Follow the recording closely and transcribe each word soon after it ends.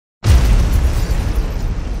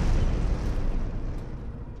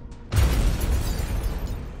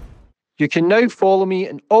You can now follow me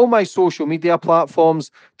on all my social media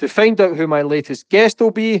platforms to find out who my latest guest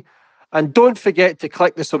will be. And don't forget to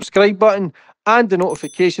click the subscribe button and the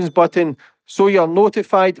notifications button so you're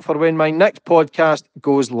notified for when my next podcast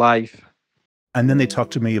goes live. And then they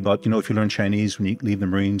talked to me about, if you learn Chinese when you leave the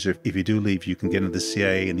Marines, or if you do leave, you can get into the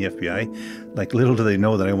CIA and the FBI. Like, little do they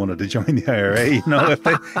know that I wanted to join the IRA.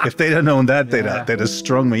 If they'd have known that, they'd have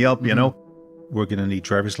strung me up, We're going to need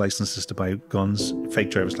driver's licenses to buy guns, fake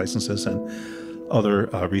driver's licenses, and other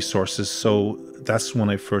resources. So that's when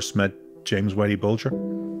I first met James Whitey Bulger,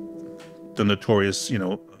 the notorious,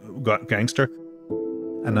 gangster.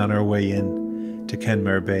 And on our way in to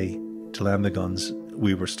Kenmare Bay to land the guns,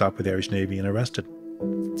 we were stopped by the Irish Navy and arrested.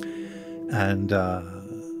 And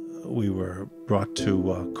we were brought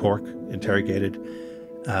to Cork, interrogated,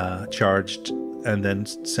 charged, and then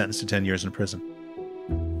sentenced to 10 years in prison.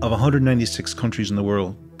 Of 196 countries in the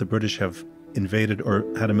world, the British have invaded or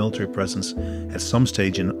had a military presence at some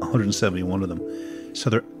stage in 171 of them. So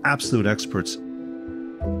they're absolute experts.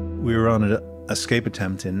 We were on an escape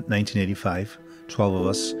attempt in 1985. 12 of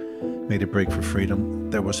us made a break for freedom.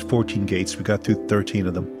 There was 14 gates. We got through 13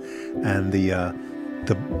 of them. And the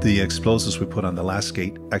explosives we put on the last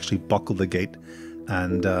gate actually buckled the gate.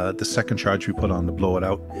 And the second charge we put on to blow it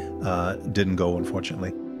out didn't go,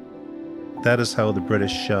 unfortunately. That is how the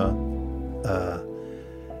British,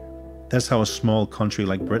 that's how a small country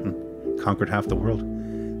like Britain conquered half the world.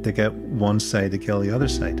 They get one side to kill the other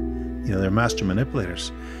side. They're master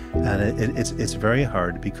manipulators. And it's very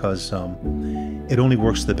hard because it only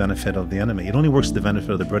works to the benefit of the enemy. It only works to the benefit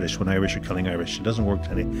of the British when Irish are killing Irish. It doesn't work to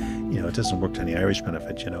any, it doesn't work to any Irish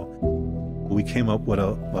benefit, We came up with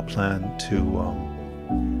a plan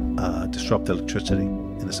to disrupt electricity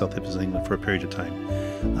in the south of England for a period of time.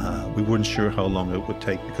 We weren't sure how long it would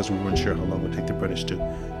take because we weren't sure how long it would take the British to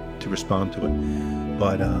respond to it.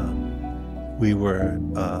 But we were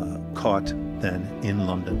caught then in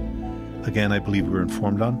London. Again, I believe we were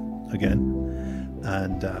informed on,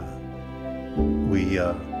 and we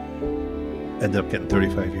ended up getting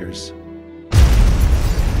 35 years.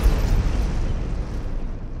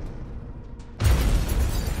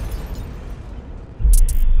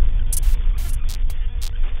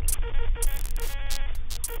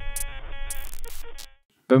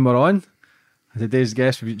 Boom, we're on. Today's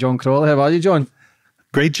guest will be John Crawley. How are you, John?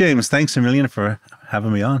 Great, James. Thanks a million for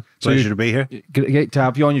having me on. Pleasure to be here. Great to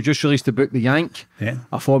have you on. You just released the book, The Yank,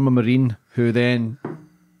 a former Marine who then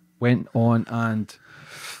went on and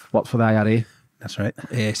worked for the IRA. That's right.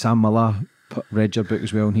 Sam Miller read your book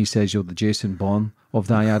as well, and he says you're the Jason Bourne of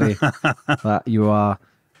the IRA. That you are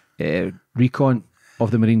recon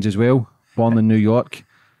of the Marines as well, born in New York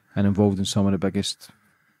and involved in some of the biggest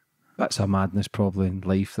bits of madness probably in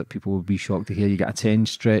life that people would be shocked to hear. You get a 10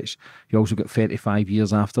 stretch. You also got 35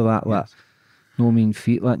 years after that. Yes. No mean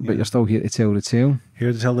feat, but you're still here to tell the tale.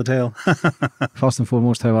 Here to tell the tale. First and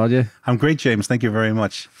foremost, how are you? I'm great, James. Thank you very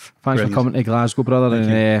much. Thanks for coming to Glasgow, brother.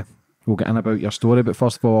 And we'll get in about your story. But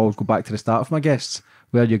first of all, I'll go back to the start of my guests,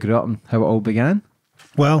 where you grew up and how it all began.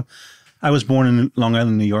 Well, I was born in Long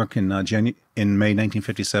Island, New York in May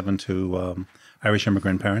 1957 to Irish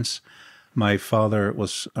immigrant parents. My father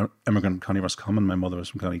was an immigrant from County Roscommon. My mother was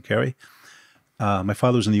from County Kerry. My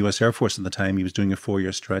father was in the U.S. Air Force at the time. He was doing a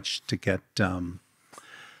 4-year stretch to get some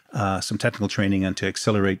technical training and to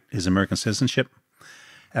accelerate his American citizenship.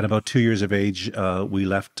 At about 2 years of age, we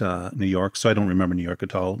left New York. So I don't remember New York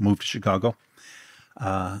at all. Moved to Chicago.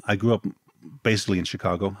 I grew up basically in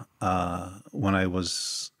Chicago. When I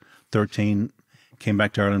was 13, came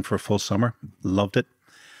back to Ireland for a full summer. Loved it.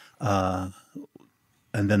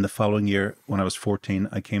 And then the following year, when I was 14,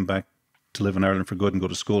 I came back to live in Ireland for good and go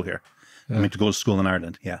to school here. Yeah. I mean, to go to school in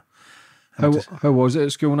Ireland, yeah. How was it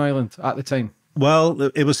at school in Ireland at the time? Well,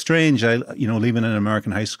 it was strange. Leaving an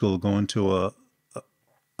American high school, going to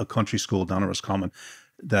a country school down in Roscommon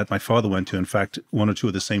that my father went to. In fact, one or two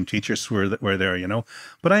of the same teachers were there,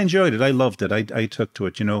 But I enjoyed it. I loved it. I took to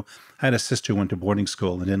it, I had a sister who went to boarding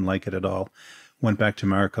school and didn't like it at all. Went back to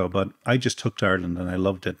America, but I just took to Ireland and I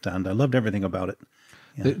loved it. And I loved everything about it.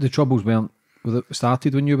 Yeah. The troubles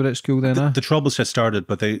started when you were at school then? The troubles had started,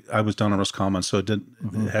 but I was down in Roscommon, so it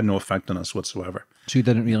had no effect on us whatsoever. So you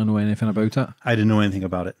didn't really know anything about it? I didn't know anything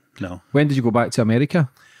about it, no. When did you go back to America?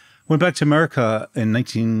 Went back to America in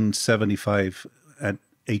 1975 at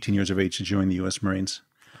 18 years of age to join the U.S. Marines.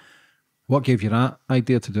 What gave you that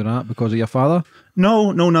idea to do that? Because of your father?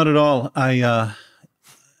 No, not at all. I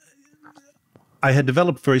had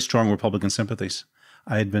developed very strong Republican sympathies.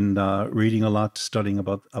 I had been reading a lot, studying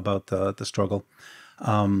about the struggle.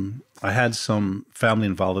 I had some family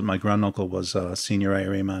involvement. My granduncle was a senior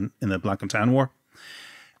IRA man in the Black and Tan War.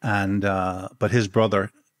 And but his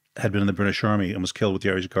brother had been in the British Army and was killed with the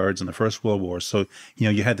Irish Guards in the First World War. So, you know,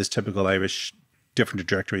 you had this typical Irish, different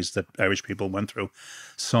trajectories that Irish people went through.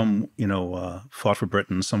 Some, you know, fought for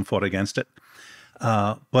Britain, some fought against it.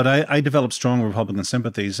 But I developed strong Republican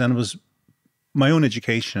sympathies, and it was my own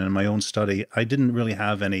education and my own study. I didn't really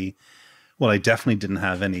have any, well, I definitely didn't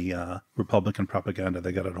have any Republican propaganda that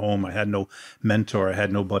I got at home. I had no mentor. I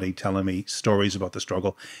had nobody telling me stories about the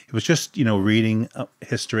struggle. It was just, you know, reading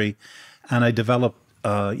history. And I developed,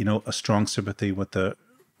 you know, a strong sympathy with the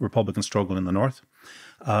Republican struggle in the North.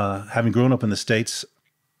 Having grown up in the States,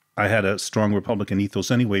 I had a strong Republican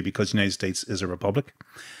ethos anyway, because the United States is a republic.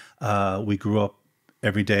 We grew up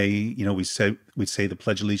every day, you know, we'd say the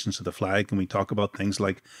Pledge of Allegiance to the flag, and we talk about things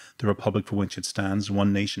like the republic for which it stands,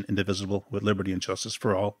 one nation, indivisible, with liberty and justice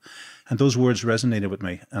for all. And those words resonated with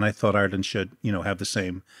me. And I thought Ireland should, you know, have the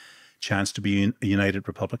same chance to be a united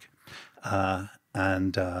republic. So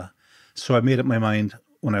I made up my mind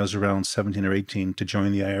when I was around 17 or 18 to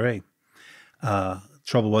join the IRA.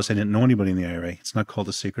 Trouble was, I didn't know anybody in the IRA. It's not called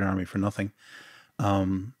the Secret Army for nothing.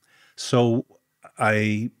 So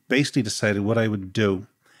I basically decided what I would do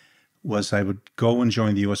was I would go and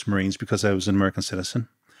join the U.S. Marines because I was an American citizen.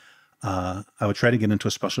 I would try to get into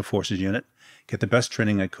a special forces unit, get the best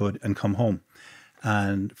training I could, and come home.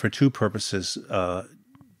 And for two purposes,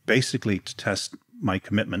 basically to test my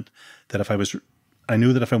commitment that I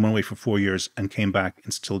knew that if I went away for 4 years and came back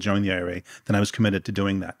and still joined the IRA, then I was committed to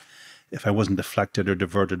doing that. If I wasn't deflected or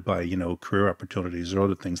diverted by, you know, career opportunities or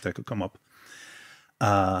other things that could come up.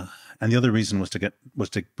 And the other reason was to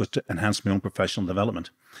enhance my own professional development.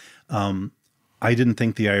 I didn't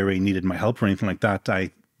think the IRA needed my help or anything like that.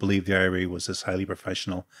 I believed the IRA was this highly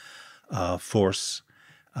professional force,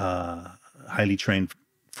 highly trained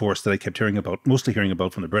force that I kept mostly hearing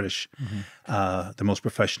about from the British, the most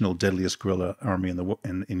professional, deadliest guerrilla army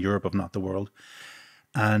in Europe, if not the world.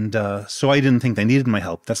 And so I didn't think they needed my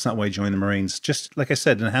help. That's not why I joined the Marines. Just like I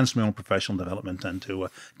said, enhance my own professional development and to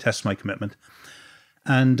test my commitment.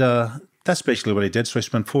 And that's basically what I did. So I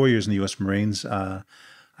spent 4 years in the U.S. Marines. I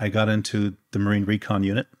got into the Marine Recon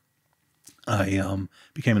Unit. I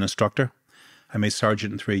became an instructor. I made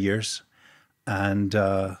sergeant in 3 years. And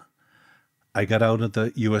I got out of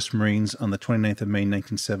the U.S. Marines on the 29th of May,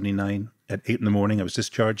 1979. At 8 in the morning, I was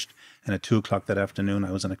discharged. And at 2 o'clock that afternoon,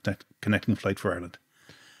 I was on a connecting flight for Ireland.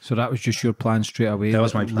 So that was just your plan straight away? That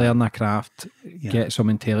was my plan. Learn a craft, get some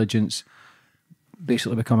intelligence,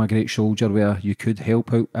 basically become a great soldier where you could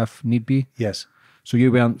help out if need be? Yes. So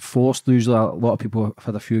you weren't forced. Usually a lot of people have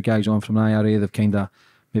had a few guys on from the IRA, they've kind of,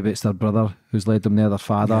 maybe it's their brother who's led them there, their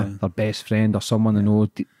father, their best friend, or someone they know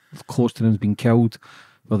close to them's been killed,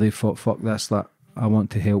 where they thought, fuck this, that I want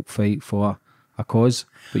to help fight for a cause.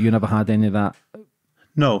 But you never had any of that?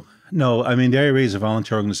 No. I mean, the IRA is a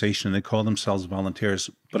volunteer organization and they call themselves volunteers,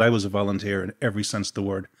 but I was a volunteer in every sense of the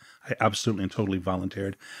word. I absolutely and totally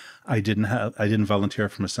volunteered. I didn't volunteer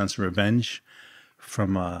from a sense of revenge,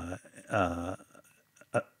 from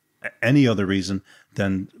any other reason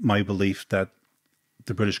than my belief that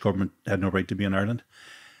the British government had no right to be in Ireland,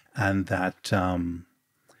 and that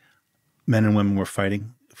men and women were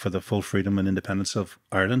fighting for the full freedom and independence of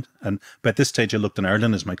Ireland. But at this stage, I looked on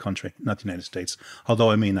Ireland as my country, not the United States. Although,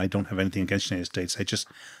 I mean, I don't have anything against the United States.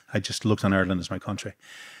 I just looked on Ireland as my country.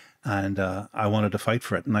 And I wanted to fight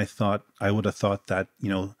for it. And I would have thought that, you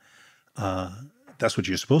know, that's what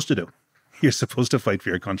you're supposed to do. You're supposed to fight for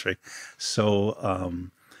your country. So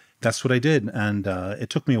that's what I did. And it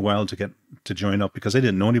took me a while to join up because I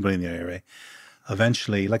didn't know anybody in the IRA.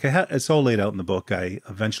 Eventually, it's all laid out in the book. I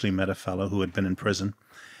eventually met a fellow who had been in prison.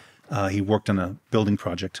 He worked on a building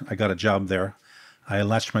project. I got a job there. I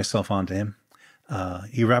latched myself onto him.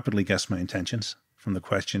 He rapidly guessed my intentions from the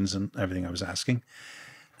questions and everything I was asking.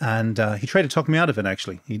 And he tried to talk me out of it,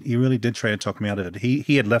 actually. He really did try to talk me out of it.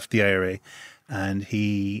 He had left the IRA, and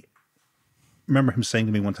I remember him saying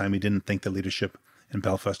to me one time he didn't think the leadership in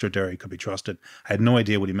Belfast or Derry could be trusted. I had no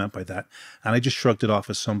idea what he meant by that. And I just shrugged it off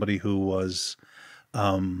as somebody who was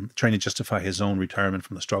trying to justify his own retirement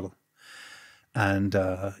from the struggle. And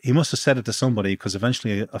he must have said it to somebody, because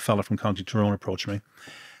eventually a fellow from County Tyrone approached me.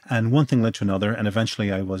 And one thing led to another, and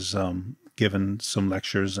eventually I was given some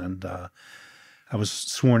lectures, and I was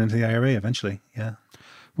sworn into the IRA eventually, yeah.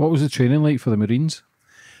 What was the training like for the Marines?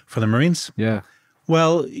 For the Marines? Yeah.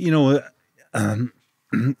 Well,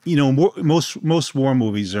 most war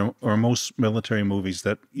movies or most military movies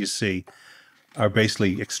that you see are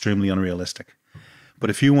basically extremely unrealistic. But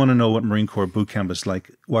if you want to know what Marine Corps boot camp is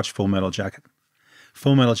like, watch Full Metal Jacket.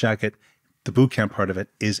 Full Metal Jacket, the boot camp part of it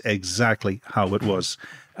is exactly how it was.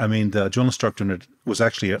 I mean, the drill instructor in it was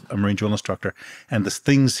actually a Marine drill instructor, and the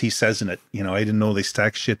things he says in it, you know, I didn't know they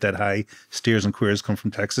stack shit that high. Steers and queers come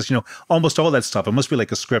from Texas, you know, almost all that stuff. It must be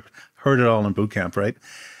like a script. Heard it all in boot camp, right?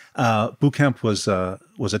 Boot camp was a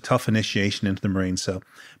tough initiation into the Marines. So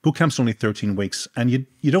boot camp's only 13 weeks, and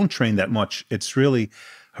you don't train that much. It's really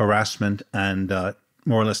harassment and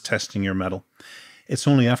more or less testing your mettle. It's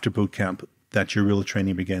only after boot camp that your real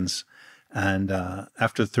training begins. And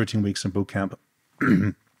after 13 weeks in boot camp,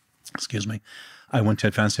 excuse me, I went to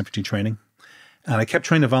advanced infantry training, and I kept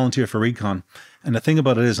trying to volunteer for recon. And the thing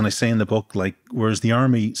about it is, and I say in the book, like, whereas the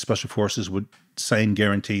Army Special Forces would sign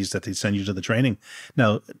guarantees that they'd send you to the training.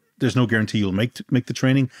 Now, there's no guarantee you'll make the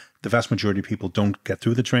training. The vast majority of people don't get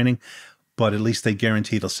through the training, but at least they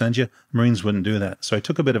guarantee they'll send you. Marines wouldn't do that. So I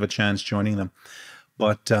took a bit of a chance joining them.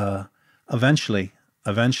 But eventually,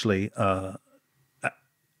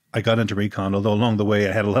 I got into recon, although along the way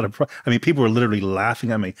I had a lot of, people were literally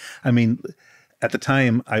laughing at me. I mean, at the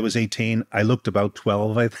time I was 18, I looked about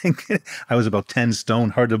 12, I think. I was about 10 stone,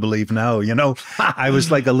 hard to believe now, you know. I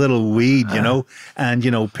was like a little weed, you know. And,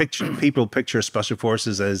 you know, people picture Special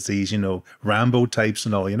Forces as these, you know, Rambo types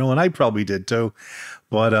and all, you know, and I probably did too.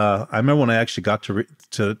 But I remember when I actually got to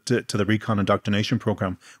the recon indoctrination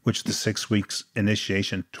program, which is the 6 weeks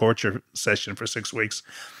initiation, torture session for 6 weeks.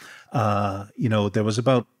 You know, there was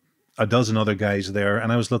about a dozen other guys there,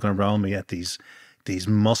 and I was looking around me at these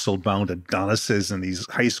muscle-bound Adonises and these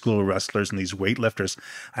high school wrestlers and these weightlifters,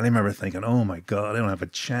 and I remember thinking, oh my God, I don't have a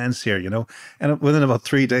chance here, you know. And within about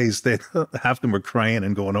 3 days, half of them were crying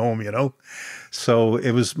and going home, you know. So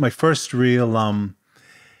it was my first real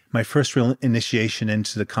initiation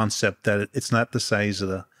into the concept that it's not the size of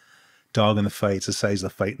the dog in the fight, it's the size of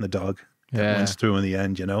the fight in the dog that wins through in the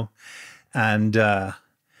end, you know. And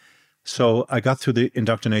so I got through the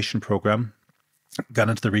indoctrination program, got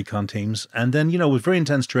into the recon teams, and then, you know, it was very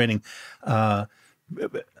intense training. I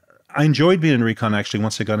enjoyed being in recon, actually,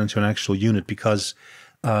 once I got into an actual unit, because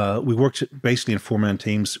we worked basically in 4-man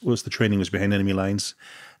teams. The training was behind enemy lines.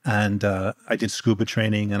 And I did scuba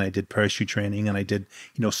training, and I did parachute training, and I did,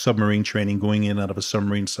 you know, submarine training, going in and out of a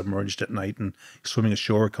submarine submerged at night and swimming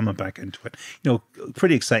ashore, coming back into it. You know,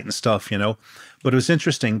 pretty exciting stuff, you know. But it was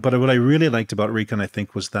interesting. But what I really liked about recon, I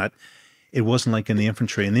think, was that it wasn't like in the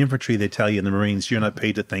infantry. In the infantry, they tell you in the Marines, you're not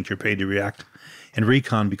paid to think, you're paid to react. In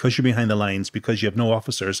recon, because you're behind the lines, because you have no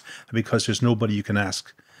officers, and because there's nobody you can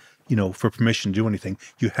ask, you know, for permission to do anything,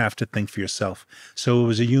 you have to think for yourself. So it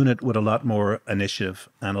was a unit with a lot more initiative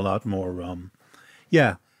and a lot more,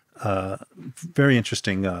 very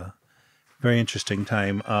interesting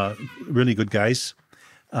time. Really good guys,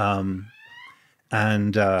 it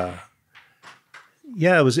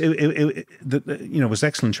was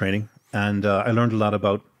excellent training, and I learned a lot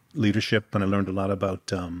about leadership, and I learned a lot about,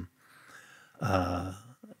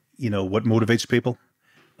 you know, what motivates people,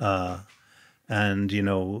 and, you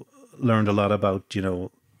know, learned a lot about, you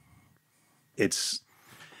know, it's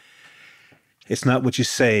not what you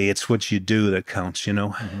say, it's what you do that counts, you know.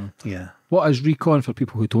 Mm-hmm. Yeah. What is recon for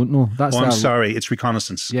people who don't know? I'm sorry, it's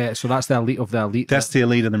reconnaissance. Yeah, so that's the elite of the elite. That's the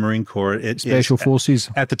elite of the Marine Corps. Special Forces.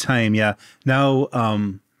 At the time, yeah. Now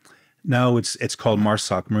it's called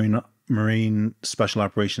MARSOC, Marine Special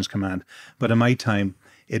Operations Command. But in my time,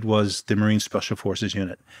 it was the Marine Special Forces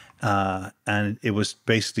Unit. And it was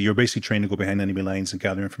you're basically trained to go behind enemy lines and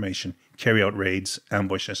gather information, carry out raids,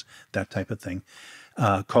 ambushes, that type of thing.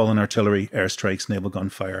 Call in artillery, airstrikes, naval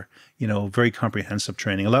gunfire, you know, very comprehensive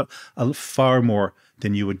training, far more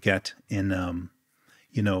than you would get in an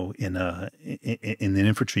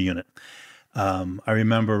infantry unit. I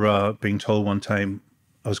remember being told one time,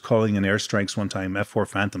 I was calling in airstrikes one time, F-4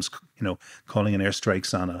 Phantoms, you know, calling in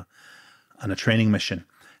airstrikes on a training mission.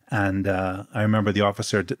 And I remember the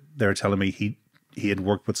officer there telling me he had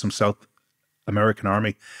worked with some South American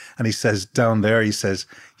Army, and he says down there, he says,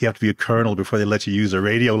 you have to be a colonel before they let you use a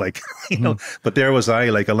radio, like, you know. But there was I,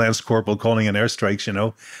 like a lance corporal, calling in airstrikes, you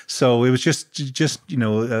know. So it was just you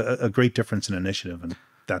know, a great difference in initiative and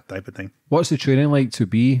that type of thing. What's the training like to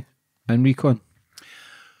be in recon?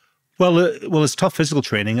 Well, it's tough physical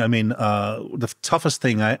training. I mean, the toughest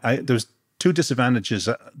thing, there's two disadvantages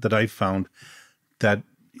that I found that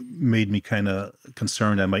made me kind of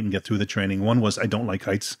concerned I mightn't get through the training. One was I don't like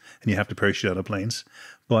heights, and you have to parachute out of planes.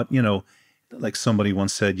 But, you know, like somebody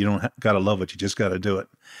once said, you don't got to love it, you just got to do it.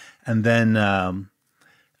 And then I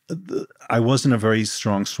wasn't a very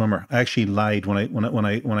strong swimmer. I actually lied when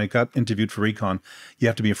I got interviewed for recon. You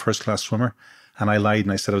have to be a first class swimmer. And I lied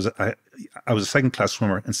and I said I was a second class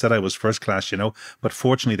swimmer and said I was first class, you know. But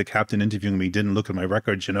fortunately, the captain interviewing me didn't look at my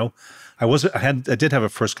records, you know. I did have a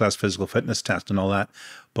first class physical fitness test and all that,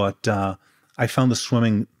 but I I found the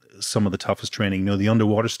swimming some of the toughest training. You know, the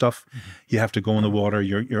underwater stuff, you have to go in the water,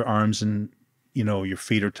 your arms and, you know, your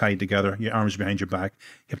feet are tied together, your arms behind your back.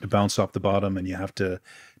 You have to bounce off the bottom and you have to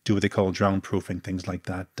do what they call drown proofing, things like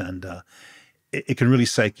that. And it can really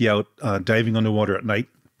psych you out. Diving underwater at night,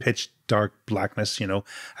 pitch dark blackness, you know.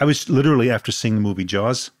 I was literally, after seeing the movie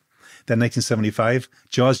Jaws, that 1975,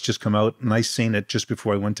 Jaws just come out, and I seen it just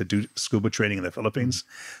before I went to do scuba training in the Philippines.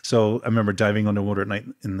 So I remember diving underwater at night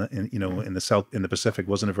in the Pacific.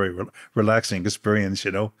 Wasn't a very relaxing experience,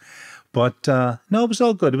 you know. But no, it was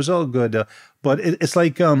all good. It was all good. But it's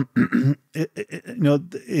like you know,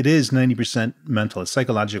 it is 90% mental. It's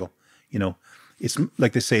psychological. You know, it's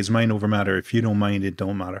like they say, it's mind over matter. If you don't mind, it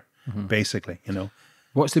don't matter. Basically, you know.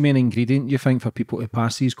 What's the main ingredient you think for people to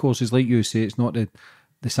pass these courses? Like you say, it's not the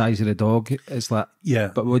size of the dog. It's like,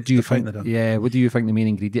 yeah. But what do you think? Yeah, what do you think the main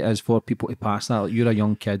ingredient is for people to pass that? Like, you're a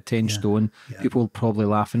young kid, 10 stone. Yeah. People are probably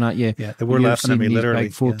laughing at you. Yeah, they were laughing at me literally.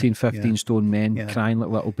 Big 14, 15 stone men crying like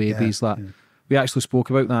little babies. Like we actually spoke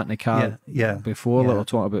about that in the car before. Like, we're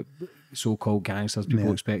talking about so-called gangsters.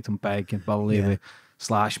 People expect them big and burly with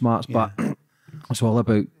slash marks, but it's all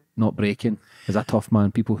about not breaking. As a tough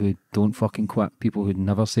man, people who don't fucking quit, people who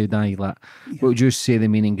never say die. Like, what would you say the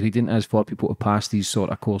main ingredient is for people to pass these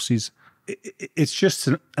sort of courses? It's just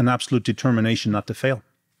an absolute determination not to fail.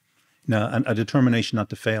 No, a determination not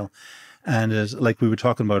to fail. And as like we were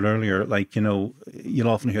talking about earlier, like, you know, you'll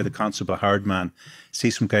often hear the concept of a hard man.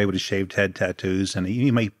 See some guy with a shaved head, tattoos, and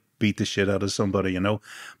he might beat the shit out of somebody, you know.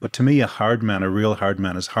 But to me, a hard man, a real hard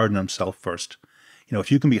man, is hard on himself first. You know, if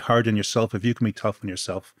you can be hard on yourself, if you can be tough on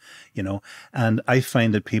yourself, you know, and I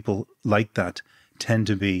find that people like that tend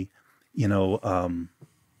to be, you know,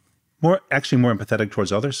 more empathetic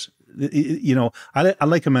towards others. You know, I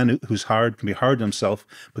like a man who's hard, can be hard on himself,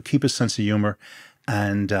 but keep a sense of humor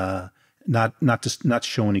and not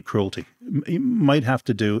show any cruelty. You might have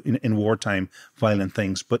to do in wartime violent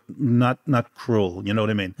things, but not cruel. You know what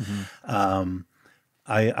I mean?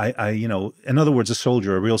 I you know, in other words,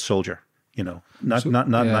 a real soldier. You know,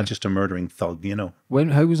 not just a murdering thug, you know.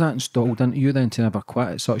 How was that installed into you then to never quit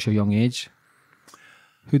at such a young age?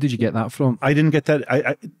 Who did you get that from? I didn't get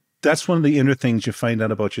that. That's one of the inner things you find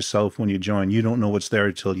out about yourself when you join. You don't know what's there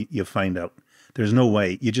until you find out. There's no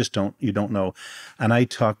way. You just don't know. And I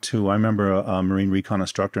remember a Marine recon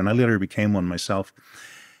instructor, and I later became one myself.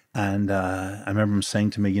 And I remember him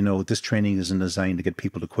saying to me, you know, this training isn't designed to get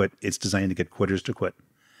people to quit. It's designed to get quitters to quit.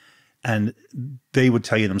 And they would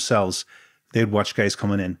tell you themselves, they'd watch guys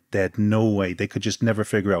coming in. They had no way. They could just never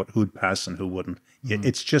figure out who'd pass and who wouldn't.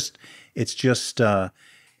 It's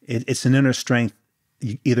an inner strength.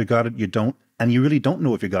 You either got it, you don't. And you really don't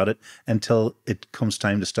know if you got it until it comes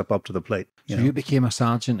time to step up to the plate. You became a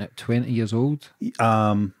sergeant at 20 years old?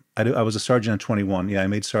 I was a sergeant at 21. Yeah, I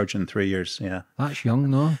made sergeant in 3 years. Yeah. That's young,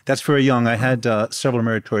 no? That's very young. I had several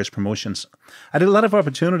meritorious promotions. I did a lot of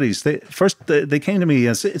opportunities. They came to me,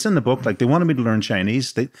 it's in the book, like they wanted me to learn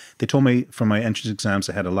Chinese. They told me from my entrance exams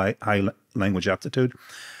I had a high language aptitude.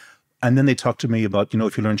 And then they talked to me about, you know,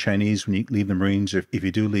 if you learn Chinese when you leave the Marines, or if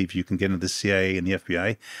you do leave, you can get into the CIA and the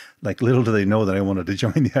FBI. Like, little do they know that I wanted to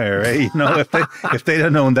join the IRA. You know, if they'd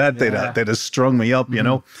have known that, they'd have strung me up, you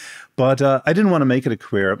know. But I didn't want to make it a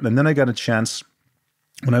career. And then I got a chance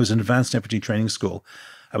when I was in advanced infantry training school.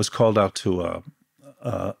 I was called out to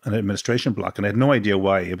an administration block, and I had no idea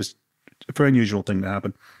why. It was a very unusual thing to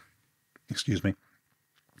happen. Excuse me.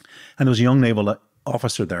 And there was a young naval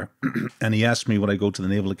officer there, and he asked me would I go to the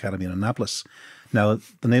Naval Academy in Annapolis. Now,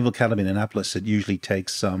 the Naval Academy in Annapolis, it usually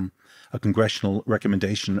takes a congressional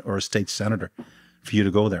recommendation or a state senator for you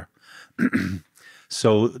to go there.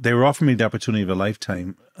 So they were offering me the opportunity of a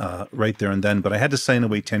lifetime right there and then, but I had to sign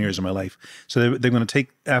away 10 years of my life. So they're going to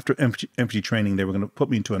take, after infantry training, they were going to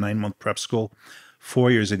put me into a 9-month prep school,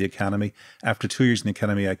 4 years of the academy. After 2 years in the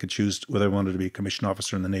academy, I could choose whether I wanted to be a commissioned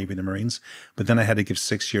officer in the Navy or the Marines. But then I had to give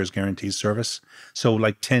 6 years guaranteed service. So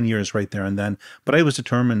like 10 years right there and then. But I was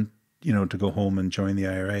determined, you know, to go home and join the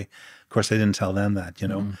IRA. Of course, I didn't tell them that, you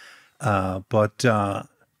know. But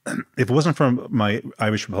if it wasn't for my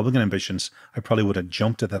Irish Republican ambitions, I probably would have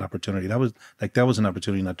jumped at that opportunity. That was an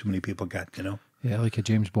opportunity not too many people get, you know. Yeah, like a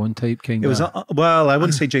James Bond type kind of. It was well, I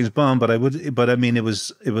wouldn't say James Bond, but I mean, it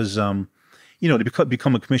was you know, to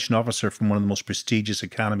become a commissioned officer from one of the most prestigious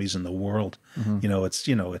academies in the world. You know,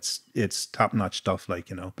 it's top notch stuff. Like,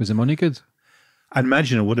 you know, was the money good? I'd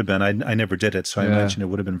imagine it would have been. I never did it, so I imagine it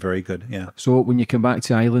would have been very good. Yeah. So when you come back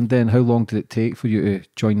to Ireland, then how long did it take for you to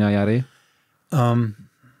join the IRA?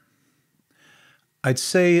 I'd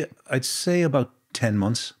say about 10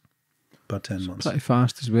 months, about 10 months. Pretty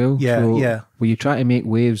fast as well. Yeah, so yeah. Will you try to make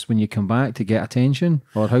waves when you come back to get attention,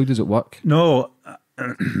 or how does it work? No,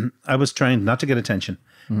 I was trying not to get attention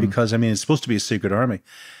because, I mean, it's supposed to be a secret army.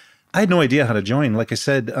 I had no idea how to join. Like I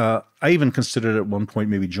said, I even considered at one point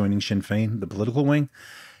maybe joining Sinn Féin, the political wing,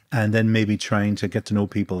 and then maybe trying to get to know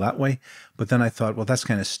people that way. But then I thought, well, that's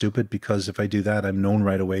kind of stupid because if I do that, I'm known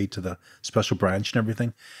right away to the special branch and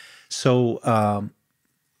everything. So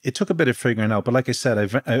it took a bit of figuring out. But like I said, I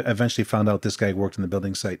eventually found out this guy worked in the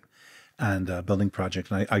building site and building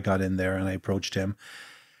project. And I got in there and I approached him.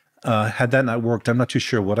 Had that not worked, I'm not too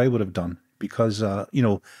sure what I would have done because, you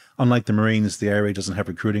know, unlike the Marines, the IRA doesn't have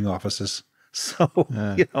recruiting offices. So,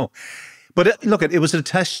 you know, but look, it was a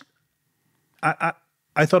test.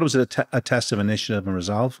 I thought it was a test of initiative and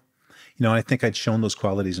resolve. You know, I think I'd shown those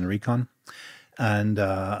qualities in recon. And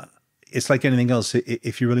it's like anything else.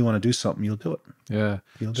 If you really want to do something, you'll do it. Yeah.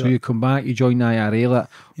 So you come back, you join the IRA. Like,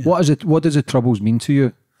 what does the Troubles mean to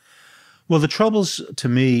you? Well, the Troubles to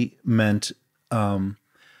me meant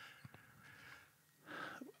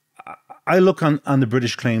I look on the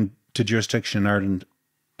British claim to jurisdiction in Ireland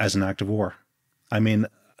as an act of war. I mean,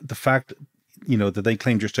 the fact, you know, that they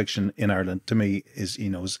claim jurisdiction in Ireland to me is, you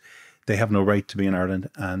know, they have no right to be in Ireland.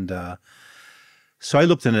 And so I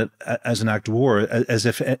looked at it as an act of war, as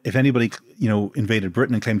if anybody, you know, invaded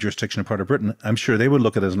Britain and claimed jurisdiction in part of Britain, I'm sure they would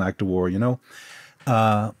look at it as an act of war, you know.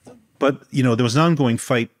 But, you know, there was an ongoing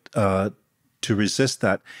fight to resist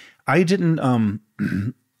that. I didn't,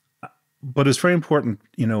 but it's very important,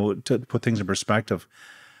 you know, to put things in perspective.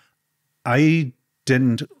 I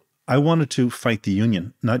wanted to fight the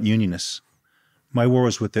Union, not Unionists. My war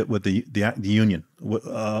was with the Union,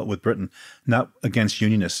 with Britain, not against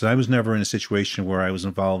Unionists. I was never in a situation where I was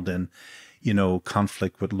involved in, you know,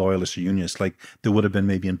 conflict with loyalists or Unionists, like there would have been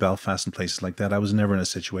maybe in Belfast and places like that. I was never in a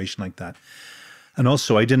situation like that. And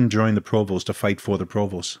also, I didn't join the Provost to fight for the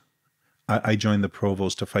Provost. I joined the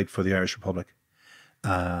Provost to fight for the Irish Republic,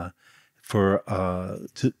 to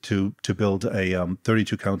build a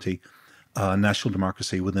 32 county national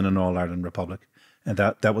democracy within an all Ireland republic. And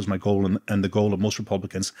that was my goal and the goal of most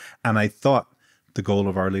Republicans. And I thought the goal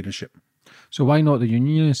of our leadership. So why not the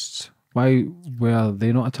Unionists? Why were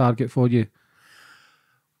they not a target for you?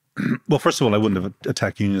 Well, first of all, I wouldn't have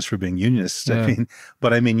attacked Unionists for being Unionists. Yeah.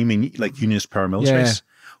 You mean like Unionist paramilitaries? Yeah.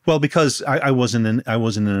 Well, because I wasn't in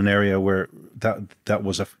an area where that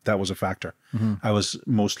was a factor. Mm-hmm. I was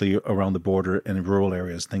mostly around the border and in rural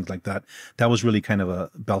areas, things like that. That was really kind of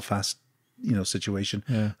a Belfast, you know, situation.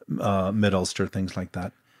 Yeah. Mid-Ulster, things like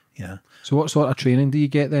that. Yeah. So what sort of training do you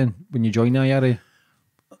get then when you join the IRA?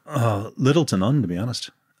 Little to none, to be honest.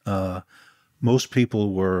 Most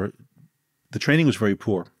people the training was very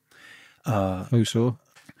poor. How so?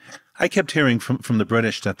 I kept hearing from the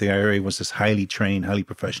British that the IRA was this highly trained, highly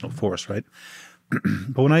professional force, right?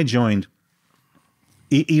 But when I joined,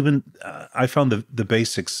 even I found the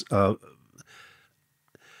basics. For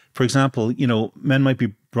example, you know, men might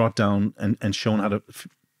be brought down and shown how to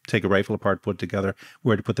take a rifle apart, put it together,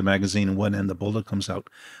 where to put the magazine and when end the bullet comes out.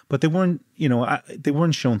 But they weren't, you know, they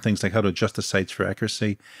weren't shown things like how to adjust the sights for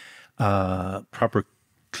accuracy, proper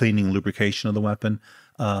cleaning and lubrication of the weapon,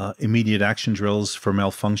 immediate action drills for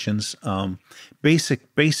malfunctions,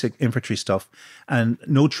 basic infantry stuff, and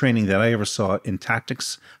no training that I ever saw in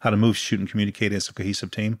tactics, how to move, shoot, and communicate as a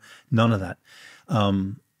cohesive team. None of that.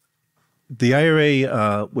 The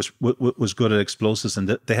IRA was good at explosives, and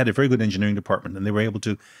they had a very good engineering department, and they were able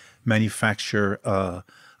to manufacture a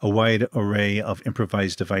wide array of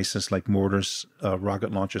improvised devices like mortars,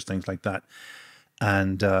 rocket launchers, things like that.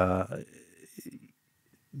 And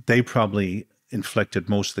they probably inflicted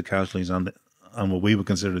most of the casualties on what we would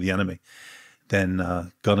consider the enemy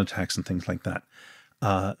than gun attacks and things like that.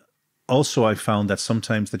 Also, I found that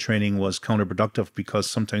sometimes the training was counterproductive because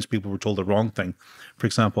sometimes people were told the wrong thing. For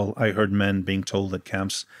example, I heard men being told at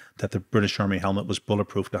camps that the British Army helmet was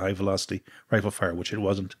bulletproof to high velocity rifle fire, which it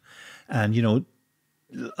wasn't. And, you know,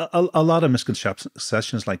 a lot of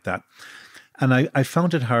misconceptions like that. And I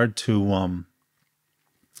found it hard to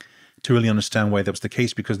really understand why that was the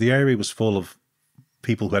case, because the IRA was full of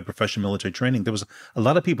people who had professional military training. There was a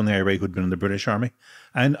lot of people in the IRA who'd been in the British Army.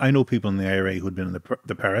 And I know people in the IRA who'd been in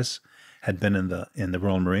the Paris, had been in the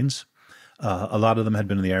Royal Marines. A lot of them had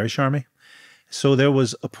been in the Irish Army. So there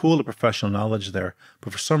was a pool of professional knowledge there.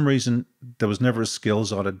 But for some reason, there was never a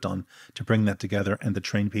skills audit done to bring that together and to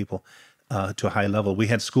train people to a high level. We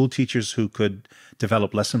had school teachers who could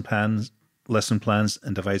develop lesson plans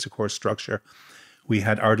and devise a course structure. We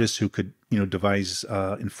had artists who could, you know, devise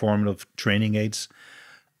informative training aids.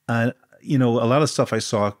 And, you know, a lot of stuff I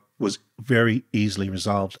saw was very easily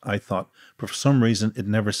resolved, I thought. But for some reason, it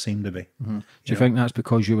never seemed to be. Do you think that's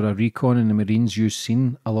because you were a recon in the Marines? You've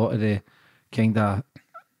seen a lot of the kind of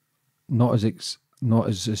not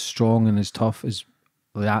as strong and as tough as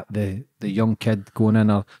that the young kid going in,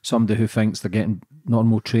 or somebody who thinks they're getting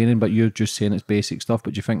normal training, but you're just saying it's basic stuff.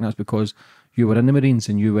 But do you think that's because you were in the Marines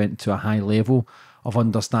and you went to a high level of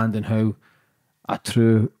understanding how a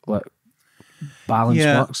true balance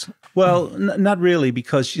works? Well, not really,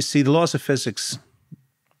 because you see, the laws of physics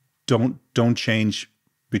don't change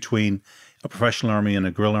between a professional army and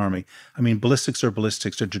a guerrilla army. I mean, ballistics are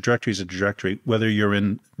ballistics, a trajectory is a trajectory, whether you're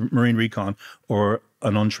in Marine Recon or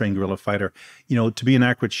an untrained guerrilla fighter. You know, to be an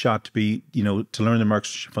accurate shot, to be, you know, to learn the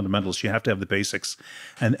marksmanship fundamentals, you have to have the basics.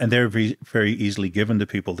 And they're very, very easily given to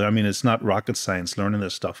people. I mean, it's not rocket science learning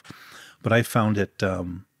this stuff. But I found it,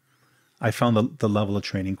 I found the level of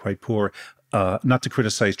training quite poor. Not to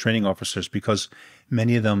criticize training officers, because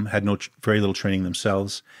many of them had very little training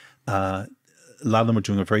themselves. A lot of them were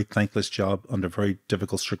doing a very thankless job under very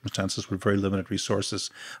difficult circumstances with very limited resources.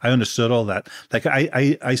 I understood all that. Like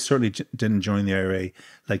I certainly didn't join the IRA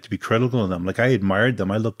like to be critical of them. Like I admired them.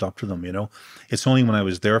 I looked up to them, you know. It's only when I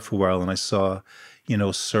was there for a while and I saw, you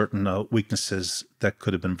know, certain weaknesses that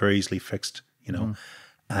could have been very easily fixed, you know.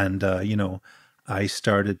 And, you know, I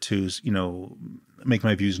started to, you know, make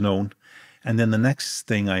my views known. And then the next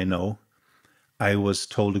thing I know, I was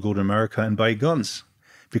told to go to America and buy guns,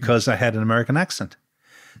 because I had an American accent.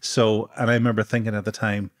 So, and I remember thinking at the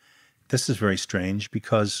time, this is very strange,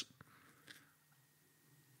 because,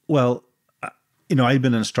 well, you know, I'd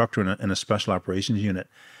been an instructor in a special operations unit,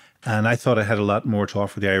 and I thought I had a lot more to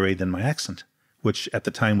offer the IRA than my accent, which at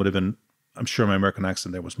the time would have been, I'm sure my American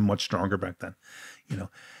accent there was much stronger back then, you know.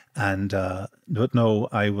 And, but no,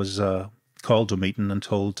 I was called to a meeting and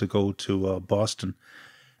told to go to Boston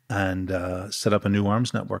and set up a new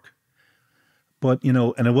arms network. But, you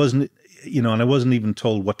know, and it wasn't, you know, and I wasn't even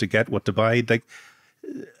told what to get, what to buy. Like,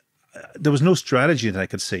 there was no strategy that I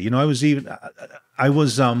could see. You know, I was,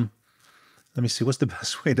 let me see, what's the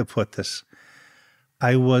best way to put this?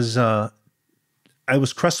 I was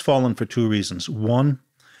crestfallen for two reasons. One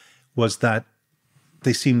was that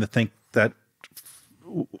they seemed to think that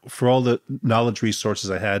for all the knowledge resources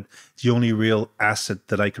I had, the only real asset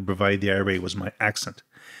that I could provide the IRA was my accent.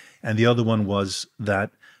 And the other one was that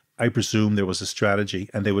I presume there was a strategy,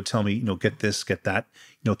 and they would tell me, you know, get this, get that,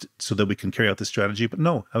 you know, so that we can carry out the strategy. But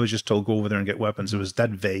no, I was just told, go over there and get weapons. It was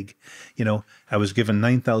that vague. You know, I was given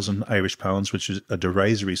 9,000 Irish pounds, which was a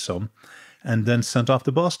derisory sum, and then sent off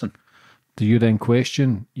to Boston. Do you then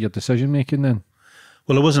question your decision-making then?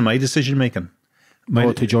 Well, it wasn't my decision-making.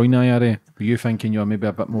 To join the IRA? Were you thinking you're maybe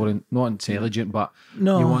a bit more, not intelligent, but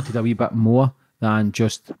no, you wanted a wee bit more than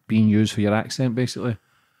just being used for your accent, basically?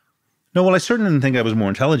 No, well, I certainly didn't think I was more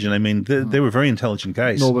intelligent. I mean, they were very intelligent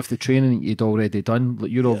guys. No, with the training that you'd already done,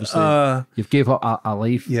 like you're obviously, you've gave up a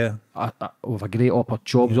life with a great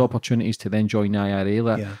jobs opportunities to then join the IRA.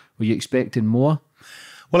 Like, were you expecting more?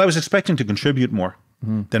 Well, I was expecting to contribute more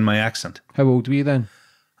than my accent. How old were you then?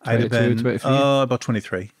 I'd have been 23? About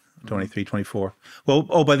 23, 24.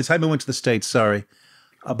 Well, by the time I went to the States,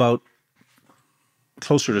 about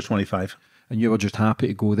closer to 25. And you were just happy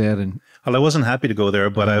to go there? And well, I wasn't happy to go there,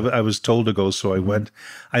 but I was told to go, so I went.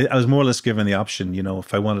 I was more or less given the option, you know,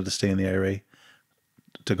 if I wanted to stay in the IRA,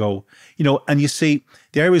 to go. You know, and you see,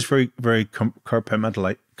 the IRA is very, very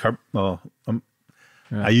compartmentalized.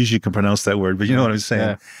 I usually can pronounce that word, but you know what I'm saying.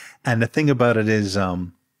 Yeah. And the thing about it is,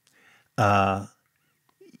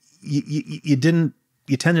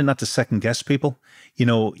 you tended not to second guess people. You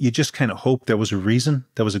know, you just kind of hope there was a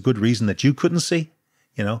good reason that you couldn't see.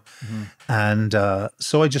 You know, and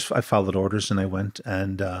so I followed orders and I went.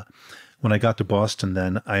 And when I got to Boston,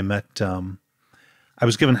 then I met. I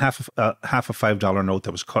was given half a $5 note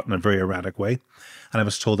that was cut in a very erratic way, and I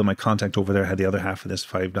was told that my contact over there had the other half of this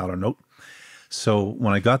 $5 note. So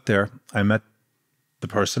when I got there, I met the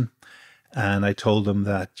person, and I told them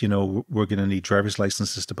that, you know, we're going to need driver's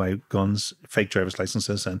licenses to buy guns, fake driver's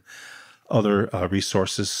licenses, and other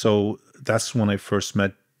resources. So that's when I first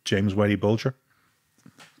met James Whitey Bulger,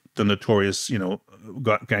 the notorious, you know,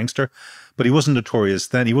 gangster. But he wasn't notorious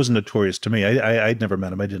then. He wasn't notorious to me. I'd never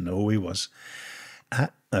met him. I didn't know who he was.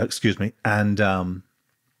 Excuse me. And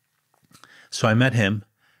so I met him,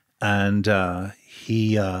 and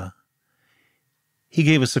he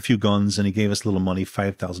gave us a few guns, and he gave us a little money,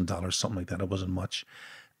 $5,000, something like that. It wasn't much.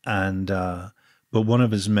 And but one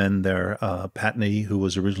of his men there, Patney, who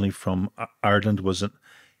was originally from Ireland,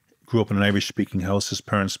 grew up in an Irish-speaking house. His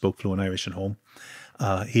parents spoke fluent Irish at home.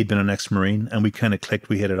 He'd been an ex-Marine, and we kind of clicked.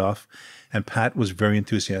 We hit it off. And Pat was very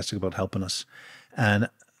enthusiastic about helping us. And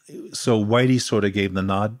so Whitey sort of gave the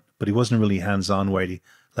nod, but he wasn't really hands-on Whitey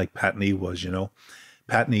like Pat Nee was, you know.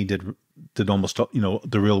 Pat Nee did almost, you know,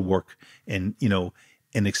 the real work in, you know,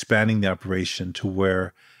 in expanding the operation to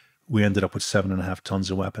where we ended up with 7.5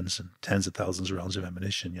 tons of weapons and tens of thousands of rounds of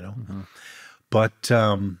ammunition, you know. But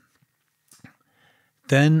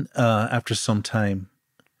then after some time,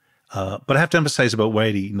 but I have to emphasize about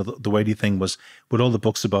Whitey, you know, the Whitey thing was with all the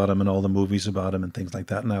books about him and all the movies about him and things like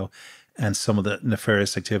that now, and some of the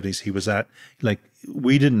nefarious activities he was at, like,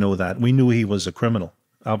 we didn't know that. We knew he was a criminal,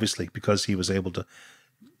 obviously, because he was able to,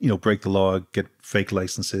 you know, break the law, get fake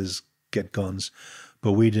licenses, get guns.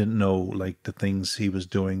 But we didn't know, like, the things he was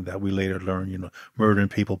doing that we later learned, you know, murdering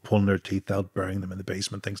people, pulling their teeth out, burying them in the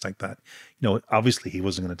basement, things like that. You know, obviously he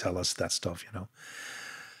wasn't going to tell us that stuff, you know.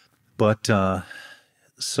 But, but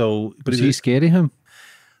Was he scary, him?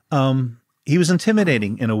 he was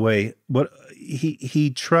intimidating in a way, but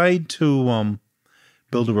he tried to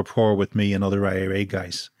build a rapport with me and other IRA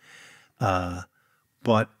guys.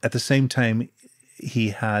 But at the same time, he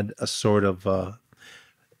had a sort of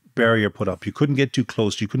barrier put up. You couldn't get too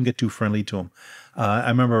close. You couldn't get too friendly to him. I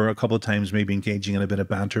remember a couple of times maybe engaging in a bit of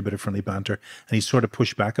banter, a bit of friendly banter, and he sort of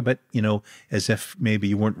pushed back a bit, you know, as if maybe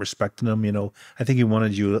you weren't respecting him, you know. I think he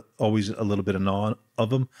wanted you always a little bit in awe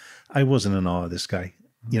of him. I wasn't in awe of this guy,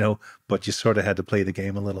 you know, but you sort of had to play the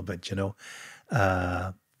game a little bit, you know.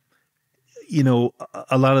 You know,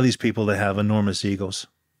 a lot of these people, they have enormous egos,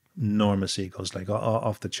 like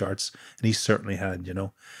off the charts. And he certainly had, you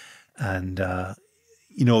know. And,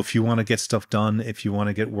 you know, if you want to get stuff done, if you want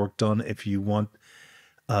to get work done, if you want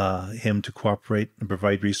him to cooperate and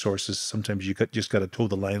provide resources, sometimes you just got to toe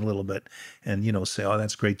the line a little bit and, you know, say, oh,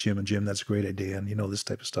 that's great, Jim, and Jim, that's a great idea. And, you know, this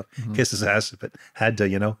type of stuff. Kiss his ass if it had to,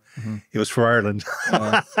 you know. It was for Ireland.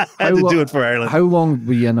 I had to do it for Ireland. How long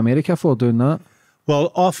were you in America for doing that?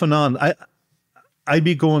 Well, off and on. I'd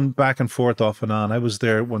be going back and forth off and on. I was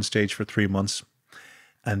there at one stage for 3 months.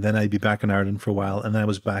 And then I'd be back in Ireland for a while. And then I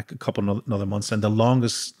was back a couple of another months. And the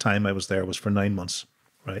longest time I was there was for 9 months,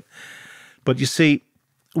 right? But you see,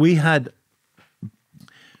 we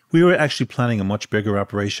were actually planning a much bigger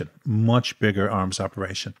operation, much bigger arms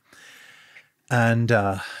operation. And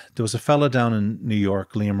there was a fella down in New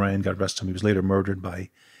York, Liam Ryan, God rest him. He was later murdered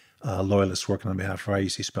by loyalists working on behalf of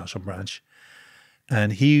IEC Special Branch.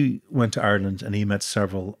 And he went to Ireland and he met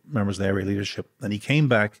several members of the IRA leadership. And he came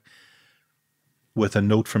back with a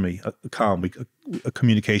note for me, a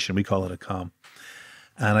communication, we call it a comm.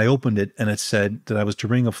 And I opened it and it said that I was to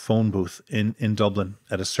ring a phone booth in Dublin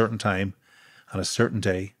at a certain time on a certain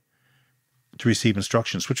day to receive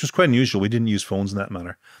instructions, which was quite unusual. We didn't use phones in that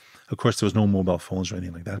manner. Of course, there was no mobile phones or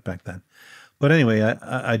anything like that back then. But anyway,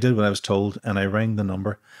 I did what I was told and I rang the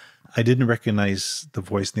number. I didn't recognize the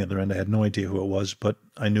voice on the other end. I had no idea who it was, but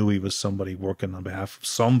I knew he was somebody working on behalf of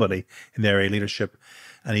somebody in the IRA leadership.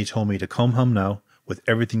 And he told me to come home now with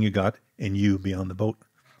everything you got and you be on the boat.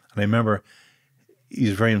 And I remember he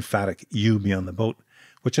was very emphatic, you be on the boat,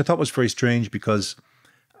 which I thought was very strange because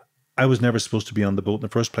I was never supposed to be on the boat in the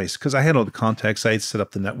first place because I had all the contacts. I had set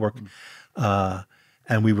up the network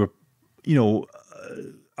and we were, you know,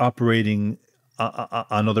 operating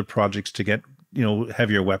on other projects to get, you know,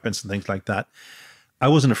 heavier weapons and things like that. I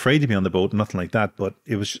wasn't afraid to be on the boat, nothing like that, but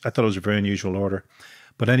I thought it was a very unusual order.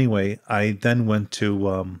 But anyway, I then went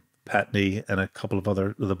to Pat Nee and a couple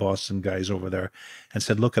of the Boston guys over there and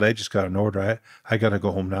said, look, I just got an order. I got to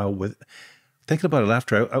go home now. Thinking about it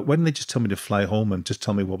after, why didn't they just tell me to fly home and just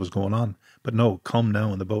tell me what was going on? But no, come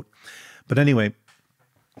now on the boat. But anyway,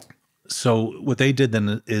 so what they did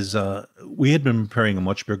then is we had been preparing a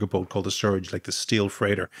much bigger boat called the Surge, like the steel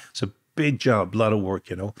freighter. It's a big job, a lot of work,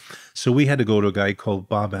 you know. So we had to go to a guy called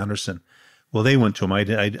Bob Anderson. Well, they went to him. I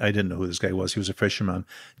didn't know who this guy was. He was a fisherman.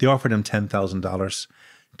 They offered him $10,000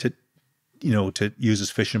 to, you know, to use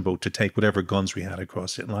his fishing boat to take whatever guns we had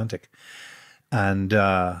across the Atlantic. And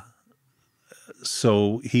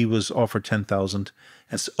so he was offered $10,000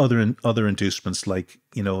 and other inducements, like,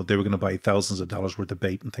 you know, they were going to buy thousands of dollars worth of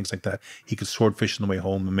bait and things like that. He could sword fish on the way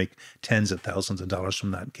home and make tens of thousands of dollars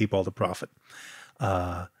from that and keep all the profit.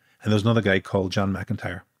 And there was another guy called John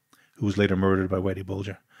McIntyre, who was later murdered by Whitey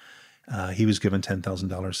Bulger. He was given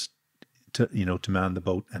 $10,000 to, you know, to man the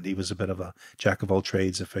boat, and he was a bit of a jack of all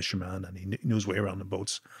trades, a fisherman, and he knew his way around the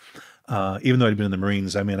boats. Even though I'd been in the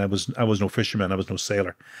Marines, I mean, I was no fisherman, I was no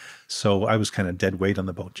sailor, so I was kind of dead weight on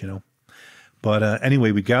the boat, you know. But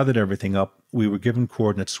anyway, we gathered everything up. We were given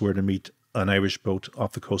coordinates where to meet an Irish boat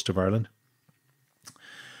off the coast of Ireland.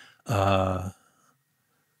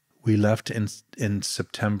 We left in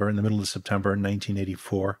September, in the middle of September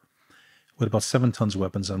 1984. with about 7 tons of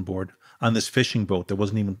weapons on board on this fishing boat that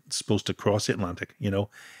wasn't even supposed to cross the Atlantic. You know,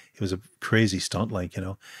 it was a crazy stunt, like, you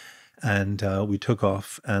know. And we took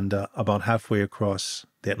off, and about halfway across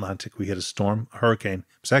the Atlantic, we hit a storm, a hurricane.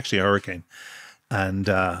 It was actually a hurricane. And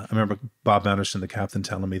I remember Bob Anderson, the captain,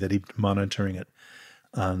 telling me that he'd been monitoring it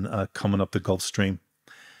on coming up the Gulf Stream.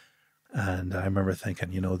 And I remember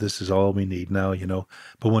thinking, you know, this is all we need now, you know.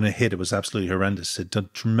 But when it hit, it was absolutely horrendous. It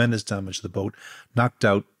did tremendous damage to the boat, knocked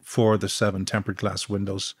out 4 of the 7 tempered glass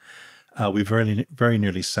windows. We very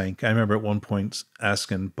nearly sank. I remember at one point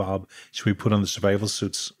asking Bob, should we put on the survival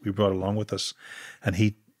suits we brought along with us? And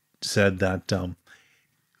he said that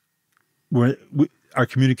our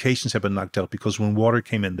communications had been knocked out because when water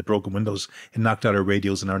came in, the broken windows, it knocked out our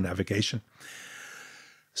radios and our navigation.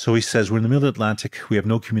 So he says, we're in the middle of the Atlantic. We have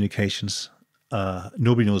no communications.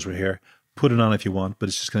 Nobody knows we're here. Put it on if you want, but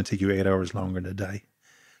it's just going to take you 8 hours longer to die.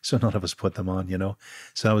 So none of us put them on, you know.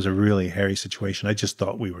 So that was a really hairy situation. I just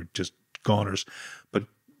thought we were just goners. But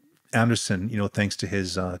Anderson, you know, thanks to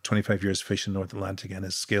his 25 years fishing North Atlantic and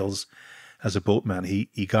his skills as a boatman,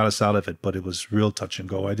 he got us out of it, but it was real touch and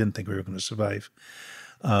go. I didn't think we were going to survive.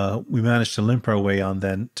 We managed to limp our way on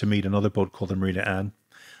then to meet another boat called the Marina Anne,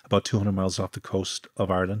 about 200 miles off the coast of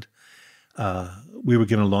Ireland. We were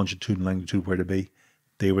given a longitude and longitude where to be.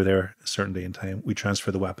 They were there a certain day and time. We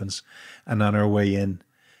transferred the weapons. And on our way in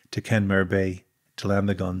to Kenmare Bay to land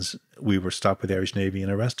the guns, we were stopped by the Irish Navy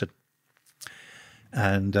and arrested.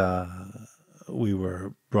 And we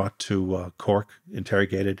were brought to Cork,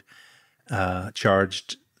 interrogated,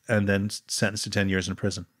 charged, and then sentenced to 10 years in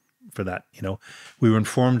prison for that. You know, we were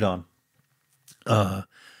informed on.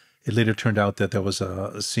 It later turned out that there was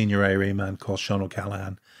a senior IRA man called Sean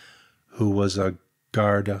O'Callaghan, who was a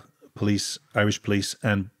Garda police, Irish police,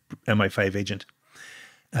 and MI5 agent.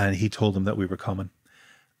 And he told them that we were coming.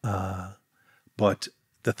 But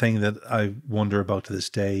the thing that I wonder about to this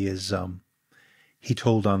day is he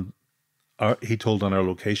told on our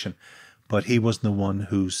location, but he wasn't the one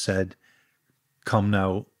who said, come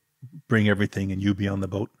now, bring everything and you be on the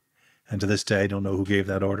boat. And to this day, I don't know who gave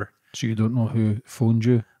that order. So you don't know who phoned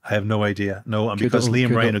you? I have no idea. No, and because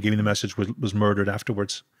Liam Ryan, who gave me the message, was murdered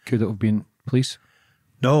afterwards. Could it have been police?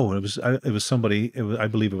 No, it was somebody. I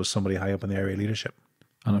believe it was somebody high up in the area leadership.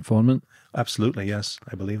 An informant? Absolutely, yes,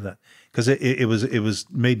 I believe that, because it was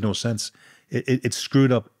made no sense. It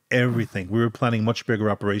screwed up everything. We were planning a much bigger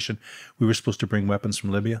operation. We were supposed to bring weapons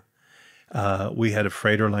from Libya. We had a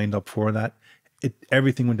freighter lined up for that.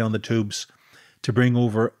 Everything went down the tubes to bring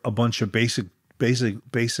over a bunch of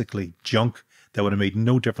basically junk that would have made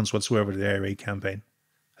no difference whatsoever to the IRA campaign.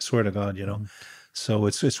 I swear to God, you know. So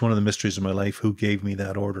it's one of the mysteries of my life. Who gave me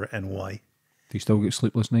that order and why? Do you still get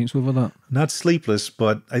sleepless nights over that? Not sleepless,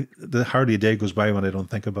 but the hardly a day goes by when I don't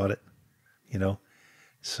think about it, you know.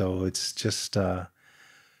 So it's just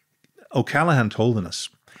O'Callaghan told us,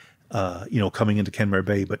 you know, coming into Kenmare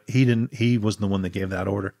Bay, but he wasn't the one that gave that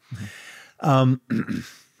order. Mm-hmm.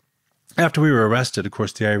 After we were arrested, of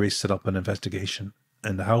course, the IRA set up an investigation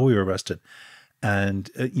into how we were arrested. And,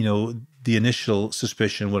 you know, the initial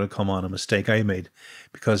suspicion would have come on a mistake I made,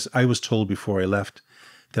 because I was told before I left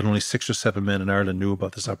that only 6 or 7 men in Ireland knew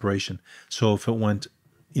about this operation. So if it went,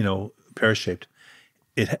 you know, pear-shaped,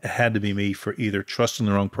 it had to be me for either trusting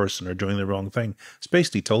the wrong person or doing the wrong thing. It's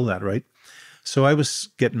basically told that, right? So I was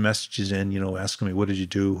getting messages in, you know, asking me, what did you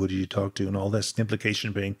do? Who did you talk to? And all this. The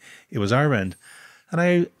implication being it was our end. And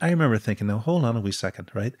I remember thinking, now, hold on a wee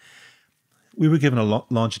second, right? We were given a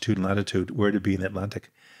longitude and latitude where to be in the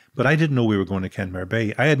Atlantic. But I didn't know we were going to Kenmare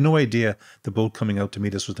Bay. I had no idea the boat coming out to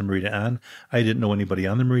meet us was the Marina Anne. I didn't know anybody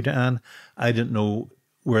on the Marina Anne. I didn't know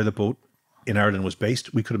where the boat in Ireland was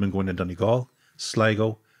based. We could have been going to Donegal,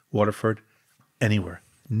 Sligo, Waterford, anywhere.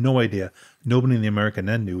 No idea. Nobody in the American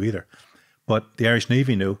end knew either. But the Irish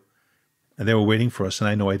Navy knew, and they were waiting for us, and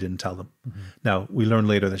I know I didn't tell them. Mm-hmm. Now, we learned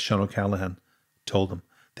later that Sean O'Callaghan told them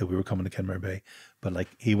that we were coming to Kenmare Bay, but like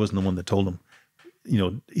he wasn't the one that told them. You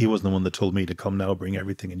know, he wasn't the one that told me to come now, bring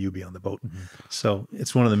everything, and you be on the boat. Mm-hmm. So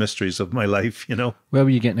it's one of the mysteries of my life, you know. Where were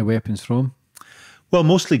you getting the weapons from? Well,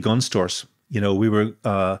 mostly gun stores. You know, we were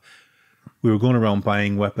going around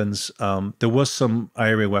buying weapons. There was some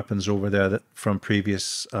IRA weapons over there that from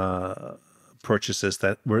previous purchases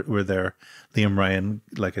that were there. Liam Ryan,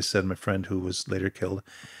 like I said, my friend who was later killed,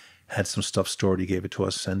 had some stuff stored. He gave it to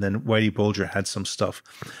us. And then Whitey Bulger had some stuff.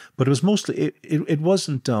 But it was mostly, it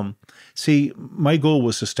wasn't, see, my goal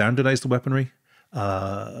was to standardize the weaponry,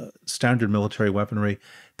 standard military weaponry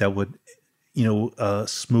that would, you know,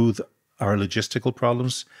 smooth our logistical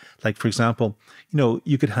problems. Like, for example, you know,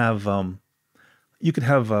 you could have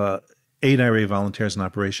 8 IRA volunteers in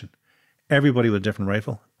operation, everybody with a different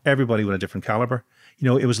rifle. everybody with a different caliber.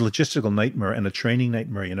 It was a logistical nightmare and a training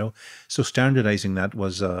nightmare. So standardizing that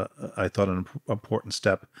was, I thought, an important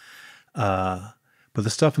step. But the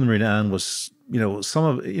stuff in the Marine Anne was, some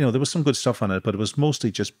of, there was some good stuff on it, but it was mostly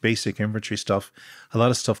just basic infantry stuff, a lot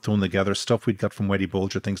of stuff thrown together, stuff we'd got from Whitey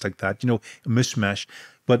Bulger, things like that, a mishmash.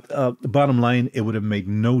 But the bottom line, it would have made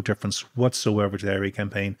no difference whatsoever to the IRA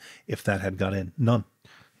campaign if that had got in. None.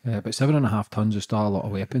 Yeah, but 7.5 tons is still a lot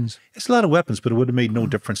of weapons. It's a lot of weapons, but it would have made no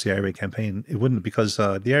difference to the IRA campaign. It wouldn't, because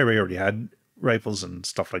the IRA already had rifles and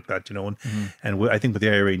stuff like that, and I think what the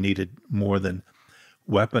IRA needed more than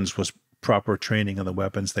weapons was proper training on the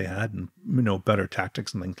weapons they had, and better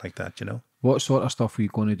tactics and things like that. What sort of stuff were you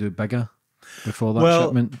going to do bigger before that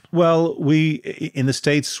shipment? Well, we in the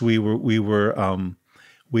States we were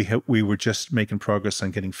just making progress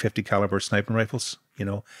on getting 50 caliber sniping rifles,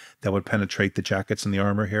 that would penetrate the jackets and the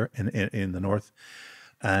armor here in the north,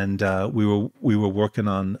 and we were working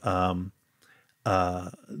on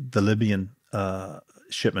the Libyan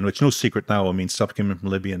shipment, which no secret now. I mean, stuff came in from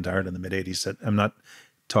Libya and Ireland in the mid '80s. That I'm not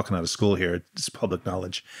talking out of school here. It's public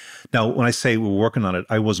knowledge. Now, when I say we're working on it,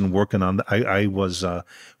 I wasn't working on it.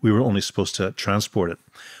 We were only supposed to transport it.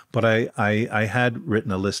 But I had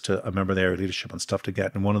written a list to a member of the area leadership on stuff to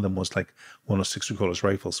get, and one of them was like 106 recoilless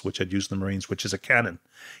rifles, which I'd used in the Marines, which is a cannon,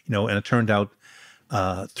 and it turned out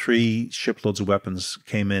 3 shiploads of weapons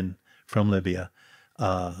came in from Libya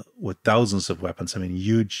with thousands of weapons. I mean,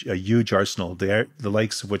 a huge arsenal, the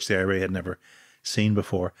likes of which the IRA had never seen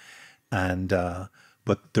before, and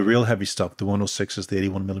but the real heavy stuff, the 106s, the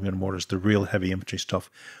 81 millimeter mortars, the real heavy infantry stuff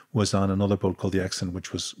was on another boat called the Exon,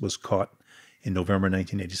 which was caught in November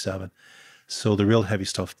 1987. So the real heavy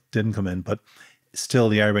stuff didn't come in, but still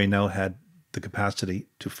the IRA now had the capacity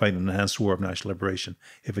to fight an enhanced war of national liberation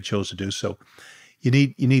if it chose to do so. You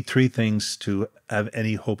need 3 things to have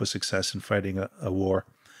any hope of success in fighting a war.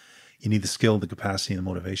 You need the skill, the capacity, and the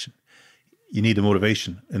motivation. You need the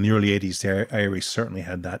motivation. In the early 80s, the IRA certainly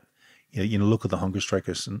had that. Look at the hunger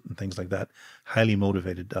strikers and things like that. Highly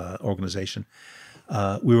motivated organization.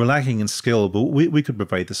 We were lacking in skill, but we could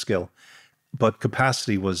provide the skill. But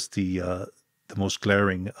capacity was the most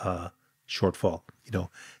glaring shortfall.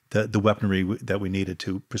 The weaponry that we needed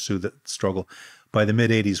to pursue the struggle. By the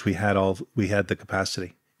mid '80s, we had the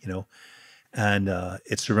capacity. And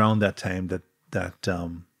it's around that time that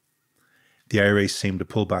the IRA seemed to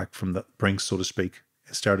pull back from the brink, so to speak,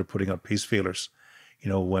 and started putting out peace feelers.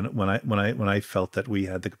 When I felt that we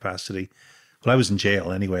had the capacity, well, I was in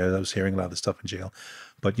jail anyway. I was hearing a lot of the stuff in jail,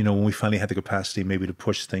 but when we finally had the capacity, maybe to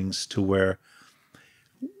push things to where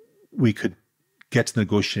we could get to the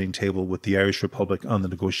negotiating table with the Irish Republic on the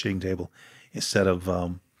negotiating table, instead of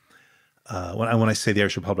when I say the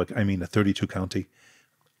Irish Republic, I mean a 32 county,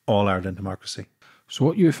 all Ireland democracy. So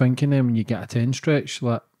what you thinking then when you get a 10 stretch?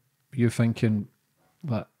 That you're thinking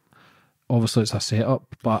that obviously it's a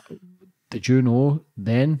setup, but did you know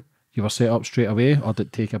then you were set up straight away, or did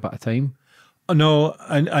it take a bit of time? No,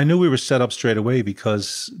 I knew we were set up straight away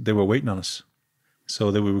because they were waiting on us. So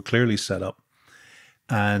that we were clearly set up.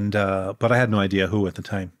 And but I had no idea who at the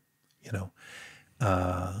time,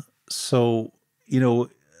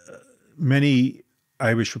 many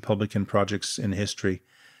Irish Republican projects in history,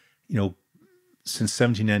 since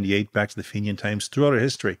 1798 back to the Fenian times, throughout our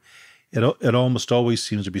history, it almost always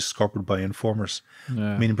seems to be scuppered by informers.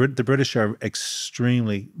 Yeah. I mean, the British are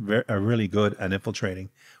really good at infiltrating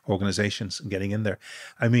organizations and getting in there.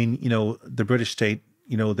 I mean, the British state,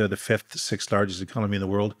 they're the 5th, 6th largest economy in the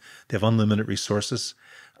world. They have unlimited resources,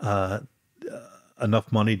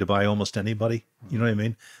 enough money to buy almost anybody. You know what I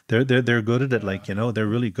mean? They're good at it. They're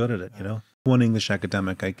really good at it. One English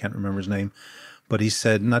academic, I can't remember his name, but he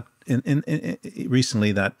said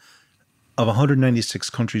recently that of 196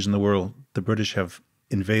 countries in the world, the British have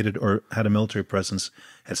invaded or had a military presence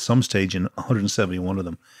at some stage in 171 of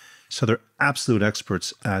them. So they're absolute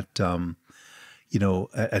experts at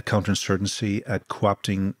at counterinsurgency, at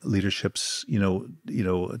co-opting leaderships,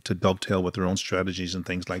 to dovetail with their own strategies and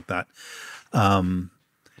things like that. I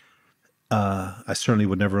certainly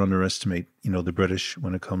would never underestimate, the British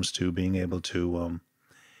when it comes to being able to,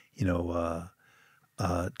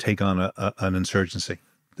 take on an insurgency.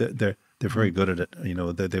 They're very good at it.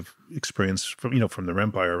 They've experienced from their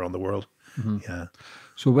empire around the world. Mm-hmm. Yeah.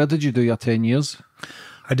 So where did you do your 10 years?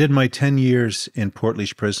 I did my 10 years in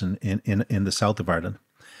Portlaoise Prison in the south of Ireland.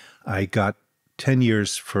 I got 10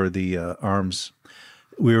 years for the arms.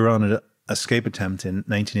 We were on an escape attempt in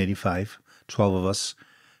 1985. 12 of us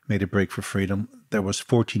made a break for freedom. There was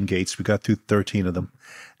 14 gates. We got through 13 of them.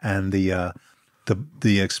 And the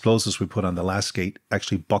explosives we put on the last gate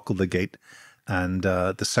actually buckled the gate. and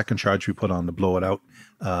the second charge we put on to blow it out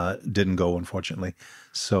didn't go, unfortunately.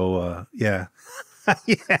 So yeah.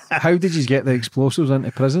 Yeah. How did you get the explosives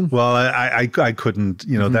into prison? Well, I couldn't,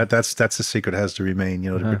 that's a secret has to remain,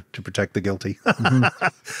 to protect the guilty.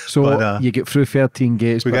 So But, you get through 13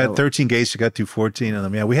 gates. we but- got 13 gates, we got through 14 of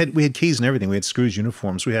them. Yeah, we had keys and everything. We had screws,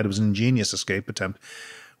 uniforms. It was an ingenious escape attempt.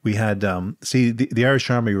 We had, the Irish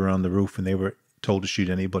Army were on the roof and they were told to shoot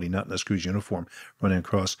anybody not in a screws uniform running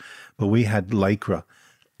across. But we had Lycra,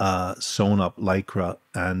 sewn up Lycra.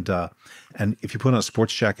 And if you put on a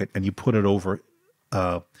sports jacket and you put it over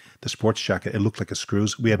the sports jacket, it looked like a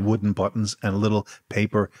screws. We had wooden buttons and a little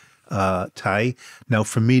paper tie. Now,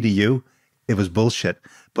 from me to you, it was bullshit.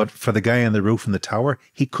 But for the guy on the roof in the tower,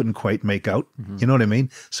 he couldn't quite make out. You know what I mean?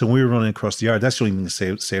 So when we were running across the yard, that's the only thing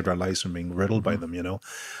that saved our lives from being riddled by them.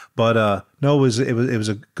 But no, it was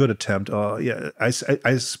a good attempt. Yeah, I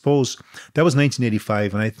suppose that was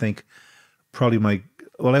 1985, and I think probably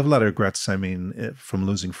I have a lot of regrets, from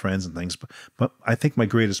losing friends and things, but I think my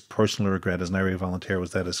greatest personal regret as an IRA volunteer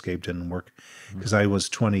was that escape didn't work, because I was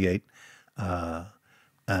 28,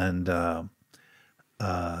 and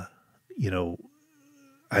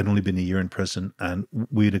I'd only been a year in prison, and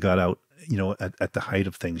we'd have got out, at the height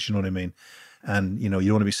of things, you know what I mean? And, you don't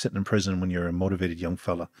want to be sitting in prison when you're a motivated young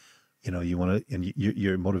fella. You want to, and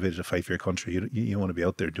you're motivated to fight for your country. You want to be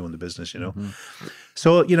out there doing the business,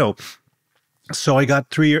 So, so I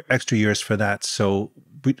got 3 extra years for that. So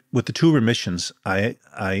with the 2 remissions, I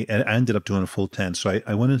ended up doing a full 10. So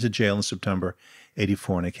I went into jail in September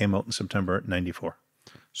 84 and I came out in September 94.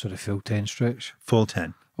 So the full 10 stretch. Full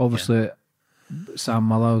 10. Obviously, Sam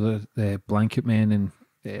Muller, the blanket men and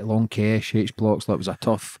Long Kesh, H blocks, that was a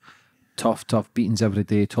tough beatings every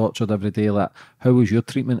day, tortured every day. Like, how was your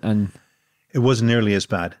treatment? And it wasn't nearly as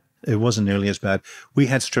bad. We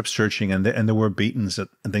had strip searching and there were beatings and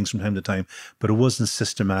things from time to time, but it wasn't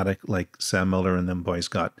systematic like Sam Miller and them boys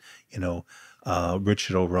got,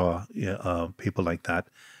 Richard O'Raw, people like that.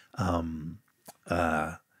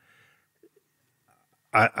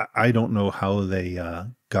 I don't know how they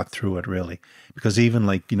got through it really, because even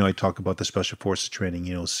I talk about the special forces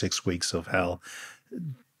training, 6 weeks of hell.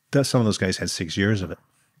 Some of those guys had 6 years of it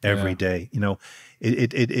every day.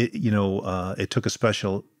 It took a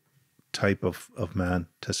special type of man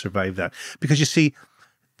to survive that, because you see,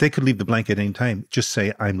 they could leave the blanket any time, just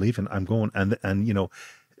say, I'm leaving, I'm going, and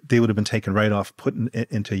they would have been taken right off, put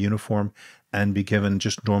into a uniform and be given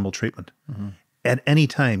just normal treatment. At any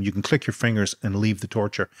time you can click your fingers and leave the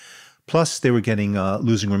torture. Plus they were getting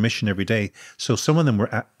losing remission every day, so some of them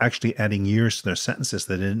were actually adding years to their sentences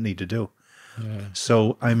they didn't need to do.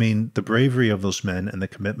 So the bravery of those men and the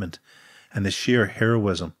commitment and the sheer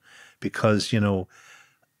heroism, because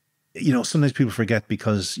sometimes people forget,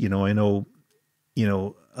 because I know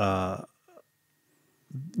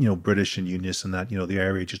British and Unionists and that, the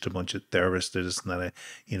IRA just a bunch of terrorists, this and that.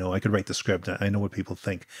 I could write the script. I know what people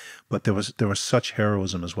think, but there was such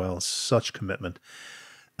heroism as well, such commitment,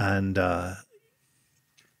 and I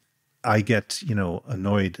get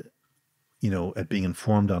annoyed, at being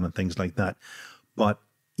informed on and things like that, but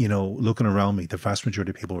looking around me, the vast majority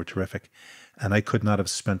of people were terrific, and I could not have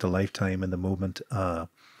spent a lifetime in the movement.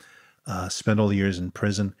 Spent all the years in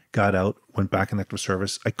prison, got out, went back in active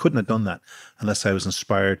service. I couldn't have done that unless I was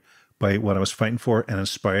inspired by what I was fighting for and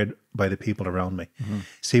inspired by the people around me.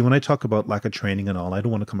 See, when I talk about lack of training and all, I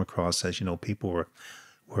don't want to come across as, people were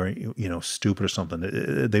stupid or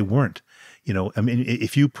something. They weren't.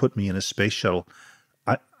 If you put me in a space shuttle,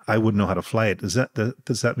 I wouldn't know how to fly it. Does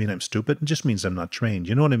that mean I'm stupid? It just means I'm not trained.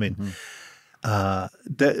 You know what I mean?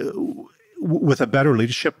 With a better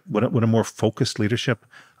leadership, with a more focused leadership,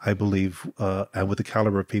 I believe, and with the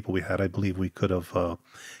caliber of people we had, I believe we could have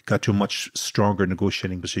got to a much stronger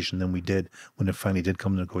negotiating position than we did when it finally did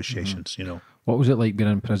come to negotiations. what was it like being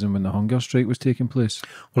in prison when the hunger strike was taking place?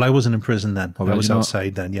 Well, I wasn't in prison then. Oh, I was not?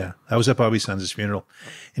 outside then, yeah. I was at Bobby Sands' funeral.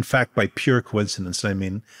 In fact, by pure coincidence,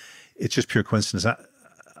 it's just pure coincidence.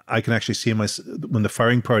 I can actually see when the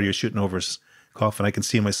firing party was shooting over his coffin, I can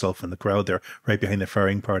see myself in the crowd there, right behind the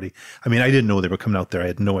firing party. I didn't know they were coming out there. I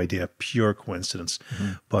had no idea. Pure coincidence.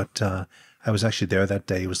 But I was actually there that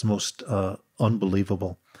day. It was the most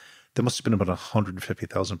unbelievable. There must have been about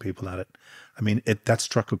 150,000 people at it. That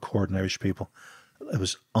struck a chord in Irish people. It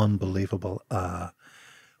was unbelievable.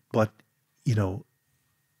 But,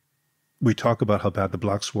 we talk about how bad the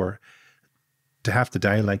blocks were. To have to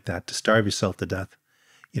die like that, to starve yourself to death.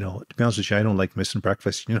 To be honest with you, I don't like missing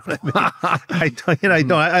breakfast. You know what I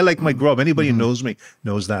mean? I like my grub. Anybody who knows me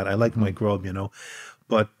knows that. I like my grub,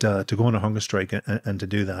 But to go on a hunger strike and to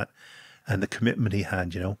do that, and the commitment he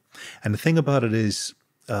had, And the thing about it is,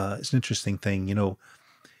 it's an interesting thing.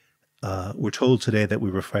 We're told today that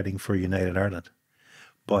we were fighting for united Ireland,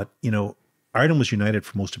 but Ireland was united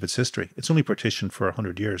for most of its history. It's only partitioned for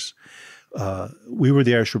 100 years. We were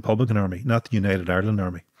the Irish Republican Army, not the United Ireland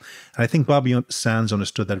Army. And I think Bobby Sands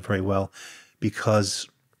understood that very well, because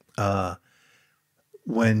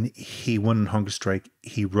when he went on hunger strike,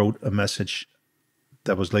 he wrote a message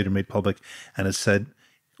that was later made public, and it said,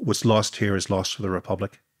 "What's lost here is lost for the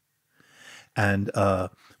Republic." And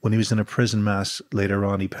when he was in a prison mass later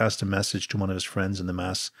on, he passed a message to one of his friends in the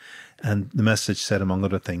mass, and the message said, among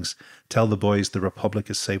other things, "Tell the boys the Republic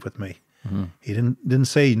is safe with me." He didn't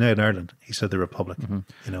say United Ireland. He said the Republic.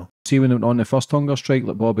 See, when it went on the first hunger strike,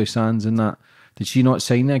 like Bobby Sands and that, did she not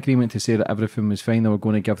sign the agreement to say that everything was fine? They were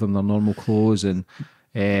going to give them their normal clothes, and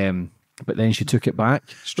but then she took it back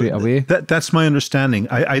straight away. That's my understanding.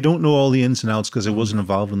 I don't know all the ins and outs because I wasn't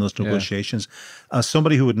involved in those negotiations.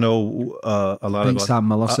 Somebody who would know a lot about Sam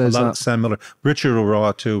Miller says that. Sam Miller, Richard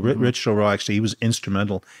O'Raw too. Richard O'Raw, actually, he was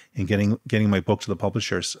instrumental in getting my book to the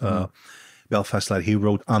publishers. Belfast lad. He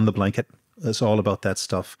wrote On the Blanket. It's all about that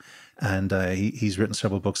stuff, and he's written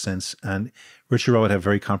several books since. And Richard O'Raw had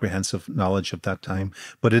very comprehensive knowledge of that time.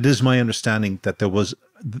 But it is my understanding that there was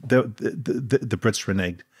the Brits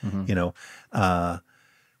reneged.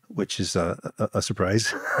 Which is a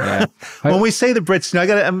surprise. Yeah. When we say the Brits, I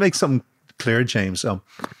got to make something clear, James. When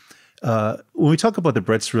we talk about the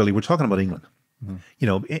Brits, really, we're talking about England.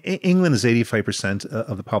 England is 85%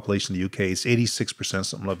 of the population of the UK. It's 86%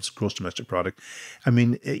 something of its gross domestic product. I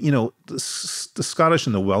mean, the Scottish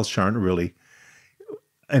and the Welsh aren't really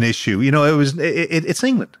an issue. It's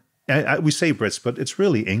England. We say Brits, but it's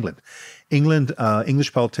really England.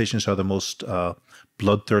 English politicians are the most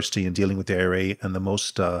bloodthirsty in dealing with the IRA, and the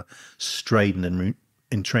most strident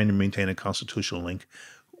in trying to maintain a constitutional link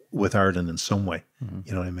with Ireland in some way.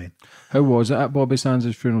 You know what I mean? How was it at Bobby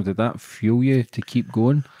Sands' funeral? Did that fuel you to keep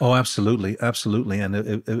going? Oh, absolutely. And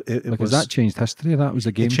it because that changed history. That was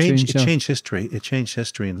a game changer. It changed history. It changed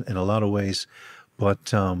history in a lot of ways.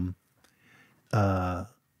 But I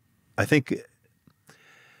think,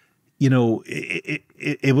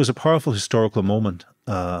 it was a powerful historical moment.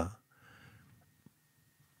 But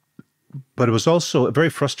it was also a very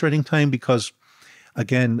frustrating time because,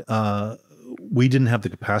 again, we didn't have the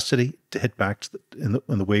capacity to hit back in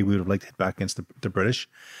the way we would have liked to hit back against the British.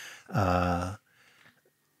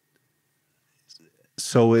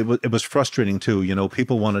 So it was frustrating too.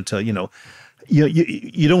 People wanted to,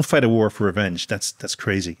 you don't fight a war for revenge. That's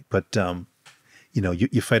crazy. But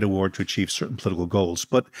you fight a war to achieve certain political goals.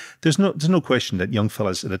 But there's no question that young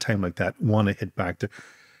fellas at a time like that want to hit back.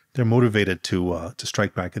 They're motivated to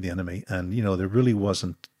strike back at the enemy, and there really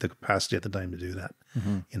wasn't the capacity at the time to do that.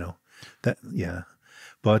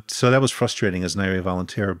 But so that was frustrating as an IRA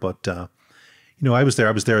volunteer. But I was there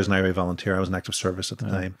as an IRA volunteer. I was in active service at the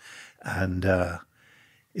time, and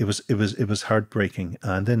it was heartbreaking.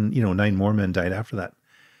 And then 9 more men died after that,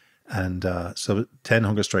 and so 10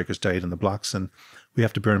 hunger strikers died in the blocks. And we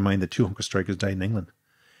have to bear in mind that 2 hunger strikers died in England.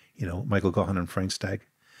 Michael Gaughan and Frank Stagg.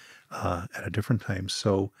 At a different time.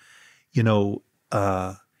 So,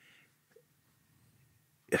 I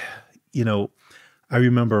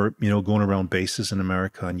remember, going around bases in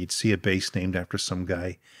America, and you'd see a base named after some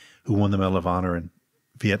guy who won the Medal of Honor in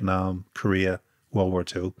Vietnam, Korea, World War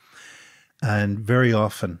II. And very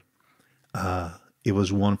often, it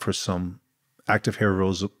was won for some act of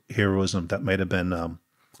heroism that might have been an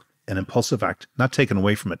impulsive act, not taken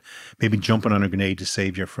away from it. Maybe jumping on a grenade to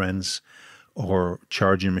save your friends, or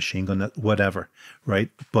charging a machine gun, whatever, right?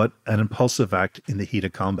 But an impulsive act in the heat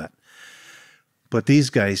of combat. But these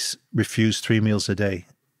guys refused 3 meals a day,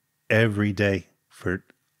 every day for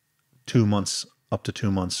 2 months, up to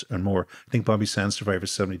 2 months or more. I think Bobby Sands survived for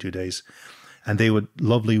 72 days. And they would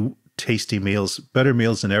lovely, tasty meals, better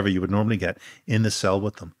meals than ever you would normally get in the cell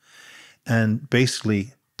with them. And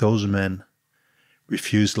basically, those men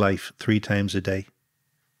refused life 3 times a day,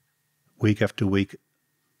 week after week,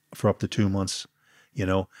 for up to 2 months.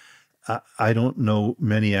 I don't know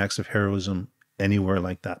many acts of heroism anywhere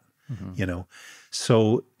like that.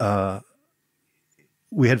 So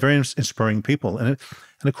we had very inspiring people, and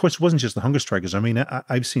of course it wasn't just the hunger strikers. I mean,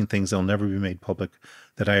 I've seen things that'll never be made public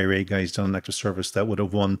that IRA guys done in active service that would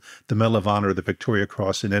have won the Medal of Honor, the Victoria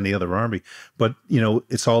Cross in any other army. But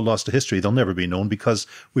it's all lost to history. They'll never be known because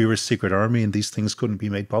we were a secret army, and these things couldn't be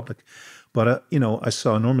made public. But, I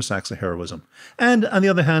saw enormous acts of heroism. And on the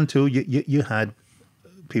other hand, too, you had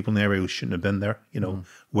people in the area who shouldn't have been there,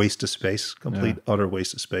 waste of space, utter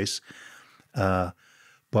waste of space.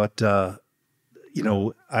 But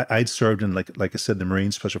I'd served in, like I said, the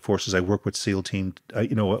Marine Special Forces. I worked with SEAL Team.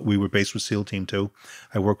 We were based with SEAL Team 2.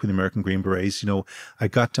 I worked with the American Green Berets. I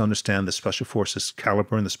got to understand the Special Forces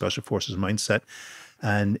caliber and the Special Forces mindset.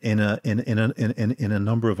 And in a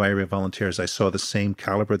number of IRA volunteers, I saw the same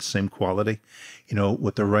caliber, the same quality.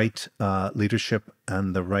 With the right leadership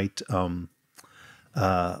and the right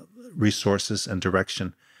resources and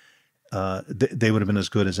direction, they would have been as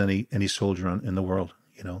good as any soldier in the world.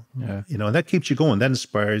 Yeah. And that keeps you going. That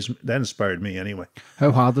inspired me anyway.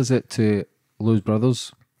 How hard is it to lose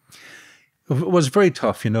brothers? It was very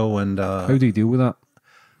tough, and How do you deal with that?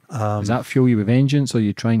 Does that fuel you with vengeance, or are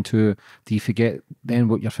you trying to? Do you forget then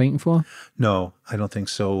what you're fighting for? No, I don't think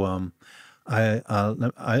so. I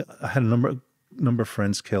had a number of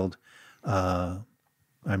friends killed. I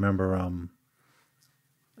remember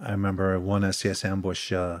one SCS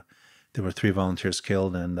ambush. There were 3 volunteers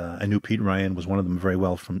killed, and I knew Pete Ryan was one of them very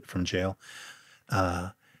well from jail.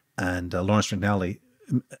 And Lawrence McNally,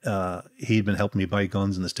 he'd been helping me buy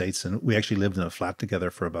guns in the States, and we actually lived in a flat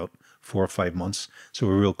together for about 4 or 5 months. So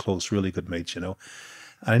we were real close, really good mates, And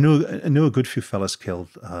I knew a good few fellas killed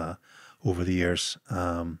over the years.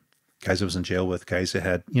 Guys I was in jail with, guys I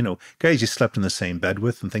had, guys you slept in the same bed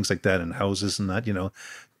with, and things like that, in houses and that,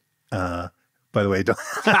 By the way, don't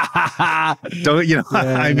yeah.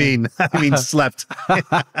 I mean, slept,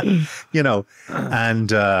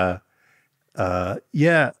 and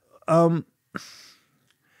yeah.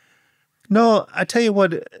 No, I tell you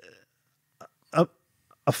what,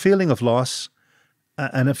 a feeling of loss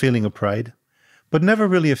and a feeling of pride, but never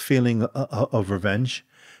really a feeling of revenge,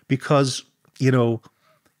 because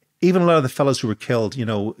even a lot of the fellows who were killed,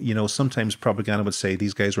 sometimes propaganda would say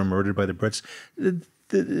these guys were murdered by the Brits.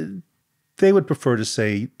 They would prefer to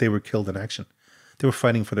say they were killed in action. They were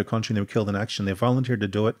fighting for their country and they were killed in action. They volunteered to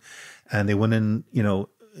do it, and they went in,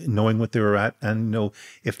 knowing what they were at. And,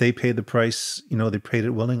 if they paid the price, they paid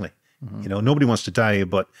it willingly. Mm-hmm. Nobody wants to die,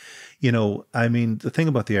 but, the thing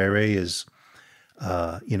about the IRA is,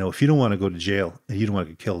 if you don't want to go to jail and you don't want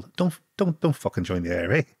to get killed, don't fucking join the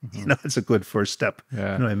IRA. Mm-hmm. It's a good first step.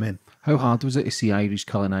 Yeah. You know what I mean? How hard was it to see Irish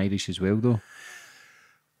killing Irish as well, though?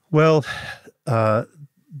 Well,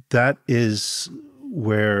 that is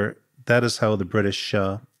how the British,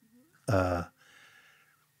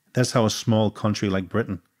 that's how a small country like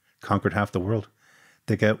Britain conquered half the world.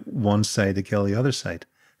 They get one side to kill the other side.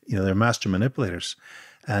 They're master manipulators.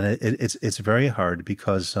 And it's very hard,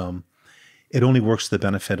 because it only works to the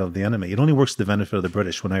benefit of the enemy. It only works to the benefit of the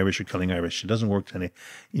British when Irish are killing Irish. It doesn't work to any,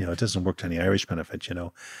 it doesn't work to any Irish benefit,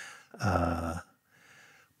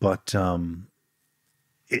 But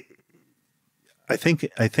I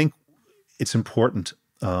think it's important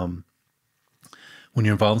when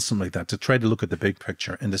you're involved in something like that to try to look at the big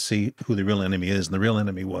picture and to see who the real enemy is. And the real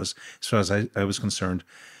enemy was, as far as I was concerned,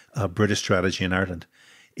 British strategy in Ireland.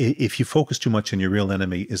 If you focus too much on your real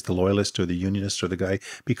enemy is the loyalist or the unionist or the guy,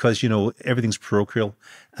 because everything's parochial,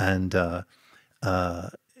 and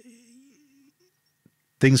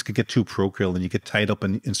things could get too parochial, and you get tied up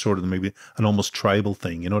in sort of maybe an almost tribal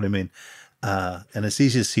thing. You know what I mean? And it's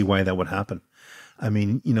easy to see why that would happen. I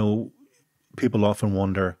mean, people often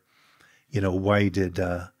wonder, why did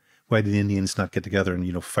the Indians not get together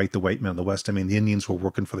and, fight the white men in the West? I mean, the Indians were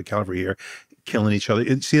working for the cavalry here, killing each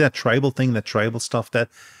other. See that tribal thing, that tribal stuff, that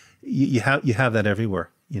you have that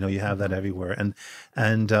everywhere. You have that everywhere.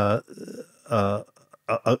 And a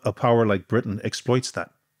power like Britain exploits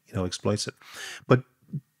that, exploits it. But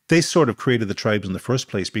they sort of created the tribes in the first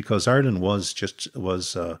place, because Ireland was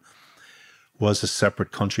a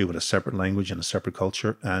separate country with a separate language and a separate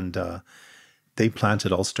culture, and they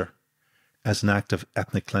planted Ulster as an act of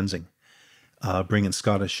ethnic cleansing, bringing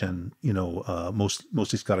Scottish and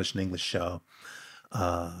mostly Scottish and English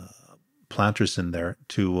planters in there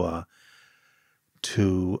to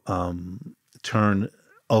turn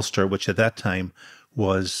Ulster, which at that time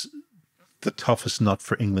was the toughest nut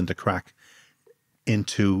for England to crack,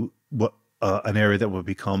 into what an area that would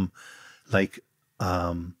become like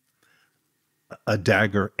a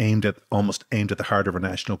dagger almost aimed at the heart of our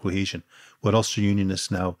national cohesion. What Ulster Unionists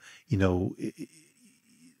now,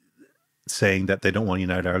 saying that they don't want to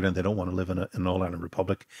unite Ireland, they don't want to live in an all-Ireland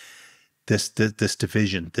republic. This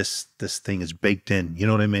division, this thing is baked in. You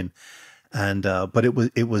know what I mean? And but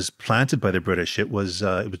it was planted by the British. It was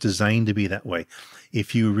designed to be that way.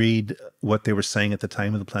 If you read what they were saying at the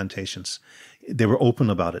time of the plantations, they were open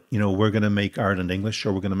about it. We're going to make Ireland English,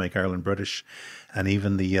 or we're going to make Ireland British. And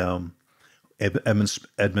even the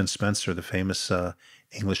Edmund Spencer, the famous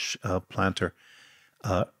English planter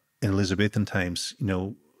in Elizabethan times,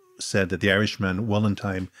 said that the Irishman, well in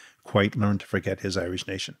time, quite learned to forget his Irish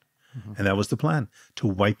nation. And that was the plan, to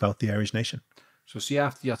wipe out the Irish nation. So see,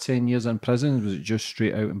 after your 10 years in prison, was it just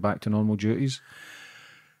straight out and back to normal duties?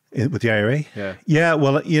 With the IRA? Yeah. Yeah,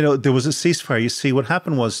 well, you know, there was a ceasefire. You see, what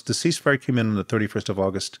happened was the ceasefire came in on the 31st of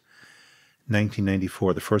August,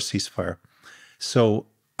 1994, the first ceasefire. So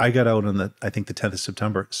I got out on I think the 10th of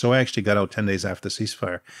September. So I actually got out 10 days after the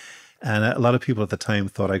ceasefire. And a lot of people at the time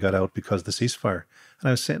thought I got out because of the ceasefire. And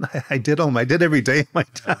I was saying, I did every day of my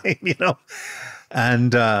time, you know.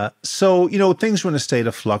 And so, you know, things were in a state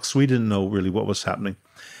of flux. We didn't know really what was happening.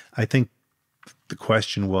 I think the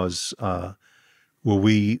question was, were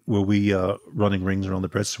we running rings around the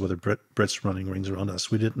Brits, or were the Brits running rings around us?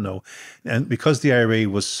 We didn't know. And because the IRA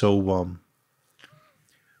was so,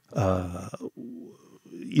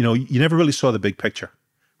 you know, you never really saw the big picture.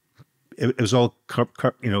 It was all,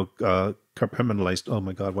 compartmentalized. Oh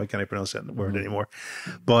my God, why can't I pronounce that word anymore?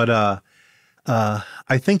 But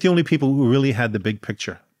I think the only people who really had the big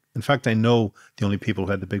picture, in fact, I know the only people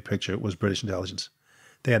who had the big picture was British intelligence.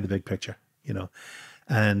 They had the big picture, you know,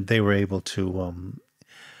 and they were able to,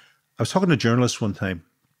 I was talking to a journalist one time,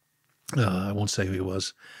 I won't say who he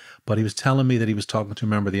was, but he was telling me that he was talking to a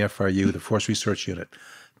member of the FRU, the Force Research Unit,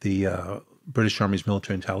 the British Army's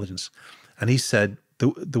military intelligence. And he said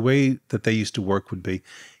the way that they used to work would be,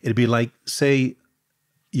 it'd be like, say,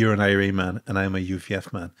 you're an IRA man and I'm a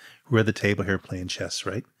UFF man. We're at the table here playing chess,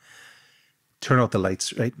 right? Turn out the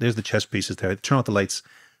lights, right? There's the chess pieces there. Turn out the lights.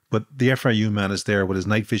 But the FRU man is there with his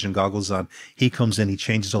night vision goggles on. He comes in, he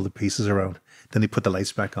changes all the pieces around. Then they put the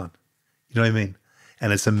lights back on. You know what I mean?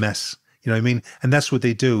 And it's a mess. You know what I mean? And that's what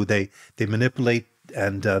they do. They manipulate,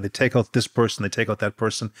 and they take out this person, they take out that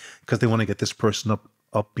person because they want to get this person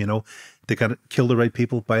up, you know. They got to kill the right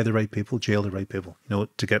people, buy the right people, jail the right people, you know,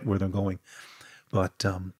 to get where they're going. But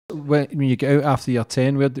when you get out after your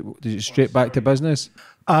 10, where did you straight back to business?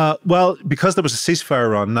 Well, because there was a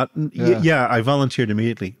ceasefire on, I volunteered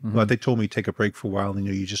immediately. But they told me take a break for a while, and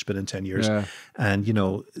you just been in 10 years. Yeah. And you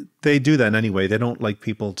know, they do that anyway. They don't like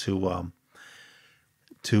people to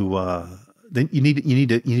then you need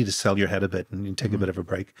to sell your head a bit and take a bit of a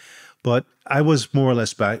break. But I was more or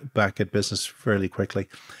less back at business fairly quickly.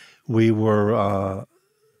 We were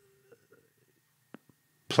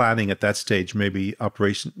planning at that stage, maybe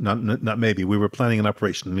operation, not maybe, we were planning an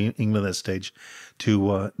operation in England at that stage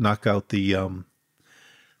to knock out the,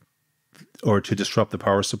 or to disrupt the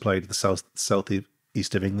power supply to the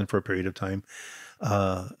southeast of England for a period of time.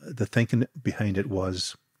 The thinking behind it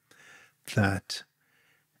was that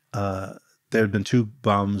there had been 2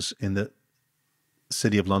 bombs in the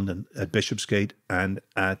city of London, at Bishopsgate and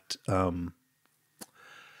at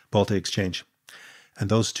Baltic Exchange. And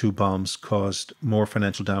those 2 bombs caused more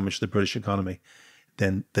financial damage to the British economy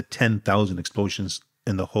than the 10,000 explosions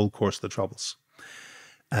in the whole course of the Troubles.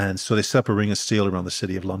 And so they set up a ring of steel around the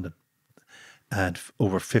city of London, and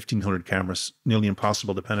over 1,500 cameras, nearly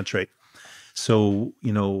impossible to penetrate. So,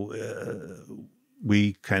 you know,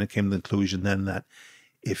 we kind of came to the conclusion then that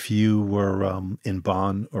if you were in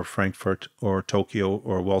Bonn or Frankfurt or Tokyo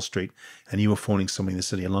or Wall Street and you were phoning somebody in the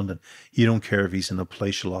city of London, you don't care if he's in a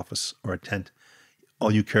palatial office or a tent.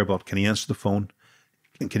 All you care about, can he answer the phone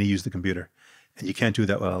and can he use the computer? And you can't do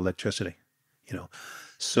that without electricity, you know.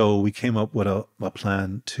 So we came up with a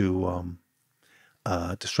plan to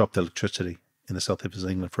disrupt electricity in the south of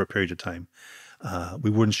England for a period of time. We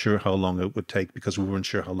weren't sure how long it would take, because we weren't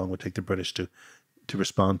sure how long it would take the British to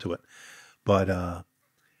respond to it. But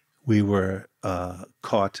we were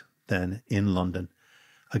caught then in London.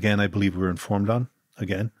 Again, I believe we were informed on,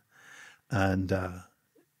 again. And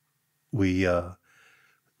we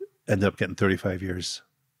ended up getting 35 years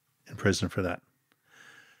in prison for that.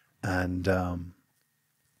 And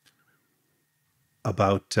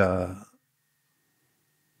about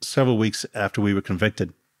several weeks after we were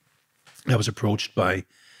convicted, I was approached by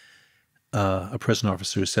a prison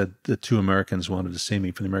officer who said the 2 Americans wanted to see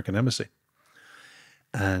me from the American embassy.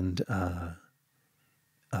 And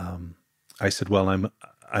I said, well,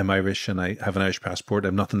 I'm Irish and I have an Irish passport. I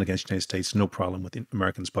have nothing against the United States, no problem with the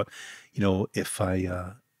Americans. But, you know, if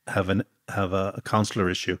I have a consular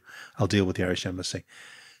issue, I'll deal with the Irish embassy.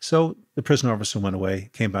 So the prison officer went away,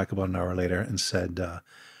 came back about an hour later and said,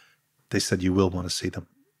 they said, you will want to see them.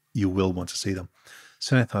 You will want to see them.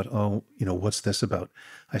 So I thought, oh, you know, what's this about?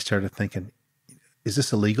 I started thinking, is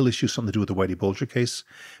this a legal issue, something to do with the Whitey Bulger case?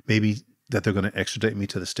 Maybe that they're going to extradite me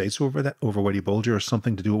to the States over Whitey Bulger, or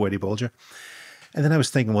something to do with Whitey Bulger. And then I was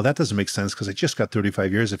thinking, well, that doesn't make sense because I just got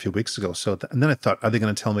 35 years a few weeks ago. So, and then I thought, are they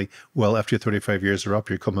going to tell me, well, after your 35 years are up,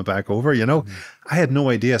 you're coming back over, you know? I had no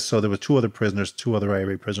idea. So there were 2 other prisoners, 2 other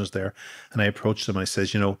IRA prisoners there. And I approached them and I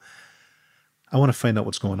says, you know, I want to find out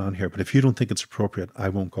what's going on here, but if you don't think it's appropriate, I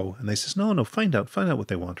won't go. And they says, no, find out what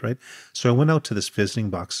they want, right? So I went out to this visiting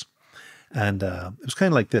box, and it was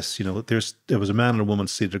kind of like this, there was a man and a woman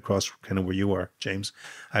seated across kind of where you are, James.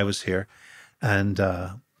 I was here, and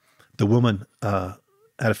the woman had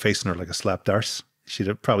a face on her like a slapped arse. She'd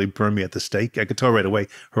have probably burned me at the stake. I could tell right away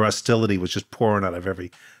her hostility was just pouring out of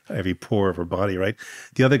every pore of her body, right?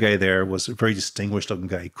 The other guy there was a very distinguished looking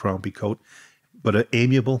guy, crumpy coat, but an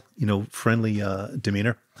amiable, friendly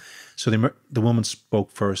demeanor. So the woman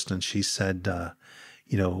spoke first, and she said,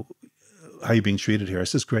 how are you being treated here? I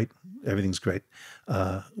says, great. Everything's great.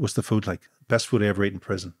 What's the food like? Best food I ever ate in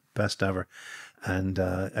prison. Best ever. And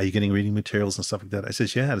are you getting reading materials and stuff like that? I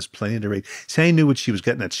says, yeah, there's plenty to read. See, I knew what she was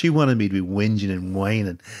getting at. She wanted me to be whinging and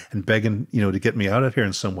whining and begging, to get me out of here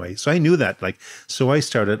in some way. So I knew that. So I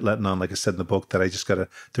started letting on, like I said in the book, that I just got a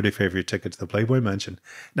 35-year ticket to the Playboy Mansion.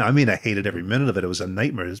 Now, I mean, I hated every minute of it. It was a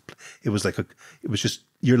nightmare. It was just,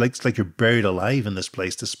 it's like you're buried alive in this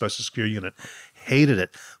place, this special security unit. Hated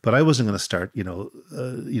it. But I wasn't going to start,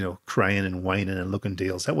 crying and whining and looking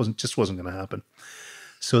deals. That wasn't going to happen.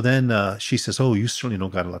 So then she says, oh, you certainly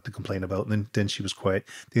don't got a lot to complain about. And then she was quiet.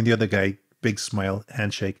 Then the other guy, big smile,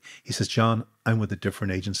 handshake. He says, John, I'm with a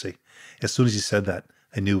different agency. As soon as he said that,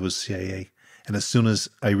 I knew it was CIA. And as soon as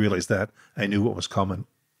I realized that, I knew what was coming,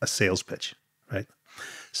 a sales pitch, right?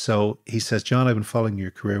 So he says, John, I've been following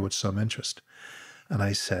your career with some interest. And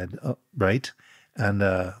I said, oh, right. And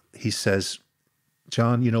he says,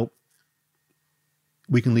 John,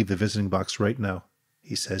 we can leave the visiting box right now.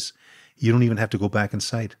 He says, you don't even have to go back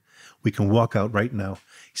inside. We can walk out right now.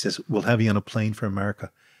 He says, we'll have you on a plane for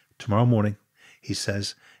America tomorrow morning, he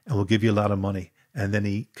says, and we'll give you a lot of money. And then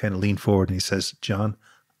he kind of leaned forward and he says, John,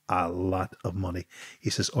 a lot of money. He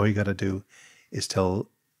says, all you got to do is tell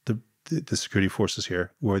the security forces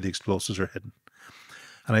here where the explosives are hidden.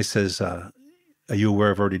 And I says, are you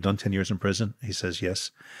aware I've already done 10 years in prison? He says,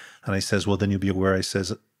 yes. And I says, well, then you'll be aware. I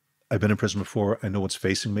says, I've been in prison before. I know what's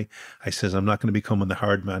facing me. I says, I'm not going to become the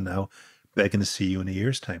hard man now, begging to see you in a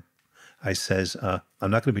year's time. I says, I'm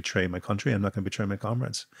not going to betray my country. I'm not going to betray my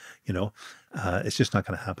comrades. It's just not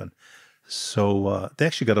going to happen. So they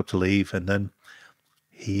actually got up to leave. And then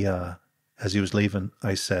he, as he was leaving,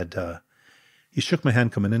 I said, you shook my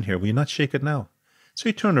hand coming in here. Will you not shake it now? So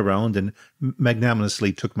he turned around and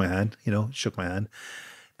magnanimously took my hand, shook my hand.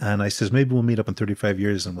 And I says, maybe we'll meet up in 35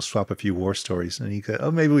 years and we'll swap a few war stories. And he goes, oh,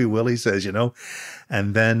 maybe we will, he says,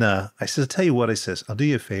 And then I says, I'll tell you what, I says, I'll do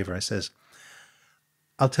you a favor. I says,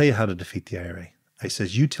 I'll tell you how to defeat the IRA. I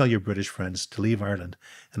says, you tell your British friends to leave Ireland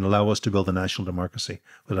and allow us to build a national democracy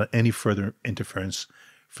without any further interference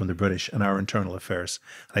from the British and our internal affairs.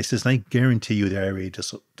 And I says, and I guarantee you the IRA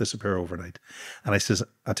disappear overnight. And I says,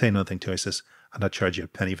 I'll tell you another thing too. I says, I'll not charge you a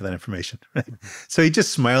penny for that information. Right? So he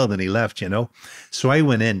just smiled and he left, So I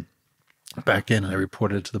went back in and I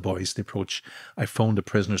reported to the boys the approach. I phoned the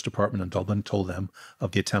prisoners department in Dublin, told them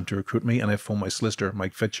of the attempt to recruit me. And I phoned my solicitor,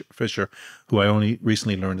 Mike Fisher, who I only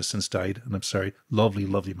recently learned has since died. And I'm sorry, lovely,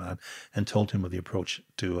 lovely man. And told him of the approach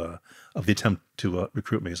of the attempt to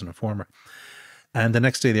recruit me as an informer. And the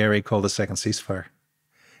next day the IRA called a second ceasefire.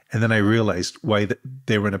 And then I realized why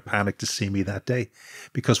they were in a panic to see me that day.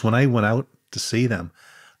 Because when I went out to see them,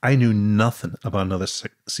 I knew nothing about another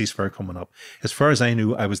ceasefire coming up. As far as I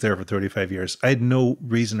knew, I was there for 35 years. I had no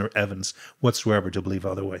reason or evidence whatsoever to believe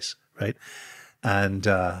otherwise, right? And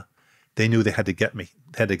they knew they had to get me.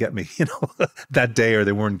 They had to get me, that day, or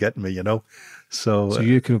they weren't getting me, So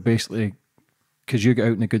you could have basically, because you got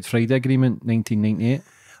out in a Good Friday Agreement, 1998.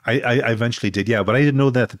 I eventually did, yeah, but I didn't know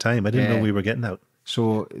that at the time. I didn't know we were getting out.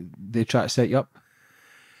 So they tried to set you up?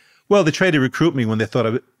 Well, they tried to recruit me when they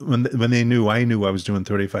thought when they knew I was doing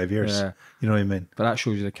 35 years. Yeah. You know what I mean? But that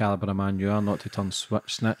shows you the caliber of man you are, not to turn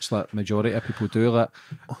snitch like majority of people do. Like,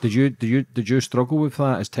 did you struggle with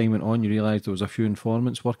that as time went on? You realised there was a few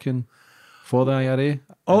informants working for the IRA?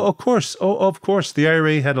 Oh, of course. The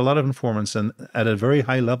IRA had a lot of informants, and at a very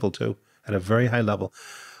high level too. At a very high level,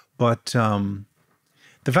 but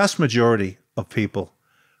the vast majority of people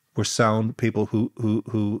were sound people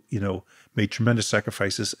who made tremendous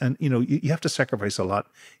sacrifices. And, you have to sacrifice a lot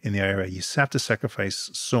in the IRA. You have to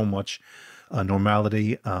sacrifice so much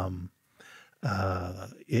normality.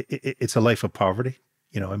 It's a life of poverty.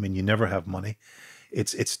 You never have money.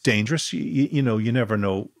 It's dangerous. You never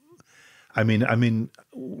know. I mean,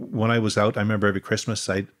 when I was out, I remember every Christmas,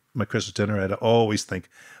 my Christmas dinner, I'd always think,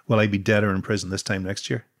 will I be dead or in prison this time next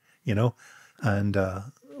year? And,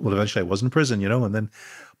 well, eventually I was in prison, and then,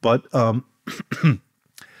 but,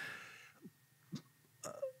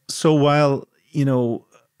 so while, there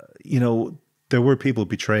were people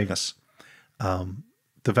betraying us,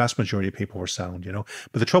 the vast majority of people were sound, you know.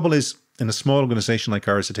 But the trouble is, in a small organization like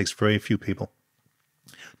ours, it takes very few people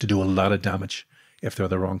to do a lot of damage if they're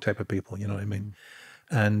the wrong type of people, you know what I mean?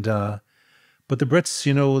 And but the Brits,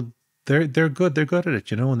 you know, they're good. They're good at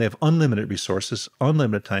it, you know, and they have unlimited resources,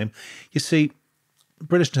 unlimited time. You see,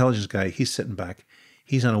 British intelligence guy, he's sitting back.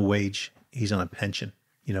 He's on a wage. He's on a pension.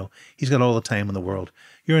 You know, he's got all the time in the world.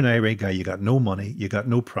 You're an IRA guy. You got no money. You got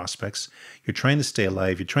no prospects. You're trying to stay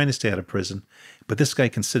alive. You're trying to stay out of prison. But this guy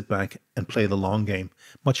can sit back and play the long game.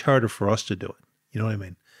 Much harder for us to do it. You know what I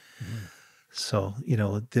mean? Mm-hmm. So, you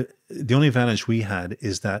know, the only advantage we had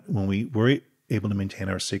is that when we were able to maintain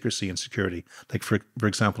our secrecy and security, like for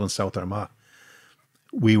example, in South Armagh,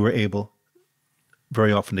 we were able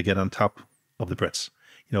very often to get on top of the Brits.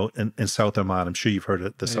 You know, in South Armagh, I'm sure you've heard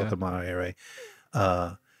of the South Armagh IRA.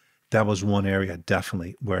 That was one area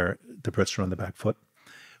definitely where the Brits were on the back foot,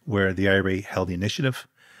 where the IRA held the initiative.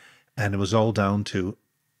 And it was all down to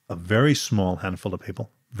a very small handful of people,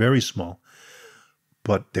 very small,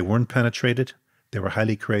 but they weren't penetrated. They were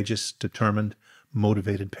highly courageous, determined,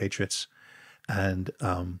 motivated patriots. And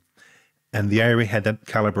the IRA had that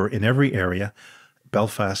caliber in every area,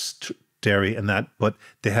 Belfast, Derry and that, but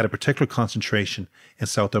they had a particular concentration in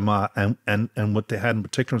South Armagh, and what they had in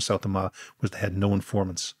particular in South Armagh was they had no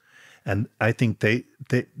informants. And I think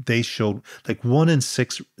they showed, like 1 in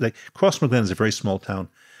 6, like Crossmaglen is a very small town.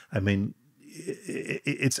 I mean,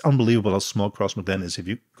 it's unbelievable how small Crossmaglen is if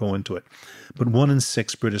you go into it. But 1 in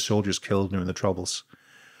 6 British soldiers killed during the Troubles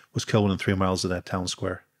was killed within 3 miles of that town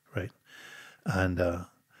square, right? And,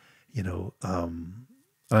 you know,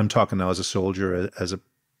 I'm talking now as a soldier, as a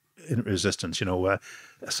in resistance, you know,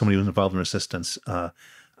 somebody who's involved in resistance. I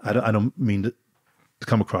don't mean to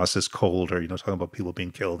come across as cold or, you know, talking about people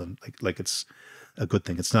being killed and like it's a good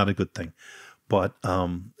thing. It's not a good thing. But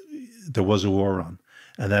there was a war on,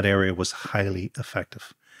 and that area was highly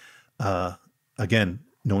effective. Again,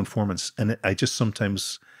 no informants. And I just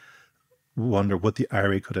sometimes wonder what the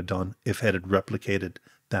IRA could have done if it had replicated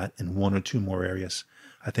that in 1 or 2 more areas.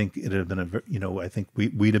 I think it would have been you know, I think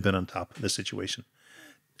we'd have been on top of the situation.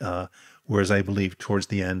 Whereas I believe towards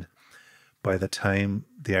the end, by the time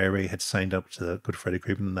the IRA had signed up to the Good Friday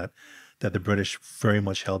Agreement, that the British very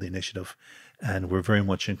much held the initiative and were very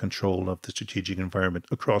much in control of the strategic environment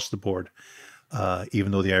across the board.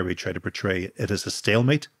 Even though the IRA tried to portray it as a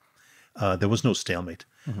stalemate, there was no stalemate.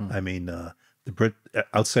 Mm-hmm. I mean, the Brit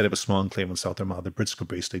outside of a small enclave in South Armagh, the Brits could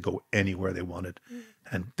basically go anywhere they wanted,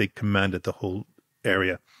 and they commanded the whole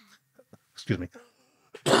area. Excuse me.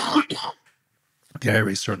 The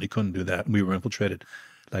IRA certainly couldn't do that, and we were infiltrated.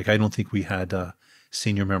 Like, I don't think we had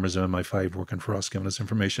senior members of MI5 working for us, giving us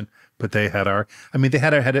information, but they had they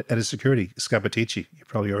had our head of security, Scapatici. You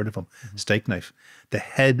probably heard of him, mm-hmm. Steak Knife, the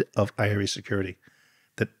head of IRA security.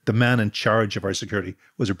 The man in charge of our security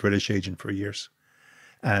was a British agent for years.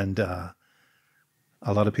 And a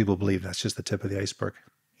lot of people believe that's just the tip of the iceberg.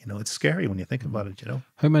 You know, it's scary when you think about it, you know.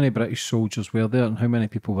 How many British soldiers were there, and how many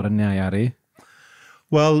people were in the IRA?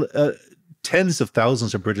 Well, tens of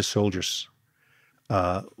thousands of British soldiers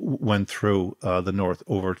went through the North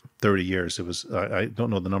over 30 years. It was, I don't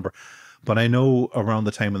know the number, but I know around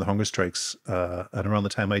the time of the hunger strikes and around the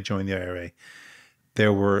time I joined the IRA,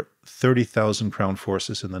 there were 30,000 Crown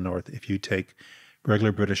forces in the North. If you take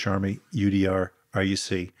regular British Army, UDR,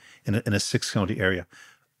 RUC, in a 6-county area,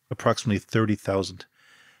 approximately 30,000.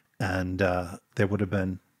 And there would have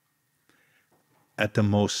been, at the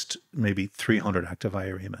most, maybe 300 active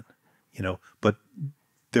IRA men, you know, but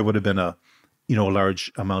there would have been a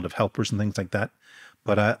large amount of helpers and things like that.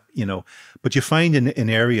 But, you know, but you find in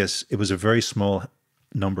areas, it was a very small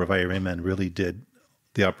number of IRA men really did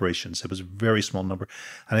the operations. It was a very small number.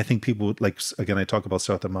 And I think people would, like, again, I talk about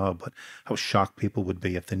South Armagh, but how shocked people would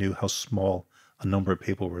be if they knew how small a number of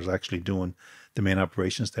people was actually doing the main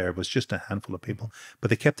operations there. It was just a handful of people, but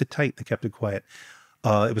they kept it tight. They kept it quiet.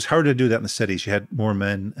 It was harder to do that in the cities. You had more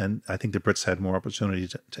men, and I think the Brits had more opportunity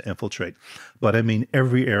to infiltrate. But I mean,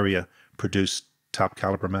 every area produced top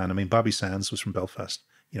caliber man. I mean, Bobby Sands was from Belfast.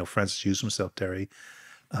 You know, Francis Hughes from South Derry.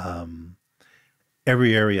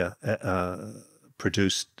 Every area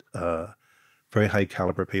produced very high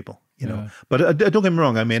caliber people. You know, but don't get me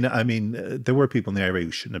wrong. I mean, there were people in the IRA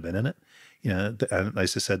who shouldn't have been in it. You know, and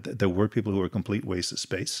as I said, there were people who were complete wastes of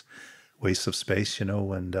space. You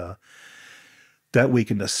know, and that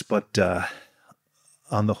weakened us. But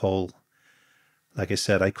on the whole, like I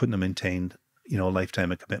said, I couldn't have maintained, you know, a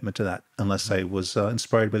lifetime of commitment to that unless I was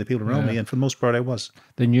inspired by the people around me. And for the most part, I was.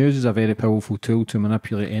 The news is a very powerful tool to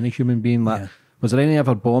manipulate any human being. Like, was there any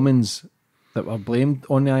other bombings that were blamed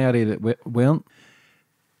on the IRA that weren't?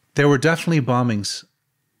 There were definitely bombings,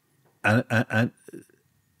 and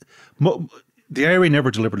The IRA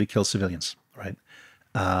never deliberately kills civilians, right?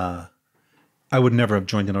 I would never have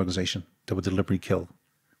joined an organization that would deliberately kill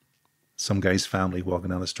some guy's family walking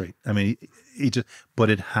down the street. I mean, but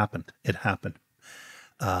it happened. It happened.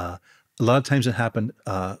 A lot of times it happened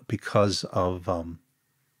because of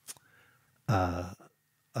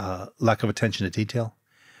lack of attention to detail.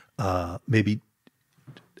 Maybe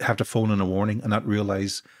have to phone in a warning and not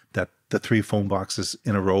realize that the 3 phone boxes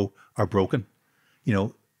in a row are broken.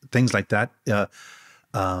 Things like that.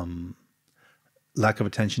 Lack of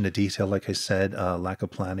attention to detail, like I said, lack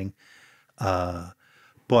of planning.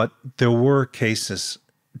 But there were cases,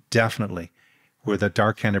 definitely, where the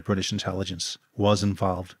dark-handed British intelligence was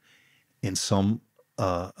involved in some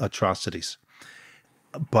atrocities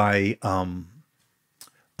by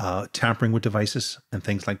tampering with devices and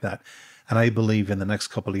things like that. And I believe in the next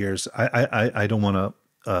couple of years, I don't want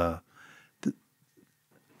to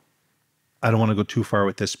go too far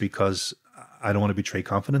with this because I don't want to betray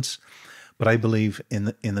confidence. But I believe in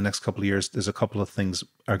the next couple of years, there's a couple of things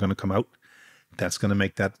are going to come out that's going to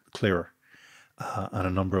make that clearer on a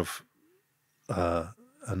number of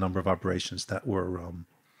operations that were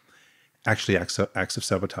actually acts of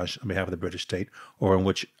sabotage on behalf of the British state, or in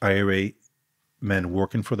which IRA men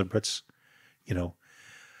working for the Brits,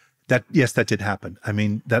 that did happen. I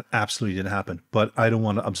mean, that absolutely did happen. But I don't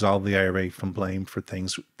want to absolve the IRA from blame for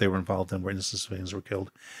things they were involved in where innocent civilians were killed,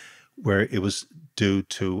 where it was due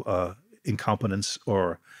to incompetence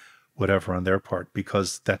or whatever on their part,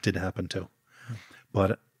 because that did happen too.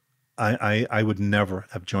 But I would never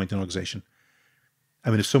have joined an organization. I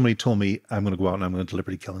mean, if somebody told me I'm going to go out and I'm going to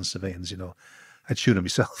deliberately kill civilians, I'd shoot them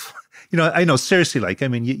myself. I know, seriously, like, I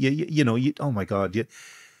mean, oh my God, it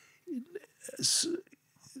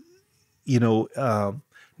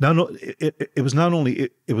was not only,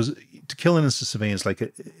 it was to kill innocent civilians, like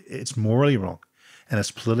it's morally wrong and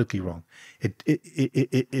it's politically wrong. It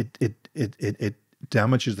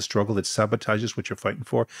damages the struggle. It sabotages what you're fighting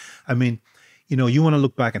for. I mean, you want to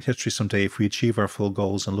look back in history someday if we achieve our full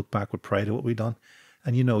goals and look back with pride at what we've done.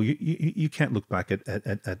 And you can't look back at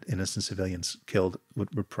innocent civilians killed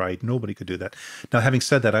with pride. Nobody could do that. Now, having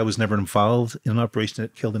said that, I was never involved in an operation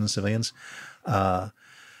that killed innocent civilians. I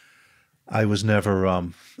was never,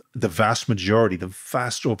 the vast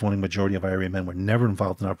overwhelming majority of IRA men were never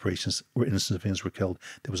involved in operations where innocent civilians were killed.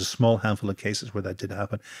 There was a small handful of cases where that did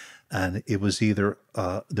happen. And it was either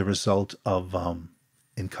the result of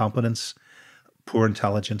incompetence, poor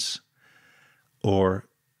intelligence, or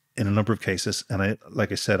in a number of cases, and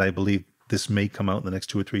like I said, I believe this may come out in the next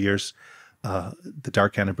 2 or 3 years, the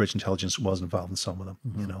dark-handed British intelligence was involved in some of them,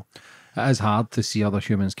 It is hard to see other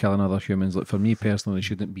humans killing other humans. Like, for me personally, there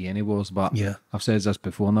shouldn't be any wars, but I've said this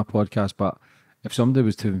before in the podcast, but if somebody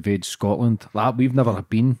was to invade Scotland, like, we've never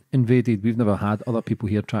been invaded, we've never had other people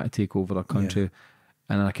here trying to take over our country,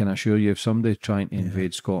 and I can assure you, if somebody trying to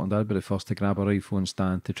invade Scotland, I'd be the first to grab a rifle and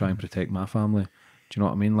stand to try and protect my family. Do you know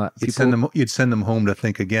what I mean? Like, you'd send them home to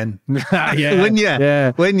think again. Wouldn't you?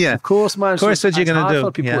 Yeah. Wouldn't you? Of course, man. Of course, what you're going to do.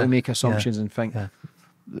 For people to make assumptions and think.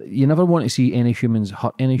 You never want to see any humans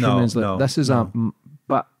hurt any humans. But this has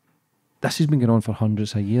been going on for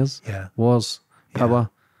hundreds of years. Yeah. Wars, power,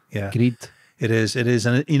 greed. It is,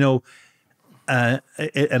 and and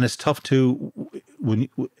it's tough to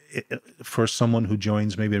for someone who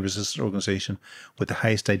joins maybe a resistance organization with the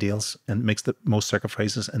highest ideals and makes the most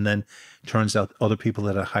sacrifices, and then turns out other people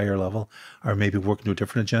at a higher level are maybe working to a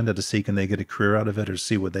different agenda to see can they get a career out of it or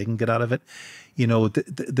see what they can get out of it.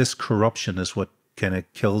 This corruption is what kind of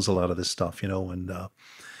kills a lot of this stuff, and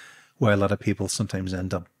why a lot of people sometimes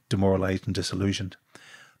end up demoralized and disillusioned.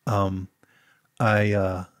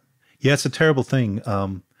 It's a terrible thing.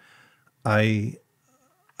 I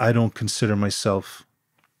don't consider myself,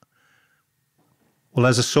 well,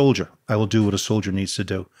 as a soldier, I will do what a soldier needs to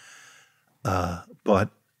do. But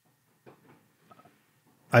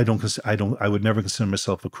I would never consider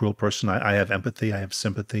myself a cruel person. I have empathy. I have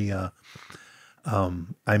sympathy.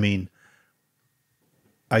 I mean,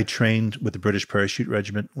 I trained with the British Parachute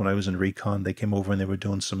Regiment when I was in recon. They came over and they were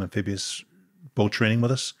doing some amphibious boat training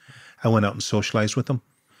with us. I went out and socialized with them,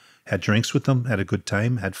 had drinks with them, had a good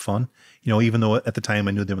time, had fun. Even though at the time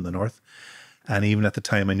I knew they were in the North, and even at the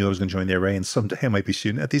time I knew I was going to join the IRA, and someday I might be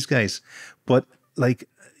shooting at these guys. But it's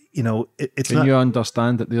Can you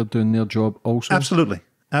understand that they're doing their job also? Absolutely.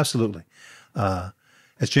 As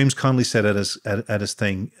James Connolly said at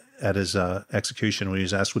his execution, when he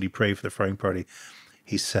was asked would he pray for the firing party,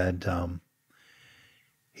 he said, I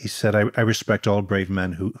respect all brave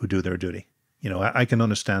men who do their duty. I can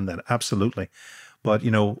understand that, absolutely. But,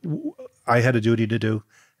 I had a duty to do.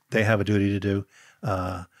 They have a duty to do.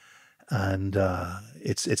 And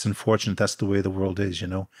it's unfortunate that's the way the world is, you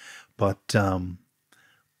know. But,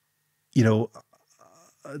 you know,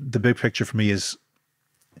 the big picture for me is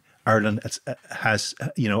Ireland has,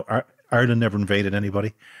 you know, Ireland never invaded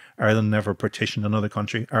anybody. Ireland never partitioned another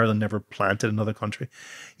country. Ireland never planted another country.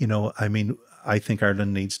 You know, I mean, I think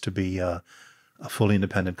Ireland needs to be a fully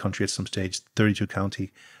independent country at some stage, 32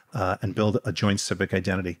 county, and build a joint civic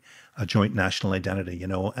identity, a joint national identity, you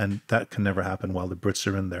know, and that can never happen while the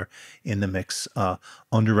Brits are in there in the mix,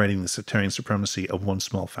 underwriting the sectarian supremacy of one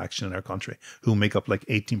small faction in our country who make up like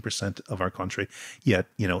 18% of our country, yet,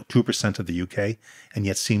 you know, 2% of the UK, and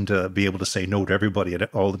yet seem to be able to say no to everybody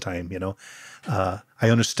all the time, you know. I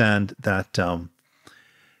understand that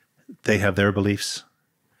they have their beliefs,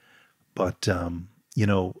 but, you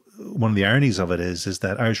know, one of the ironies of it is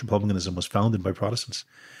that Irish republicanism was founded by Protestants.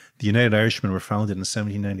 The United Irishmen were founded in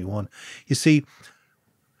 1791. You see,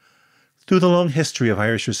 through the long history of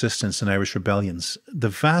Irish resistance and Irish rebellions, the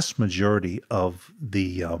vast majority of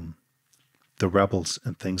the rebels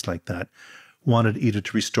and things like that wanted either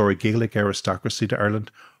to restore a Gaelic aristocracy to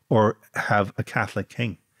Ireland or have a Catholic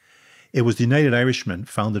king. It was the United Irishmen,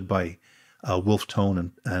 founded by Wolfe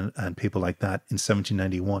Tone and people like that in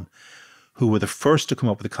 1791, who were the first to come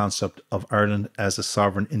up with the concept of Ireland as a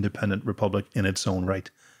sovereign, independent republic in its own right.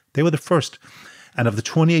 They were the first. And of the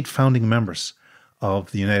 28 founding members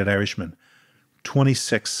of the United Irishmen,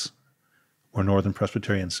 26 were Northern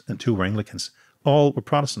Presbyterians and 2 were Anglicans. All were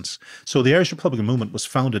Protestants. So the Irish Republican movement was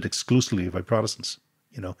founded exclusively by Protestants,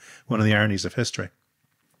 you know, one of the ironies of history.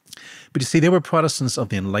 But you see, they were Protestants of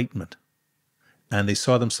the Enlightenment. And they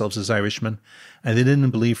saw themselves as Irishmen, and they didn't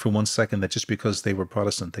believe for one second that just because they were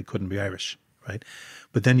Protestant, they couldn't be Irish, right?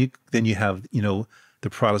 But then you have, you know, the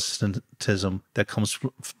Protestantism that comes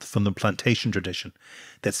from the plantation tradition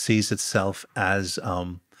that sees itself as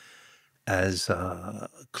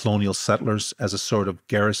colonial settlers, as a sort of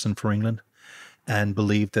garrison for England, and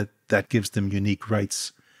believe that that gives them unique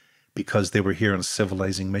rights because they were here on a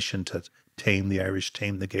civilizing mission to tame the Irish,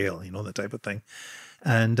 tame the Gael, you know, that type of thing.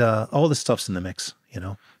 And all this stuff's in the mix, you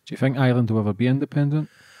know. Do you think Ireland will ever be independent?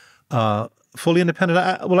 Fully independent?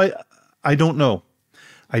 I don't know.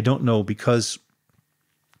 I don't know, because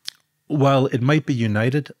while it might be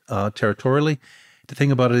united territorially, the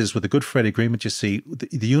thing about it is with the Good Friday Agreement, you see,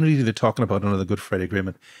 the unity they're talking about under the Good Friday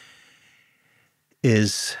Agreement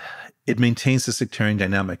is it maintains the sectarian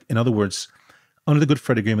dynamic. In other words, under the Good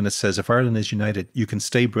Friday Agreement, it says if Ireland is united, you can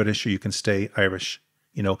stay British or you can stay Irish.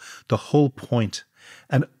 You know, the whole point.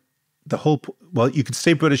 And well, you can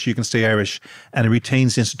stay British, you can stay Irish, and it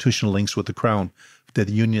retains institutional links with the Crown, that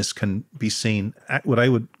the Unionists can be seen at what I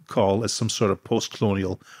would call as some sort of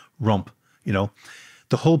post-colonial rump, you know.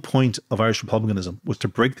 The whole point of Irish republicanism was to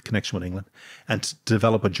break the connection with England and to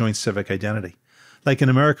develop a joint civic identity. Like in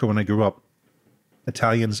America, when I grew up,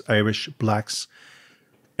 Italians, Irish, blacks,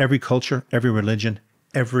 every culture, every religion,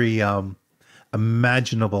 every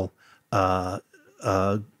imaginable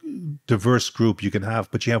diverse group you can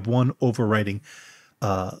have, but you have one overriding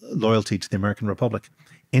loyalty to the American Republic.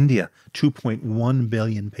 India, 2.1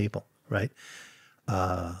 billion people, right?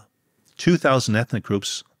 2,000 ethnic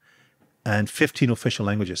groups and 15 official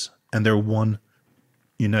languages, and they're one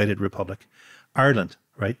united republic. Ireland,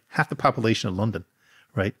 right? Half the population of London,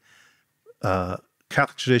 right?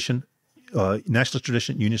 Catholic tradition, nationalist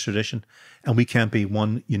tradition, unionist tradition, and we can't be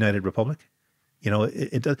one united republic. You know,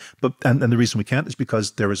 it does. But and the reason we can't is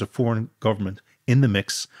because there is a foreign government in the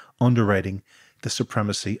mix underwriting the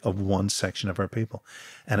supremacy of one section of our people,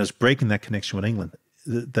 and is breaking that connection with England.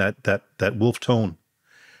 That Wolfe Tone,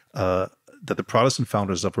 that the Protestant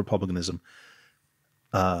founders of republicanism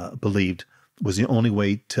believed was the only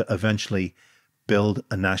way to eventually build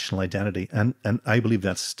a national identity, and I believe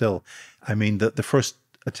that's still. I mean, the first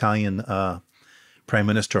Italian Prime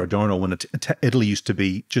Minister Adorno, when Italy used to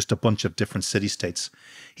be just a bunch of different city-states,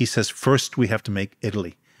 he says, first we have to make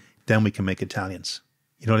Italy, then we can make Italians.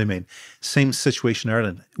 You know what I mean? Same situation in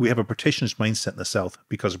Ireland. We have a partitionist mindset in the south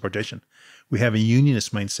because of partition. We have a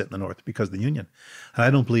unionist mindset in the north because of the union. And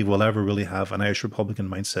I don't believe we'll ever really have an Irish Republican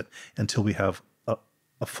mindset until we have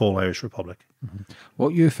a full Irish Republic. Mm-hmm.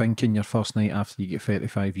 What you thinking your first night after you get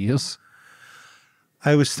 35 years?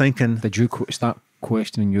 I was thinking... Did you start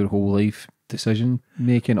questioning your whole life decision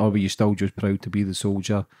making, or were you still just proud to be the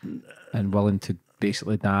soldier and willing to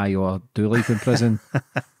basically die or do life in prison?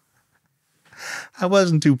 I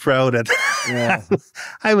wasn't too proud at yeah.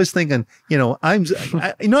 I was thinking, I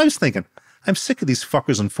was thinking, I'm sick of these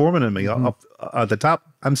fuckers informing on me up at the top.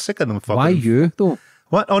 I'm sick of them fucking. Why you, though?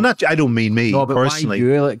 What? Oh, not, I don't mean me No, but personally. why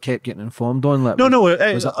you like kept getting informed on? Like, No, no, was it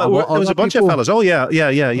it was a bunch of people? fellas. Oh, yeah.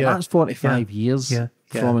 Well, that's 45 years Yeah.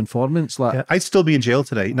 from informants. Like, Yeah, I'd still be in jail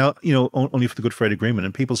today. Now, only for the Good Friday Agreement.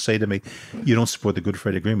 And people say to me, you don't support the Good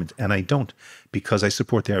Friday Agreement. And I don't, because I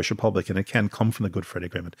support the Irish Republic and it can come from the Good Friday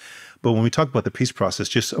Agreement. But when we talk about the peace process,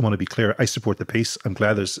 just I want to be clear, I support the peace. I'm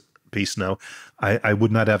glad there's peace now. I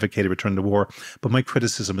would not advocate a return to war. But my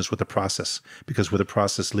criticism is with the process, because where the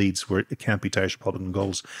process leads, where it can't be Irish Republican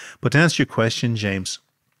goals. But to answer your question, James,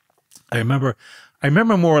 I remember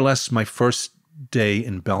more or less my first day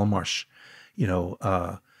in Belmarsh.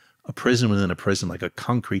 A prison within a prison, like a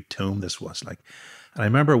concrete tomb this was like. And I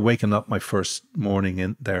remember waking up my first morning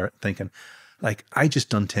in there thinking, like, I just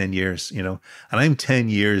done 10 years, and I'm 10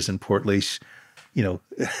 years in Portlaoise,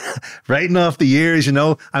 writing off the years, I'm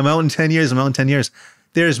out in 10 years,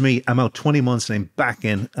 There's me, I'm out 20 months and I'm back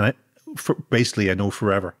in, and basically I know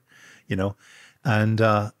forever, and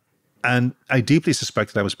I deeply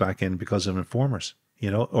suspect that I was back in because of informers,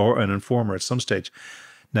 or an informer at some stage.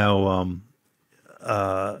 Now,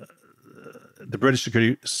 the British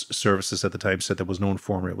security services at the time said there was no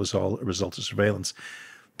informer. It was all a result of surveillance.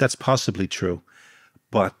 That's possibly true.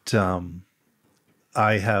 But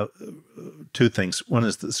I have two things. One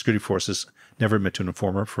is the security forces never admit to an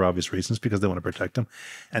informer for obvious reasons, because they want to protect them.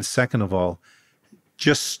 And second of all,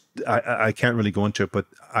 I can't really go into it, but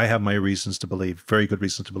I have my reasons to believe, very good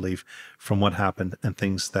reasons to believe, from what happened and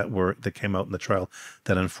things that came out in the trial,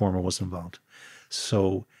 that an informer was involved.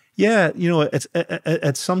 So, yeah, it's,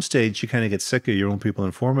 at some stage you kind of get sick of your own people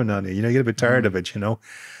informing on you. You get a bit tired of it,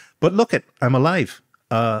 But look, I'm alive.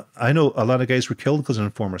 I know a lot of guys were killed because of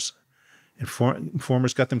informers.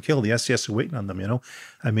 Informers got them killed. The SCS are waiting on them,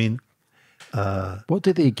 I mean... what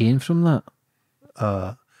did they gain from that?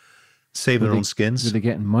 Save their own skins. Were they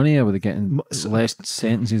getting money, or were they getting less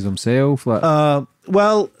sentences themselves? Like,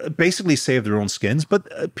 well, basically save their own skins.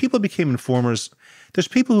 But people became informers. There's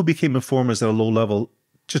people who became informers at a low level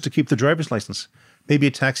just to keep their driver's license. Maybe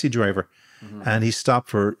a taxi driver, and he stopped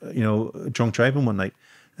for drunk driving one night,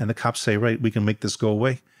 and the cops say, right, we can make this go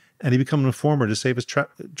away, and he become an informer to save his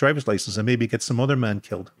driver's license and maybe get some other man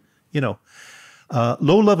killed.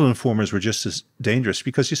 Low-level informers were just as dangerous,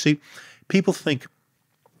 because you see, people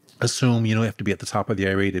assume you have to be at the top of the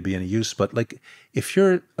IRA to be any use. But like, if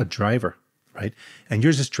you're a driver, right, and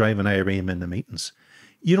you're just driving IRA in the meetings,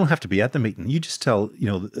 you don't have to be at the meeting. You just tell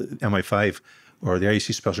MI5 or the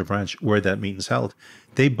IEC Special Branch where that meeting's held.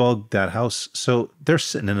 They bug that house, so they're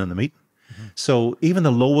sitting in on the meeting. So even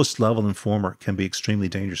the lowest level informer can be extremely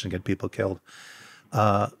dangerous and get people killed.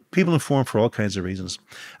 People inform for all kinds of reasons,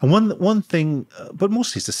 and one thing, but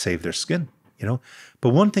mostly is to save their skin. But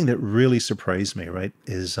one thing that really surprised me, right,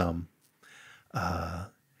 is, I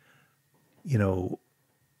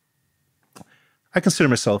consider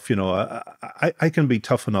myself, I can be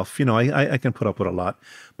tough enough, I can put up with a lot,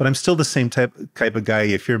 but I'm still the same type of guy.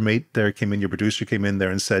 If your mate there came in, your producer came in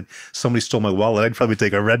there and said, somebody stole my wallet, I'd probably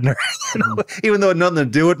take a reddener, even though it had nothing to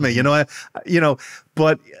do with me,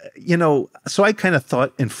 so I kind of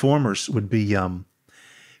thought informers would be,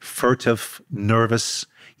 furtive, nervous,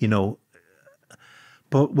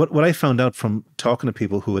 But what I found out from talking to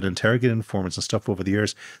people who had interrogated informants and stuff over the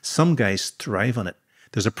years, some guys thrive on it.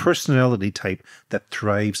 There's a personality type that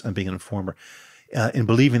thrives on being an informer, in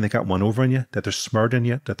believing they got one over on you, that they're smart on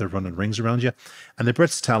you, that they're running rings around you. And the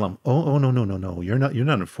Brits tell them, oh, no, you're not an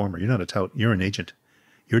informer, you're not a tout, you're an agent,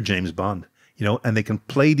 you're James Bond, and they can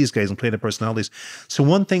play these guys and play their personalities. So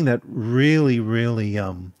one thing that really, really,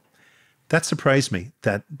 that surprised me,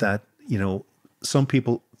 that some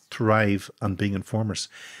people thrive on being informers.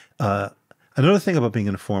 Another thing about being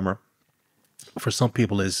an informer for some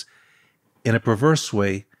people is, in a perverse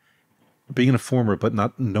way, being an informer but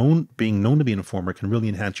not being known to be an informer can really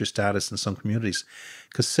enhance your status in some communities.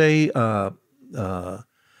 Because say you're a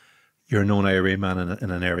known IRA man in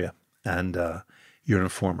an area, and you're an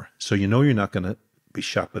informer, so you're not going to be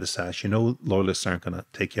shot with a sash. Loyalists aren't going to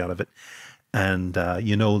take you out of it, and that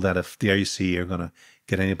if the IUC are going to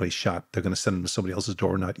get anybody shot, they're going to send them to somebody else's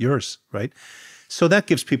door, not yours, right? So that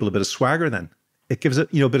gives people a bit of swagger then. It gives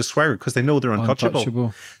it, a bit of swagger because they know they're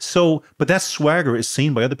untouchable. So, but that swagger is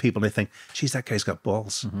seen by other people and they think, geez, that guy's got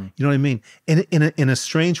balls. You know what I mean? In a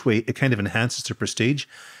strange way, it kind of enhances their prestige.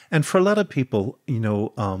 And for a lot of people,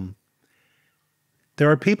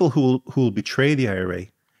 there are people who will betray the IRA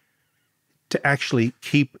to actually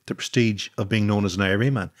keep the prestige of being known as an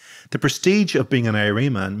IRA man. The prestige of being an IRA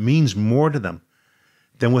man means more to them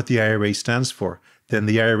than what the IRA stands for, than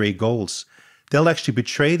the IRA goals. They'll actually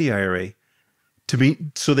betray the IRA to be,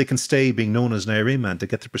 so they can stay being known as an IRA man, to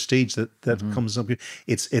get the prestige that comes up.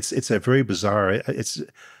 It's a very bizarre.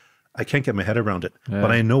 I can't get my head around it,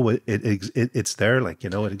 but I know it's there. Like, you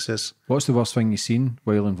know, it exists. What's the worst thing you've seen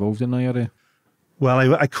while involved in IRA? Well,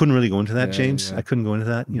 I couldn't really go into that, James. I couldn't go into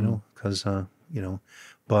that, you know, because you know,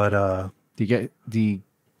 but do you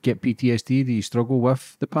get PTSD? Do you struggle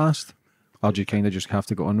with the past? Or do you kind of just have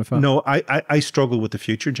to go on with it? No, I struggle with the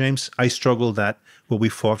future, James. I struggle that what we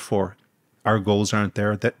fought for, our goals aren't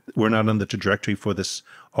there, that we're not on the trajectory for this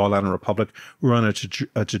all-Ireland Republic. We're on a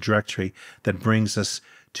trajectory that brings us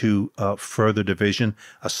to further division,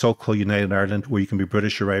 a so-called United Ireland where you can be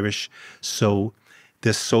British or Irish. So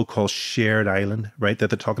this so-called shared island, right, that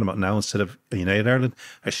they're talking about now instead of a United Ireland,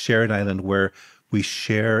 a shared island where we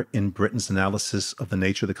share in Britain's analysis of the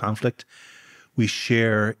nature of the conflict. We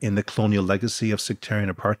share in the colonial legacy of sectarian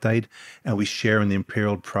apartheid, and we share in the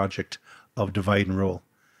imperial project of divide and rule.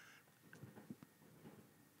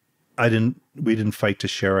 We didn't fight to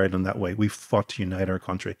share Ireland that way. We fought to unite our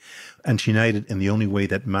country, and to unite it in the only way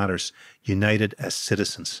that matters, united as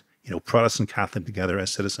citizens, you know, Protestant, Catholic together as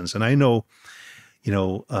citizens. And I know,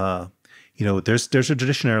 there's a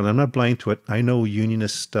tradition in Ireland. I'm not blind to it. I know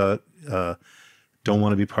unionists don't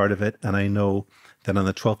want to be part of it, and I know that on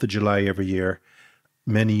the 12th of July every year,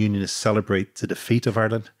 many unionists celebrate the defeat of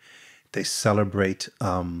Ireland. They celebrate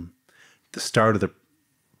the start of the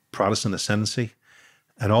Protestant ascendancy,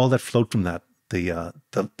 and all that flowed from that, the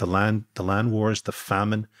land wars, the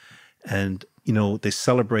famine, and you know, they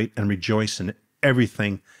celebrate and rejoice in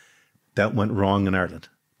everything that went wrong in Ireland,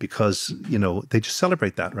 because you know, they just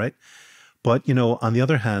celebrate that, right? But you know, on the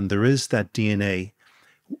other hand, there is that DNA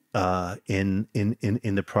in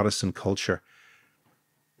the Protestant culture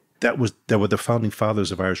that were the founding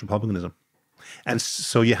fathers of Irish republicanism. And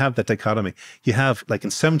so you have that dichotomy. You have, like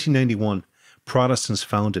in 1791, Protestants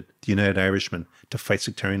founded the United Irishmen to fight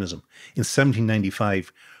sectarianism. In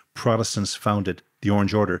 1795, Protestants founded the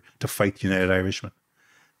Orange Order to fight the United Irishmen.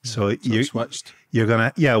 So you switched. You're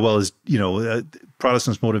gonna, yeah. Well, as you know,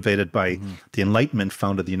 Protestants motivated by the Enlightenment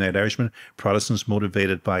founded the United Irishmen. Protestants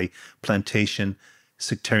motivated by plantation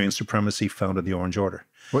sectarian supremacy founded the Orange Order.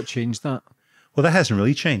 What changed that? Well, that hasn't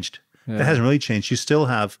really changed. Yeah. That hasn't really changed. You still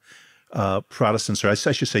have Protestants, or I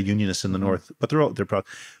should say Unionists in the North, but they're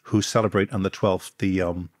who celebrate on the 12th the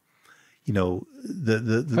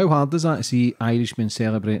How hard is that to see Irishmen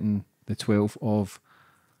celebrating the 12th of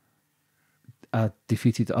a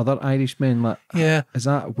defeated other Irishmen? Like, yeah, is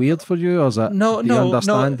that weird for you, or is that no?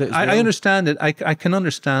 Understand it? I understand it. I can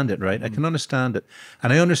understand it, right? I can understand it,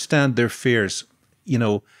 and I understand their fears. You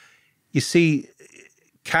know, you see,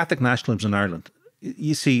 Catholic nationalism in Ireland.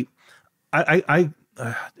 You see, I'm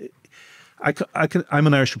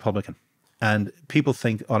an Irish Republican, and people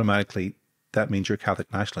think automatically that means you're a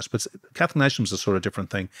Catholic nationalist. But Catholic nationalism is a sort of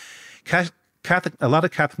different thing. A lot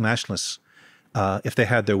of Catholic nationalists, if they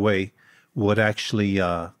had their way, would actually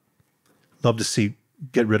love to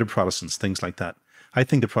get rid of Protestants, things like that. I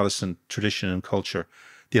think the Protestant tradition and culture,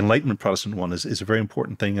 the Enlightenment Protestant one, is a very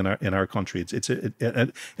important thing in our country.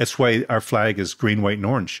 It's why our flag is green, white, and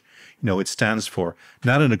orange. You know, it stands for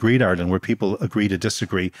not an agreed Ireland where people agree to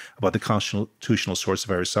disagree about the constitutional source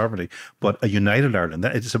of Irish sovereignty, but a united Ireland.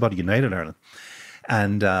 It's about a united Ireland,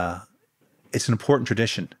 and it's an important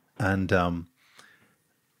tradition. And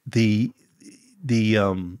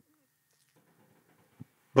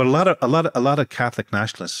but a lot of Catholic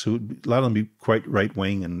nationalists, who a lot of them be quite right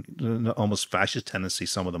wing and almost fascist tendency,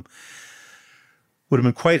 some of them would have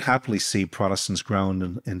been quite happily see Protestants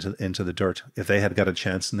ground into the dirt if they had got a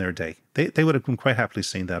chance in their day. They would have been quite happily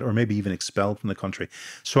seen that, or maybe even expelled from the country.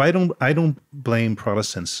 So I don't blame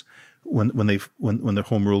Protestants when the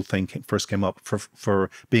home rule thing first came up for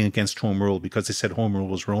being against home rule, because they said home rule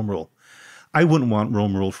was Rome rule. I wouldn't want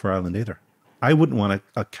Rome rule for Ireland either. I wouldn't want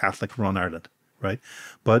a Catholic run Ireland. Right,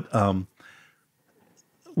 but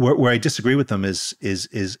where I disagree with them is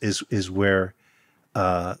where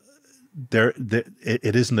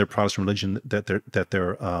it isn't their Protestant religion that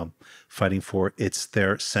they're fighting for. It's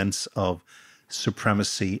their sense of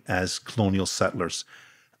supremacy as colonial settlers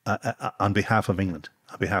on behalf of England,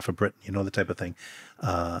 on behalf of Britain. You know, the type of thing.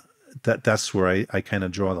 That's where I kind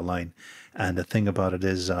of draw the line. And the thing about it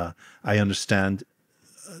is, I understand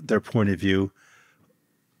their point of view,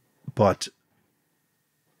 but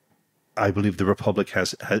I believe the Republic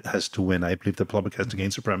has to win. I believe the Republic has to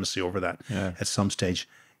gain supremacy over that at some stage.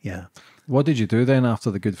 Yeah. What did you do then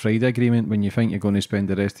after the Good Friday Agreement, when you think you're going to spend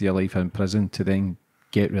the rest of your life in prison to then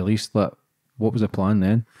get released? Like, what was the plan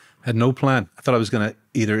then? I had no plan. I thought I was going to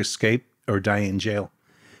either escape or die in jail,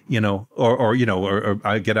 you know, or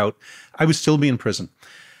I get out. I would still be in prison.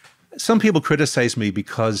 Some people criticize me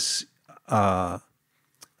because I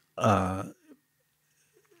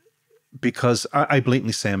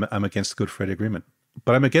blatantly say I'm against the Good Friday Agreement.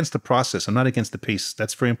 But I'm against the process. I'm not against the peace.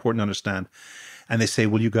 That's very important to understand. And they say,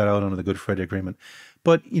 well, you got out under the Good Friday Agreement.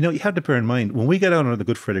 But, you have to bear in mind, when we got out under the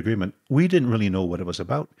Good Friday Agreement, we didn't really know what it was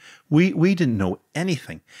about. We didn't know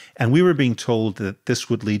anything. And we were being told that this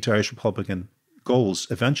would lead to Irish Republican goals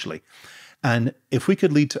eventually. And if we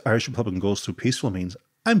could lead to Irish Republican goals through peaceful means,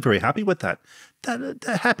 I'm very happy with that.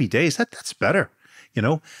 Happy days, that's better,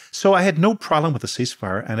 So I had no problem with the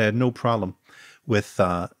ceasefire, and I had no problem with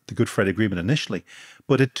the Good Friday Agreement initially.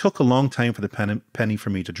 But it took a long time for the penny for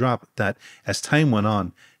me to drop, that as time went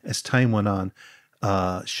on, Sinn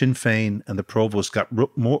Féin and the Provost got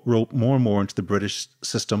more and more into the British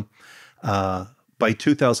system. By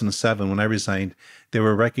 2007, when I resigned, they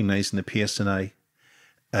were recognizing the PSNI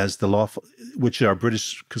as the lawful, which is our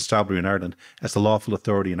British constabulary in Ireland, as the lawful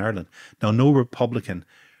authority in Ireland. Now, no Republican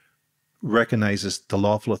recognizes the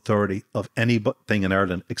lawful authority of anything in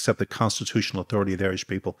Ireland except the constitutional authority of the Irish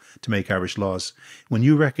people to make Irish laws. When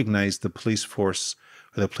you recognize the police force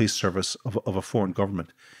or the police service of a foreign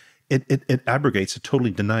government, it abrogates, it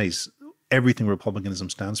totally denies everything republicanism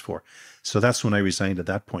stands for. So that's when I resigned at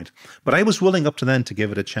that point. But I was willing up to then to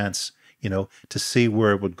give it a chance, to see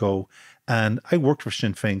where it would go. And I worked for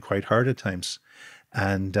Sinn Féin quite hard at times.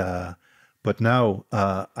 And but now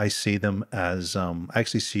I see them as, I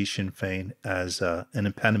actually see Sinn Féin as an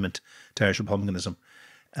impediment to Irish republicanism,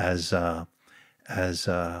 as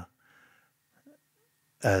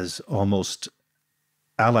almost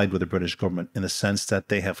allied with the British government, in the sense that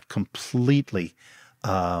they have completely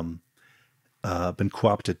been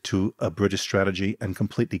co-opted to a British strategy and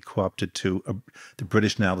completely co-opted to the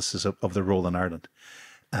British analysis of their role in Ireland.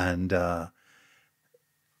 And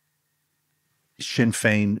Sinn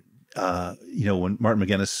Féin, when Martin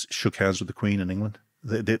McGuinness shook hands with the Queen in England,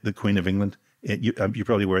 the Queen of England, you're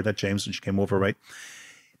probably aware of that, James, when she came over, right?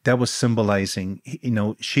 That was symbolizing,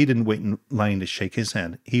 she didn't wait in line to shake his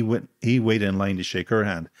hand. He waited in line to shake her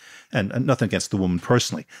hand. And nothing against the woman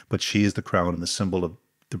personally, but she is the crown and the symbol of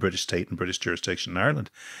the British state and British jurisdiction in Ireland.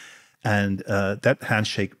 And that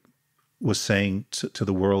handshake was saying to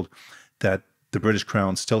the world that the British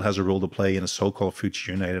crown still has a role to play in a so-called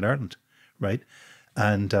future united Ireland, right?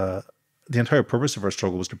 And the entire purpose of our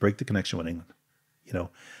struggle was to break the connection with England,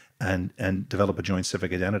 and develop a joint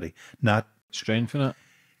civic identity, not strengthen it.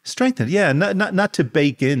 Strengthen, yeah, not to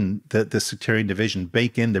bake in the sectarian division,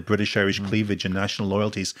 bake in the British-Irish cleavage and national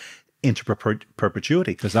loyalties into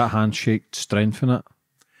perpetuity. Does that handshake strengthen it?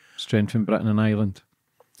 Strengthen Britain and Ireland?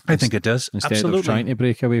 I think it does. Instead Absolutely. of trying to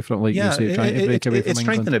break away from, like you say, trying to break away from England. It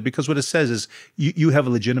strengthened it, because what it says is you have a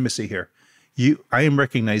legitimacy here. I am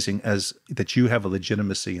recognizing that you have a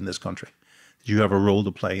legitimacy in this country. That you have a role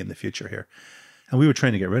to play in the future here. And we were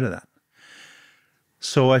trying to get rid of that.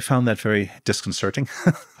 So I found that very disconcerting.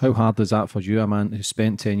 How hard is that for you, a man who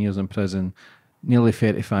spent 10 years in prison, nearly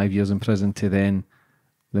 35 years in prison, to then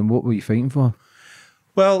what were you fighting for?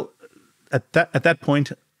 Well, at that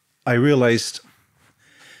point, I realized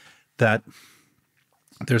that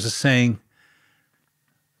there's a saying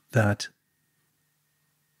that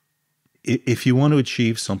if you want to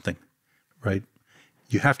achieve something, right,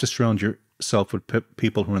 you have to surround yourself with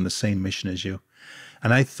people who are on the same mission as you.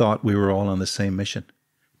 And I thought we were all on the same mission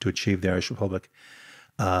to achieve the Irish Republic.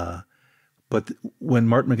 But when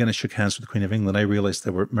Martin McGuinness shook hands with the Queen of England, I realized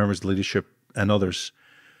there were members of the leadership and others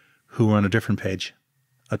who were on a different page,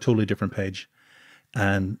 a totally different page.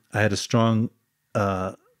 And I had I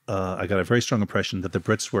got a very strong impression that the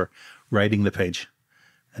Brits were writing the page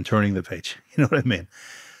and turning the page. You know what I mean?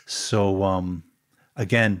 So,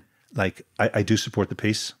 again, like I do support the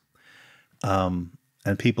peace.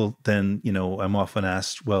 And people then, I'm often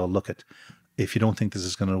asked, well, look, if you don't think this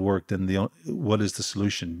is going to work, then what is the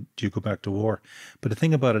solution? Do you go back to war? But the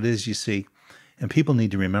thing about it is, you see, and people need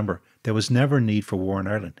to remember, there was never need for war in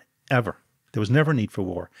Ireland, ever. There was never need for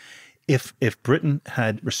war. If Britain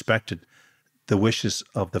had respected the wishes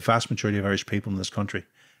of the vast majority of Irish people in this country,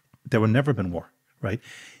 there would never have been war, right?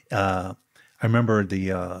 I remember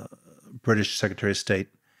the British Secretary of State,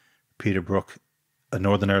 Peter Brooke,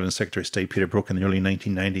 Northern Ireland Secretary of State Peter Brooke, in the early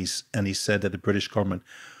 1990s, and he said that the British government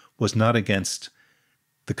was not against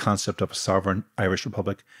the concept of a sovereign Irish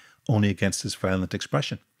Republic, only against its violent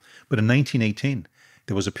expression. But in 1918,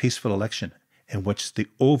 there was a peaceful election in which the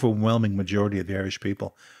overwhelming majority of the Irish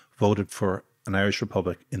people voted for an Irish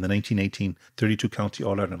Republic in the 1918 32 county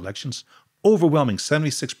All-Ireland elections. Overwhelming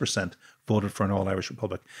 76% voted for an all-Irish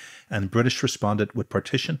Republic. And the British responded with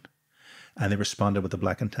partition, and they responded with the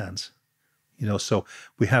Black and Tans. So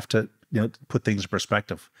we have to put things in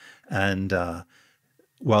perspective. And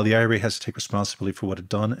while the IRA has to take responsibility for what it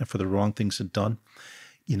done and for the wrong things it done,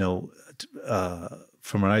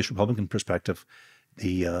 from an Irish Republican perspective,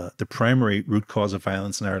 the primary root cause of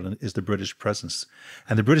violence in Ireland is the British presence.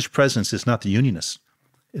 And the British presence is not the Unionists.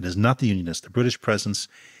 It is not the Unionists. The British presence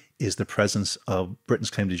is the presence of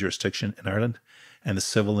Britain's claim to jurisdiction in Ireland and the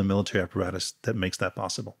civil and military apparatus that makes that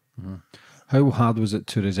possible. Mm-hmm. How hard was it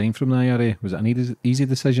to resign from the IRA? Was it an easy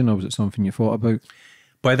decision, or was it something you thought about?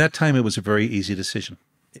 By that time, it was a very easy decision.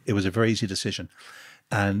 It was a very easy decision.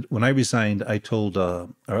 And when I resigned, I told a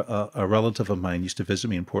relative of mine used to visit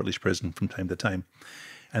me in Portlaoise Prison from time to time.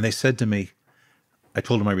 And they said to me, I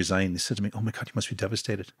told them I resigned. They said to me, "Oh my God, you must be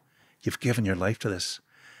devastated. You've given your life to this.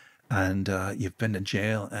 And you've been in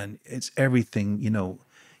jail. And it's everything,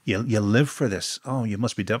 you live for this. Oh, you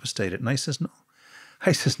must be devastated." And I says, "No."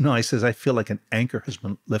 I says, "I feel like an anchor has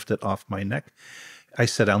been lifted off my neck." I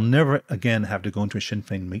said, "I'll never again have to go into a Sinn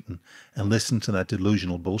Féin meeting and listen to that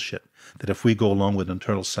delusional bullshit that if we go along with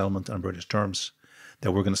internal settlement on British terms,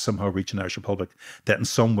 that we're going to somehow reach an Irish Republic, that in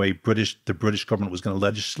some way the British government was going to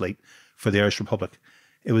legislate for the Irish Republic."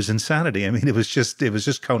 It was insanity. I mean, it was just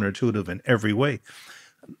counterintuitive in every way.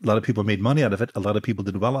 A lot of people made money out of it. A lot of people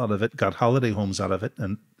did well out of it, got holiday homes out of it,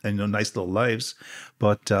 and nice little lives.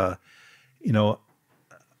 But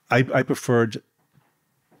I preferred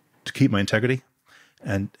to keep my integrity,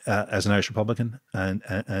 and as an Irish Republican, and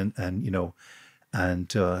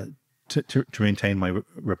to maintain my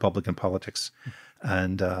Republican politics,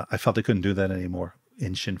 and I felt I couldn't do that anymore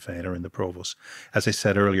in Sinn Féin or in the Provost. As I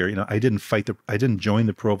said earlier, I didn't join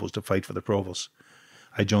the Provost to fight for the Provost.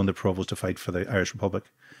 I joined the Provost to fight for the Irish Republic,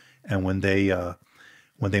 and when they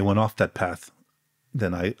went off that path,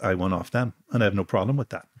 then I went off them, and I have no problem with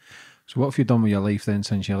that. So what have you done with your life then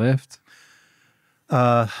since you left?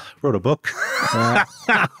 Wrote a book.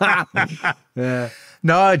 Yeah.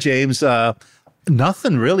 No, James,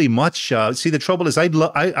 nothing really much. See, the trouble is, I'd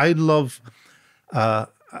love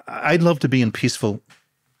to be in peaceful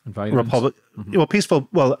republic. Mm-hmm.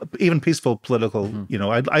 Even peaceful political.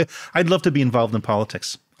 Mm-hmm. I'd love to be involved in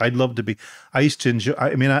politics. I'd love to be. I used to enjoy.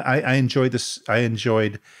 I mean, I enjoyed this. I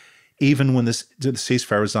enjoyed. Even when the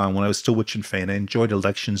ceasefire was on, when I was still with Sinn Féin, I enjoyed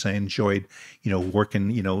elections. I enjoyed,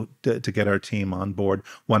 working, to get our team on board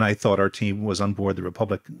when I thought our team was on board the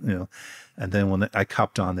Republic, and then when I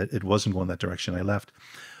copped on that it wasn't going that direction, I left.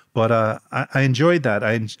 But I enjoyed that.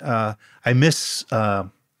 I miss, I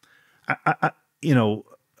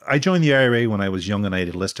joined the IRA when I was young and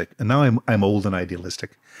idealistic, and now I'm old and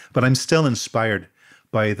idealistic, but I'm still inspired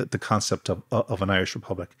by the concept of an Irish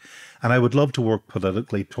Republic. And I would love to work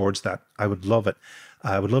politically towards that. I would love it.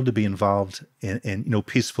 I would love to be involved in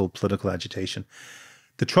peaceful political agitation.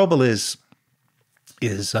 The trouble is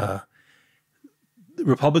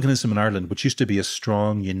republicanism in Ireland, which used to be a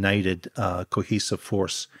strong, united, cohesive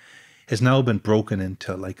force, has now been broken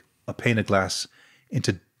into like a pane of glass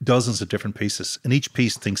into dozens of different pieces. And each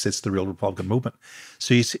piece thinks it's the real Republican movement.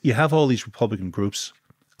 So you have all these Republican groups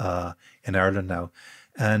in Ireland now.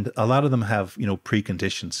 And a lot of them have,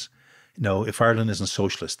 preconditions. If Ireland isn't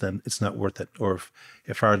socialist, then it's not worth it. Or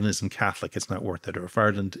if Ireland isn't Catholic, it's not worth it. Or if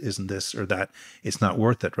Ireland isn't this or that, it's not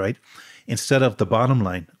worth it, right? Instead of the bottom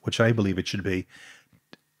line, which I believe it should be,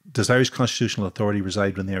 does Irish constitutional authority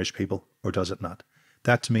reside in the Irish people or does it not?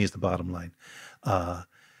 That to me is the bottom line.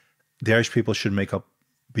 The Irish people should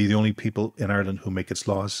be the only people in Ireland who make its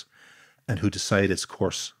laws and who decide its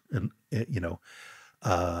course. And,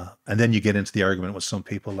 and then you get into the argument with some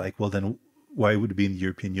people like, well, then why would it be in the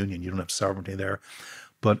European Union? You don't have sovereignty there.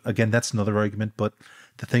 But again, that's another argument. But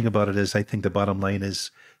the thing about it is, I think the bottom line is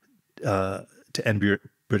to end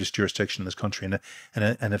British jurisdiction in this country.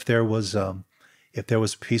 And if there was a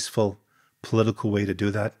peaceful political way to do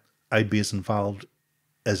that, I'd be as involved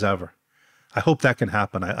as ever. I hope that can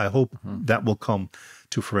happen. I hope that will come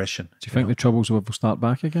to fruition. Do you think the Troubles will start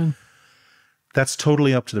back again? That's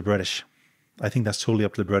totally up to the British. I think that's totally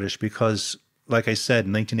up to the British because, like I said,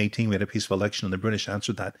 in 1918 we had a peaceful election and the British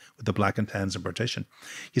answered that with the Black and Tans and partition.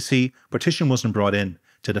 You see, partition wasn't brought in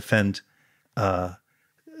to defend the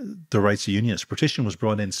rights of unionists. Partition was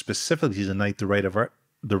brought in specifically to deny the right of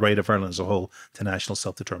Ireland as a whole to national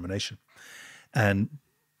self-determination. And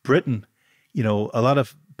Britain, a lot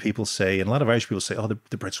of people say, and a lot of Irish people say, oh, the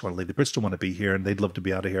Brits want to leave. The Brits don't want to be here and they'd love to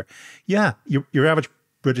be out of here. Yeah, your average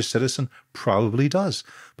British citizen probably does.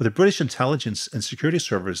 But the British intelligence and security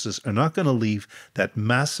services are not going to leave that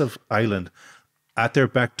massive island at their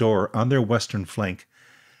back door on their western flank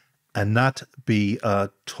and not be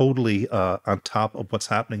totally on top of what's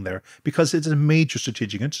happening there, because it's a major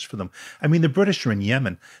strategic interest for them. I mean, the British are in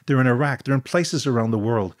Yemen, they're in Iraq, they're in places around the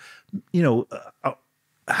world,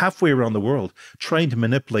 halfway around the world, trying to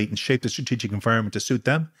manipulate and shape the strategic environment to suit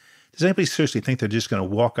them. Does anybody seriously think they're just going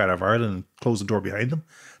to walk out of Ireland and close the door behind them?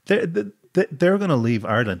 They're going to leave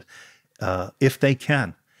Ireland if they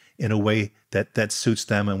can, in a way that suits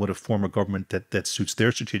them and with a form of government that suits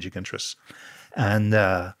their strategic interests. And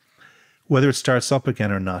whether it starts up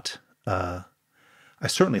again or not, I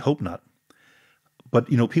certainly hope not. But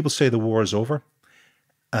people say the war is over,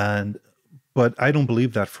 but I don't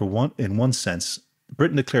believe that. In one sense,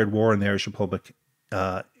 Britain declared war on the Irish Republic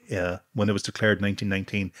when it was declared in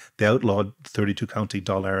 1919. They outlawed 32 County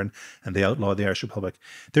Dáil Éireann, and they outlawed the Irish Republic.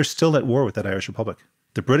 They're still at war with that Irish Republic.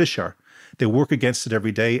 The British are. They work against it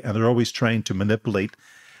every day, and they're always trying to manipulate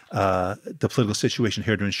the political situation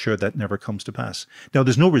here to ensure that never comes to pass. Now,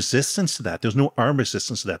 there's no resistance to that. There's no armed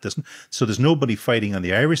resistance to that. So there's nobody fighting on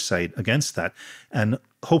the Irish side against that. And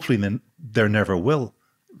hopefully then there never will.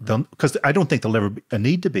 Because I don't think there'll ever be a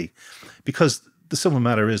need to be. Because the simple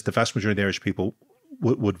matter is the vast majority of the Irish people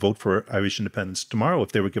would vote for Irish independence tomorrow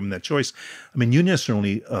if they were given that choice. I mean, Unionists are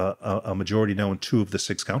only a majority now in 2 of the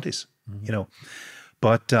 6 counties,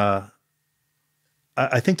 But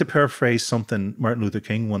I think, to paraphrase something Martin Luther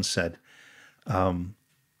King once said,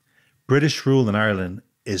 British rule in Ireland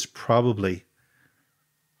is probably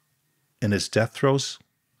in its death throes.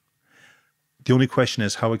 The only question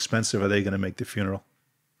is, how expensive are they going to make the funeral?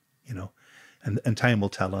 And time will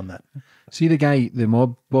tell on that. See the guy, the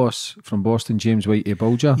mob boss from Boston, James Whitey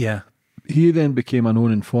Bulger? Yeah. He then became a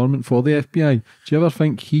known informant for the FBI. Do you ever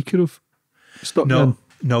think he could have stuck in?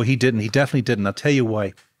 No, he didn't. He definitely didn't. I'll tell you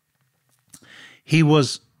why. He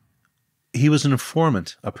was an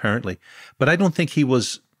informant, apparently, but I don't think he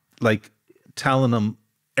was like telling them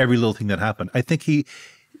every little thing that happened. I think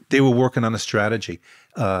they were working on a strategy.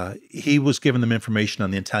 He was giving them information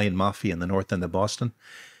on the Italian mafia in the north end of Boston.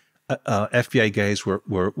 FBI guys were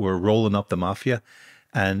rolling up the mafia,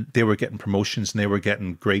 and they were getting promotions, and they were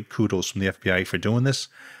getting great kudos from the FBI for doing this.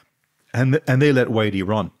 And they let Whitey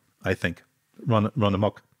run, I think, run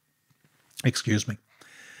amok. Excuse me.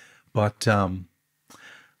 But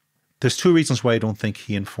there's 2 reasons why I don't think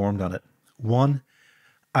he informed on it. One,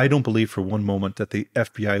 I don't believe for one moment that the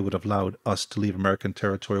FBI would have allowed us to leave American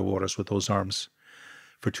territorial waters with those arms,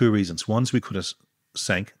 for 2 reasons. One is we could have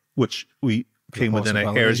sank, which we came within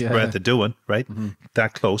a hair's breadth of doing, right? Mm-hmm.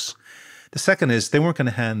 That close. The second is they weren't going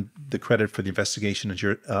to hand the credit for the investigation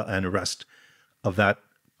and arrest of that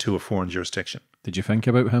to a foreign jurisdiction. Did you think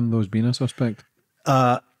about him, those being a suspect?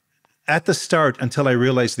 At the start, until I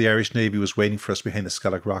realized the Irish Navy was waiting for us behind the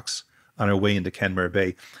Skellig Rocks on our way into Kenmare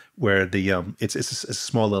Bay, where it's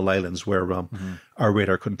small little islands where our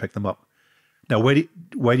radar couldn't pick them up. Now, Whitey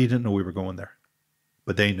didn't know we were going there,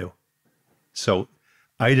 but they knew. So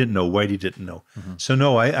I didn't know, Whitey didn't know. Mm-hmm. So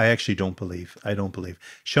no, I actually don't believe. I don't believe.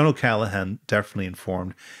 Sean O'Callaghan definitely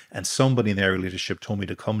informed, and somebody in the area leadership told me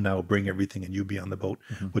to come now, bring everything, and you be on the boat,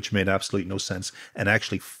 which made absolutely no sense and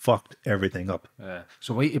actually fucked everything up.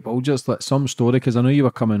 So Whitey Bulger's like some story, because I know you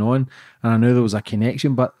were coming on, and I knew there was a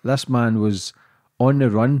connection, but this man was on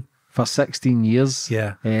the run for 16 years.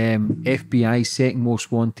 Yeah. FBI second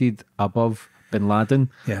most wanted above Bin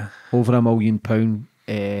Laden. Yeah. Over £1 million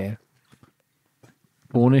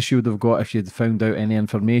bonus you would have got if you'd found out any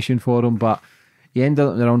information for him, but he ended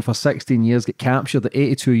up around for 16 years, get captured at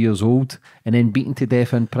 82 years old, and then beaten to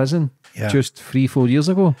death in prison just 3-4 years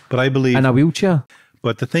ago. But I believe in a wheelchair.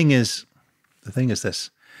 But the thing is this: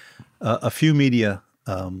 a few media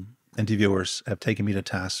interviewers have taken me to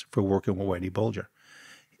task for working with Whitey Bulger,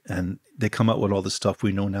 and they come out with all the stuff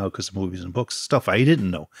we know now because of movies and books, stuff I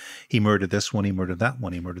didn't know. He murdered this one, he murdered that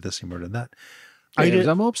one, he murdered this, he murdered that. He was a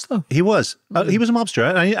mobster. He was. He was a mobster.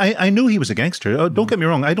 I knew he was a gangster. Don't get me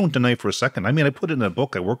wrong. I don't deny for a second. I mean, I put it in a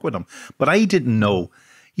book. I work with him. But I didn't know,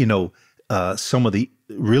 some of the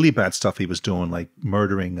really bad stuff he was doing, like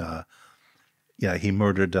murdering. He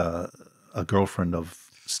murdered a girlfriend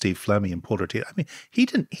of Steve Fleming and pulled her teeth. I mean, he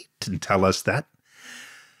didn't tell us that.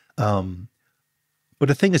 But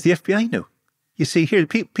the thing is, the FBI knew. You see, here,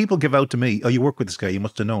 people give out to me, oh, you work with this guy, you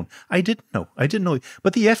must have known. I didn't know.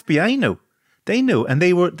 But the FBI knew. They knew, and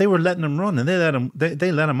they were letting him run, and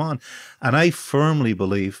they let him on. And I firmly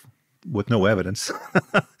believe, with no evidence,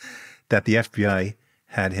 that the FBI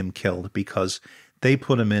had him killed because they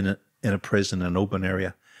put him in a prison in an open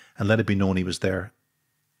area and let it be known he was there,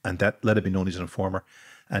 and that let it be known he's an informer,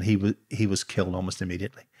 and he was killed almost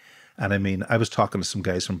immediately. And I mean, I was talking to some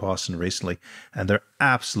guys from Boston recently, and they're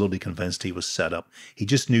absolutely convinced he was set up. He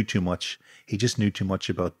just knew too much. He just knew too much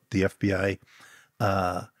about the FBI,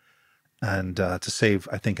 and to save,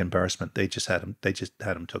 I think, embarrassment, they just had him. They just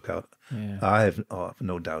had him took out. Yeah. I have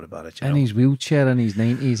no doubt about it. You In know? his wheelchair, in his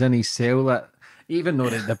 90s, in his cell, that even though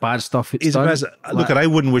the bad stuff it's He's done. look, I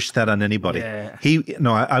wouldn't wish that on anybody. Yeah.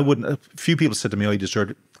 I wouldn't. A few people said to me, "Oh, he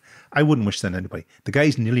deserved it." I wouldn't wish that on anybody. The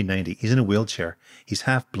guy's nearly 90. He's in a wheelchair. He's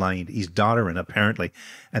half blind. He's doddering apparently,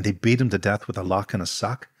 and they beat him to death with a lock and a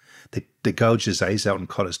sock. They gouged his eyes out and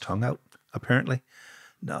cut his tongue out. Apparently,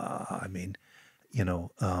 no. I mean,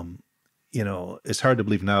 it's hard to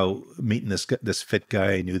believe now meeting this fit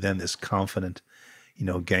guy. I knew then this confident,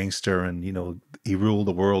 gangster, and he ruled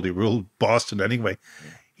the world. He ruled Boston anyway.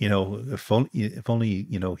 If only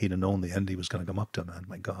he'd have known the end he was going to come up to, man.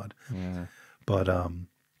 My God. Yeah. But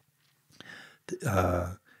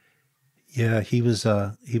yeah, he was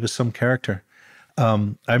some character.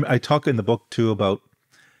 I talk in the book too about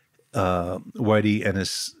Whitey and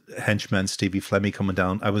his henchman Stevie Flemmy coming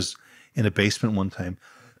down. I was in a basement one time,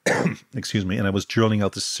 excuse me, and I was drilling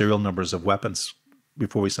out the serial numbers of weapons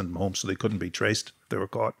before we sent them home so they couldn't be traced if they were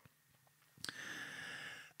caught.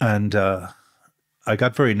 And I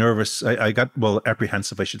got very nervous. I got,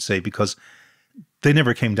 apprehensive, I should say, because they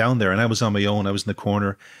never came down there, and I was on my own. I was in the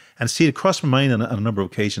corner, and see, it crossed my mind on a number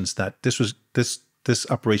of occasions that this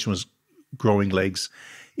operation was growing legs.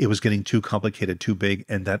 It was getting too complicated, too big,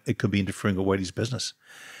 and that it could be interfering with Whitey's business.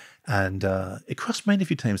 And it crossed my mind a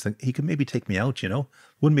few times that he could maybe take me out.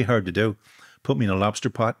 Wouldn't be hard to do. Put me in a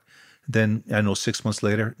lobster pot. Then I know 6 months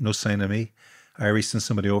later, no sign of me. IRA sent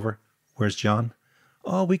somebody over. Where's John?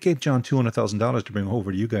 Oh, we gave John $200,000 to bring him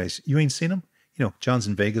over to you guys. You ain't seen him? John's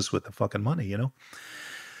in Vegas with the fucking money,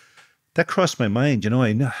 That crossed my mind,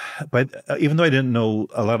 I know, but even though I didn't know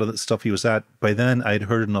a lot of the stuff he was at, by then I'd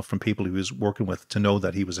heard enough from people he was working with to know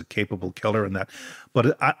that he was a capable killer and that.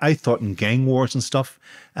 But I thought in gang wars and stuff,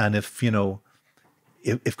 and if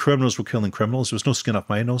criminals were killing criminals, there was no skin off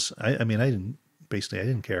my nose. I mean, I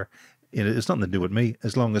didn't care. It's nothing to do with me,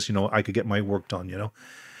 as long as, I could get my work done,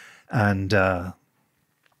 And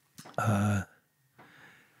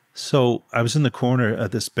so I was in the corner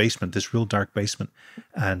of this basement, this real dark basement,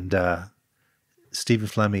 and Stephen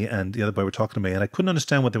Flemmy and the other boy were talking to me, and I couldn't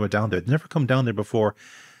understand what they were down there. They'd never come down there before,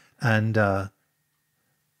 and none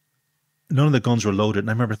of the guns were loaded. And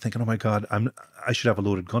I remember thinking, oh my God, I should have a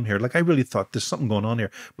loaded gun here. Like, I really thought there's something going on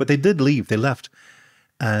here. But they did leave. They left.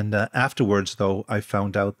 And afterwards, though, I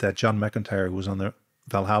found out that John McIntyre, who was on the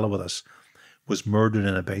Valhalla with us, was murdered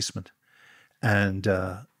in a basement. And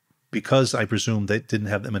because I presume they didn't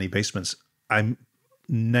have that many basements, I'm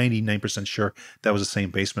 99% sure that was the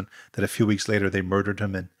same basement that a few weeks later they murdered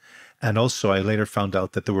him in. And also, I later found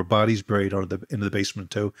out that there were bodies buried into the basement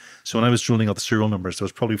too. So when I was drilling out the serial numbers, there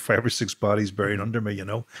was probably 5 or 6 bodies buried under me,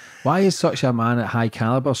 Why is such a man at high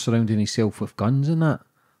caliber surrounding himself with guns and that?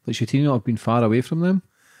 Like, should he not have been far away from them?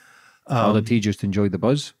 Or did he just enjoy the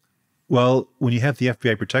buzz? Well, when you have the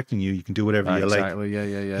FBI protecting you, you can do whatever you like. Exactly,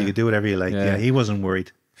 yeah. You can do whatever you like. Yeah, he wasn't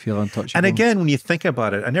worried. Feel untouchable. And again, when you think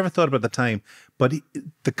about it, I never thought about it at the time, but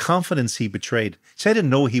the confidence he betrayed. See, I didn't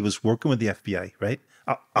know he was working with the FBI, right?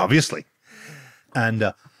 Obviously.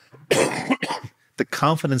 And the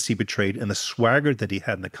confidence he betrayed and the swagger that he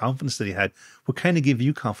had and the confidence that he had would kind of give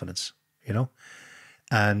you confidence,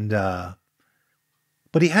 And,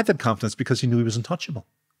 but he had that confidence because he knew he was untouchable,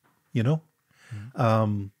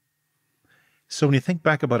 Mm-hmm. So when you think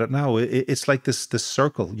back about it now, it's like this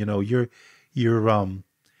circle,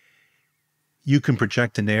 you can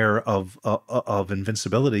project an air of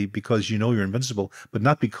invincibility because you're invincible, but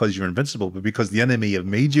not because you're invincible, but because the enemy have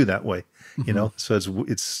made you that way, So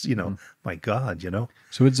it's my God,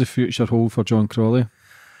 So what's the future hold for John Crawley?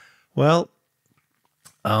 Well,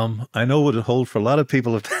 I know what it holds for a lot of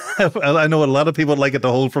people. I know what a lot of people would like it to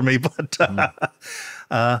hold for me, but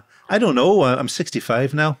I don't know. I'm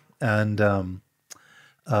 65 now, and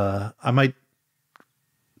I might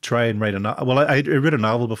try and write a novel. Well, I read a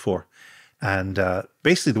novel before. And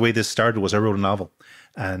basically the way this started was I wrote a novel,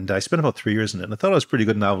 and I spent about 3 years in it. And I thought it was a pretty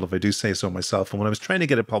good novel, if I do say so myself. And when I was trying to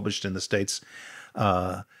get it published in the States,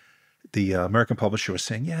 the American publisher was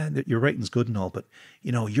saying, yeah, your writing's good and all, but,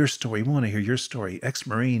 your story, we want to hear your story.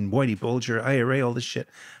 Ex-Marine, Whitey Bulger, IRA, all this shit.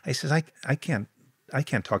 I says, I can't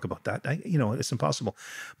talk about that. It's impossible.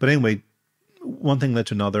 But anyway, one thing led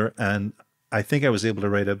to another, and I think I was able to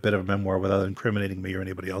write a bit of a memoir without incriminating me or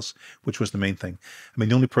anybody else, which was the main thing. I mean,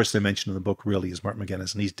 the only person I mentioned in the book really is Martin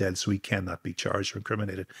McGuinness, and he's dead, so he cannot be charged or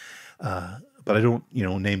incriminated. But I don't,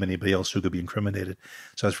 name anybody else who could be incriminated.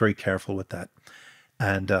 So I was very careful with that.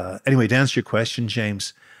 And anyway, to answer your question,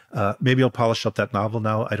 James, Maybe I'll polish up that novel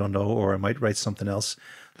now. I don't know, or I might write something else.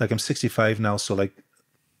 Like I'm 65 now, so like,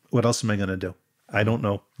 what else am I going to do? I don't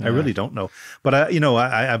know. I really don't know. But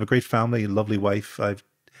I have a great family, a lovely wife. I've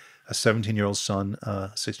a 17-year-old son,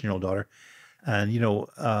 a 16-year-old daughter, and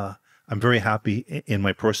I'm very happy in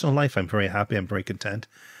my personal life. I'm very happy. I'm very content.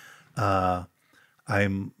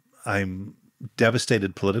 I'm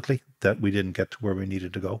devastated politically that we didn't get to where we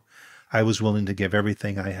needed to go. I was willing to give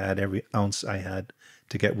everything I had, every ounce I had,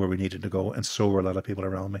 to get where we needed to go, and so were a lot of people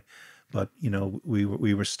around me. But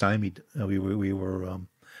we were stymied. We were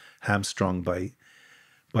hamstrung by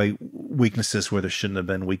weaknesses where there shouldn't have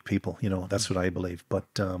been weak people. That's what I believe. But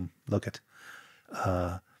look at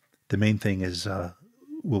the main thing is,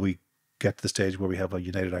 will we get to the stage where we have a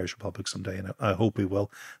united Irish Republic someday? And I hope we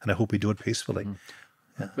will, and I hope we do it peacefully.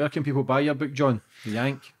 Yeah. Where can people buy your book, John? The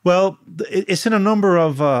Yank? Well, it's in a number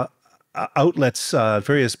of outlets,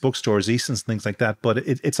 various bookstores, Easton's, things like that. But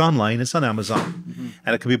it's online. It's on Amazon,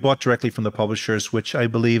 and it can be bought directly from the publishers, which I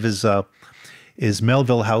believe is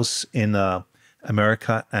Melville House in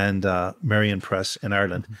America and Marion Press in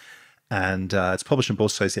Ireland, and it's published on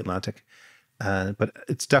both sides of the Atlantic. But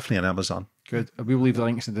it's definitely on Amazon. Good. We will leave the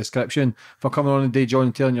links in the description. For coming on today, John,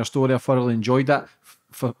 and telling your story, I thoroughly enjoyed that.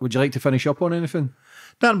 Would you like to finish up on anything?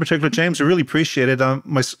 Not in particular, James. I really appreciate it.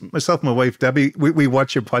 Myself and my wife, Debbie, we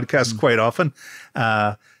watch your podcast quite often.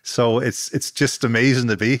 So it's just amazing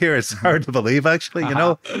to be here. It's hard to believe, actually.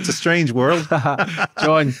 It's a strange world.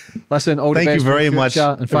 John, listen, all the best. Thank you very much.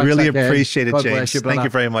 I really appreciate it, God James. bless you, Thank you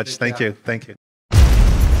very much. Thank you.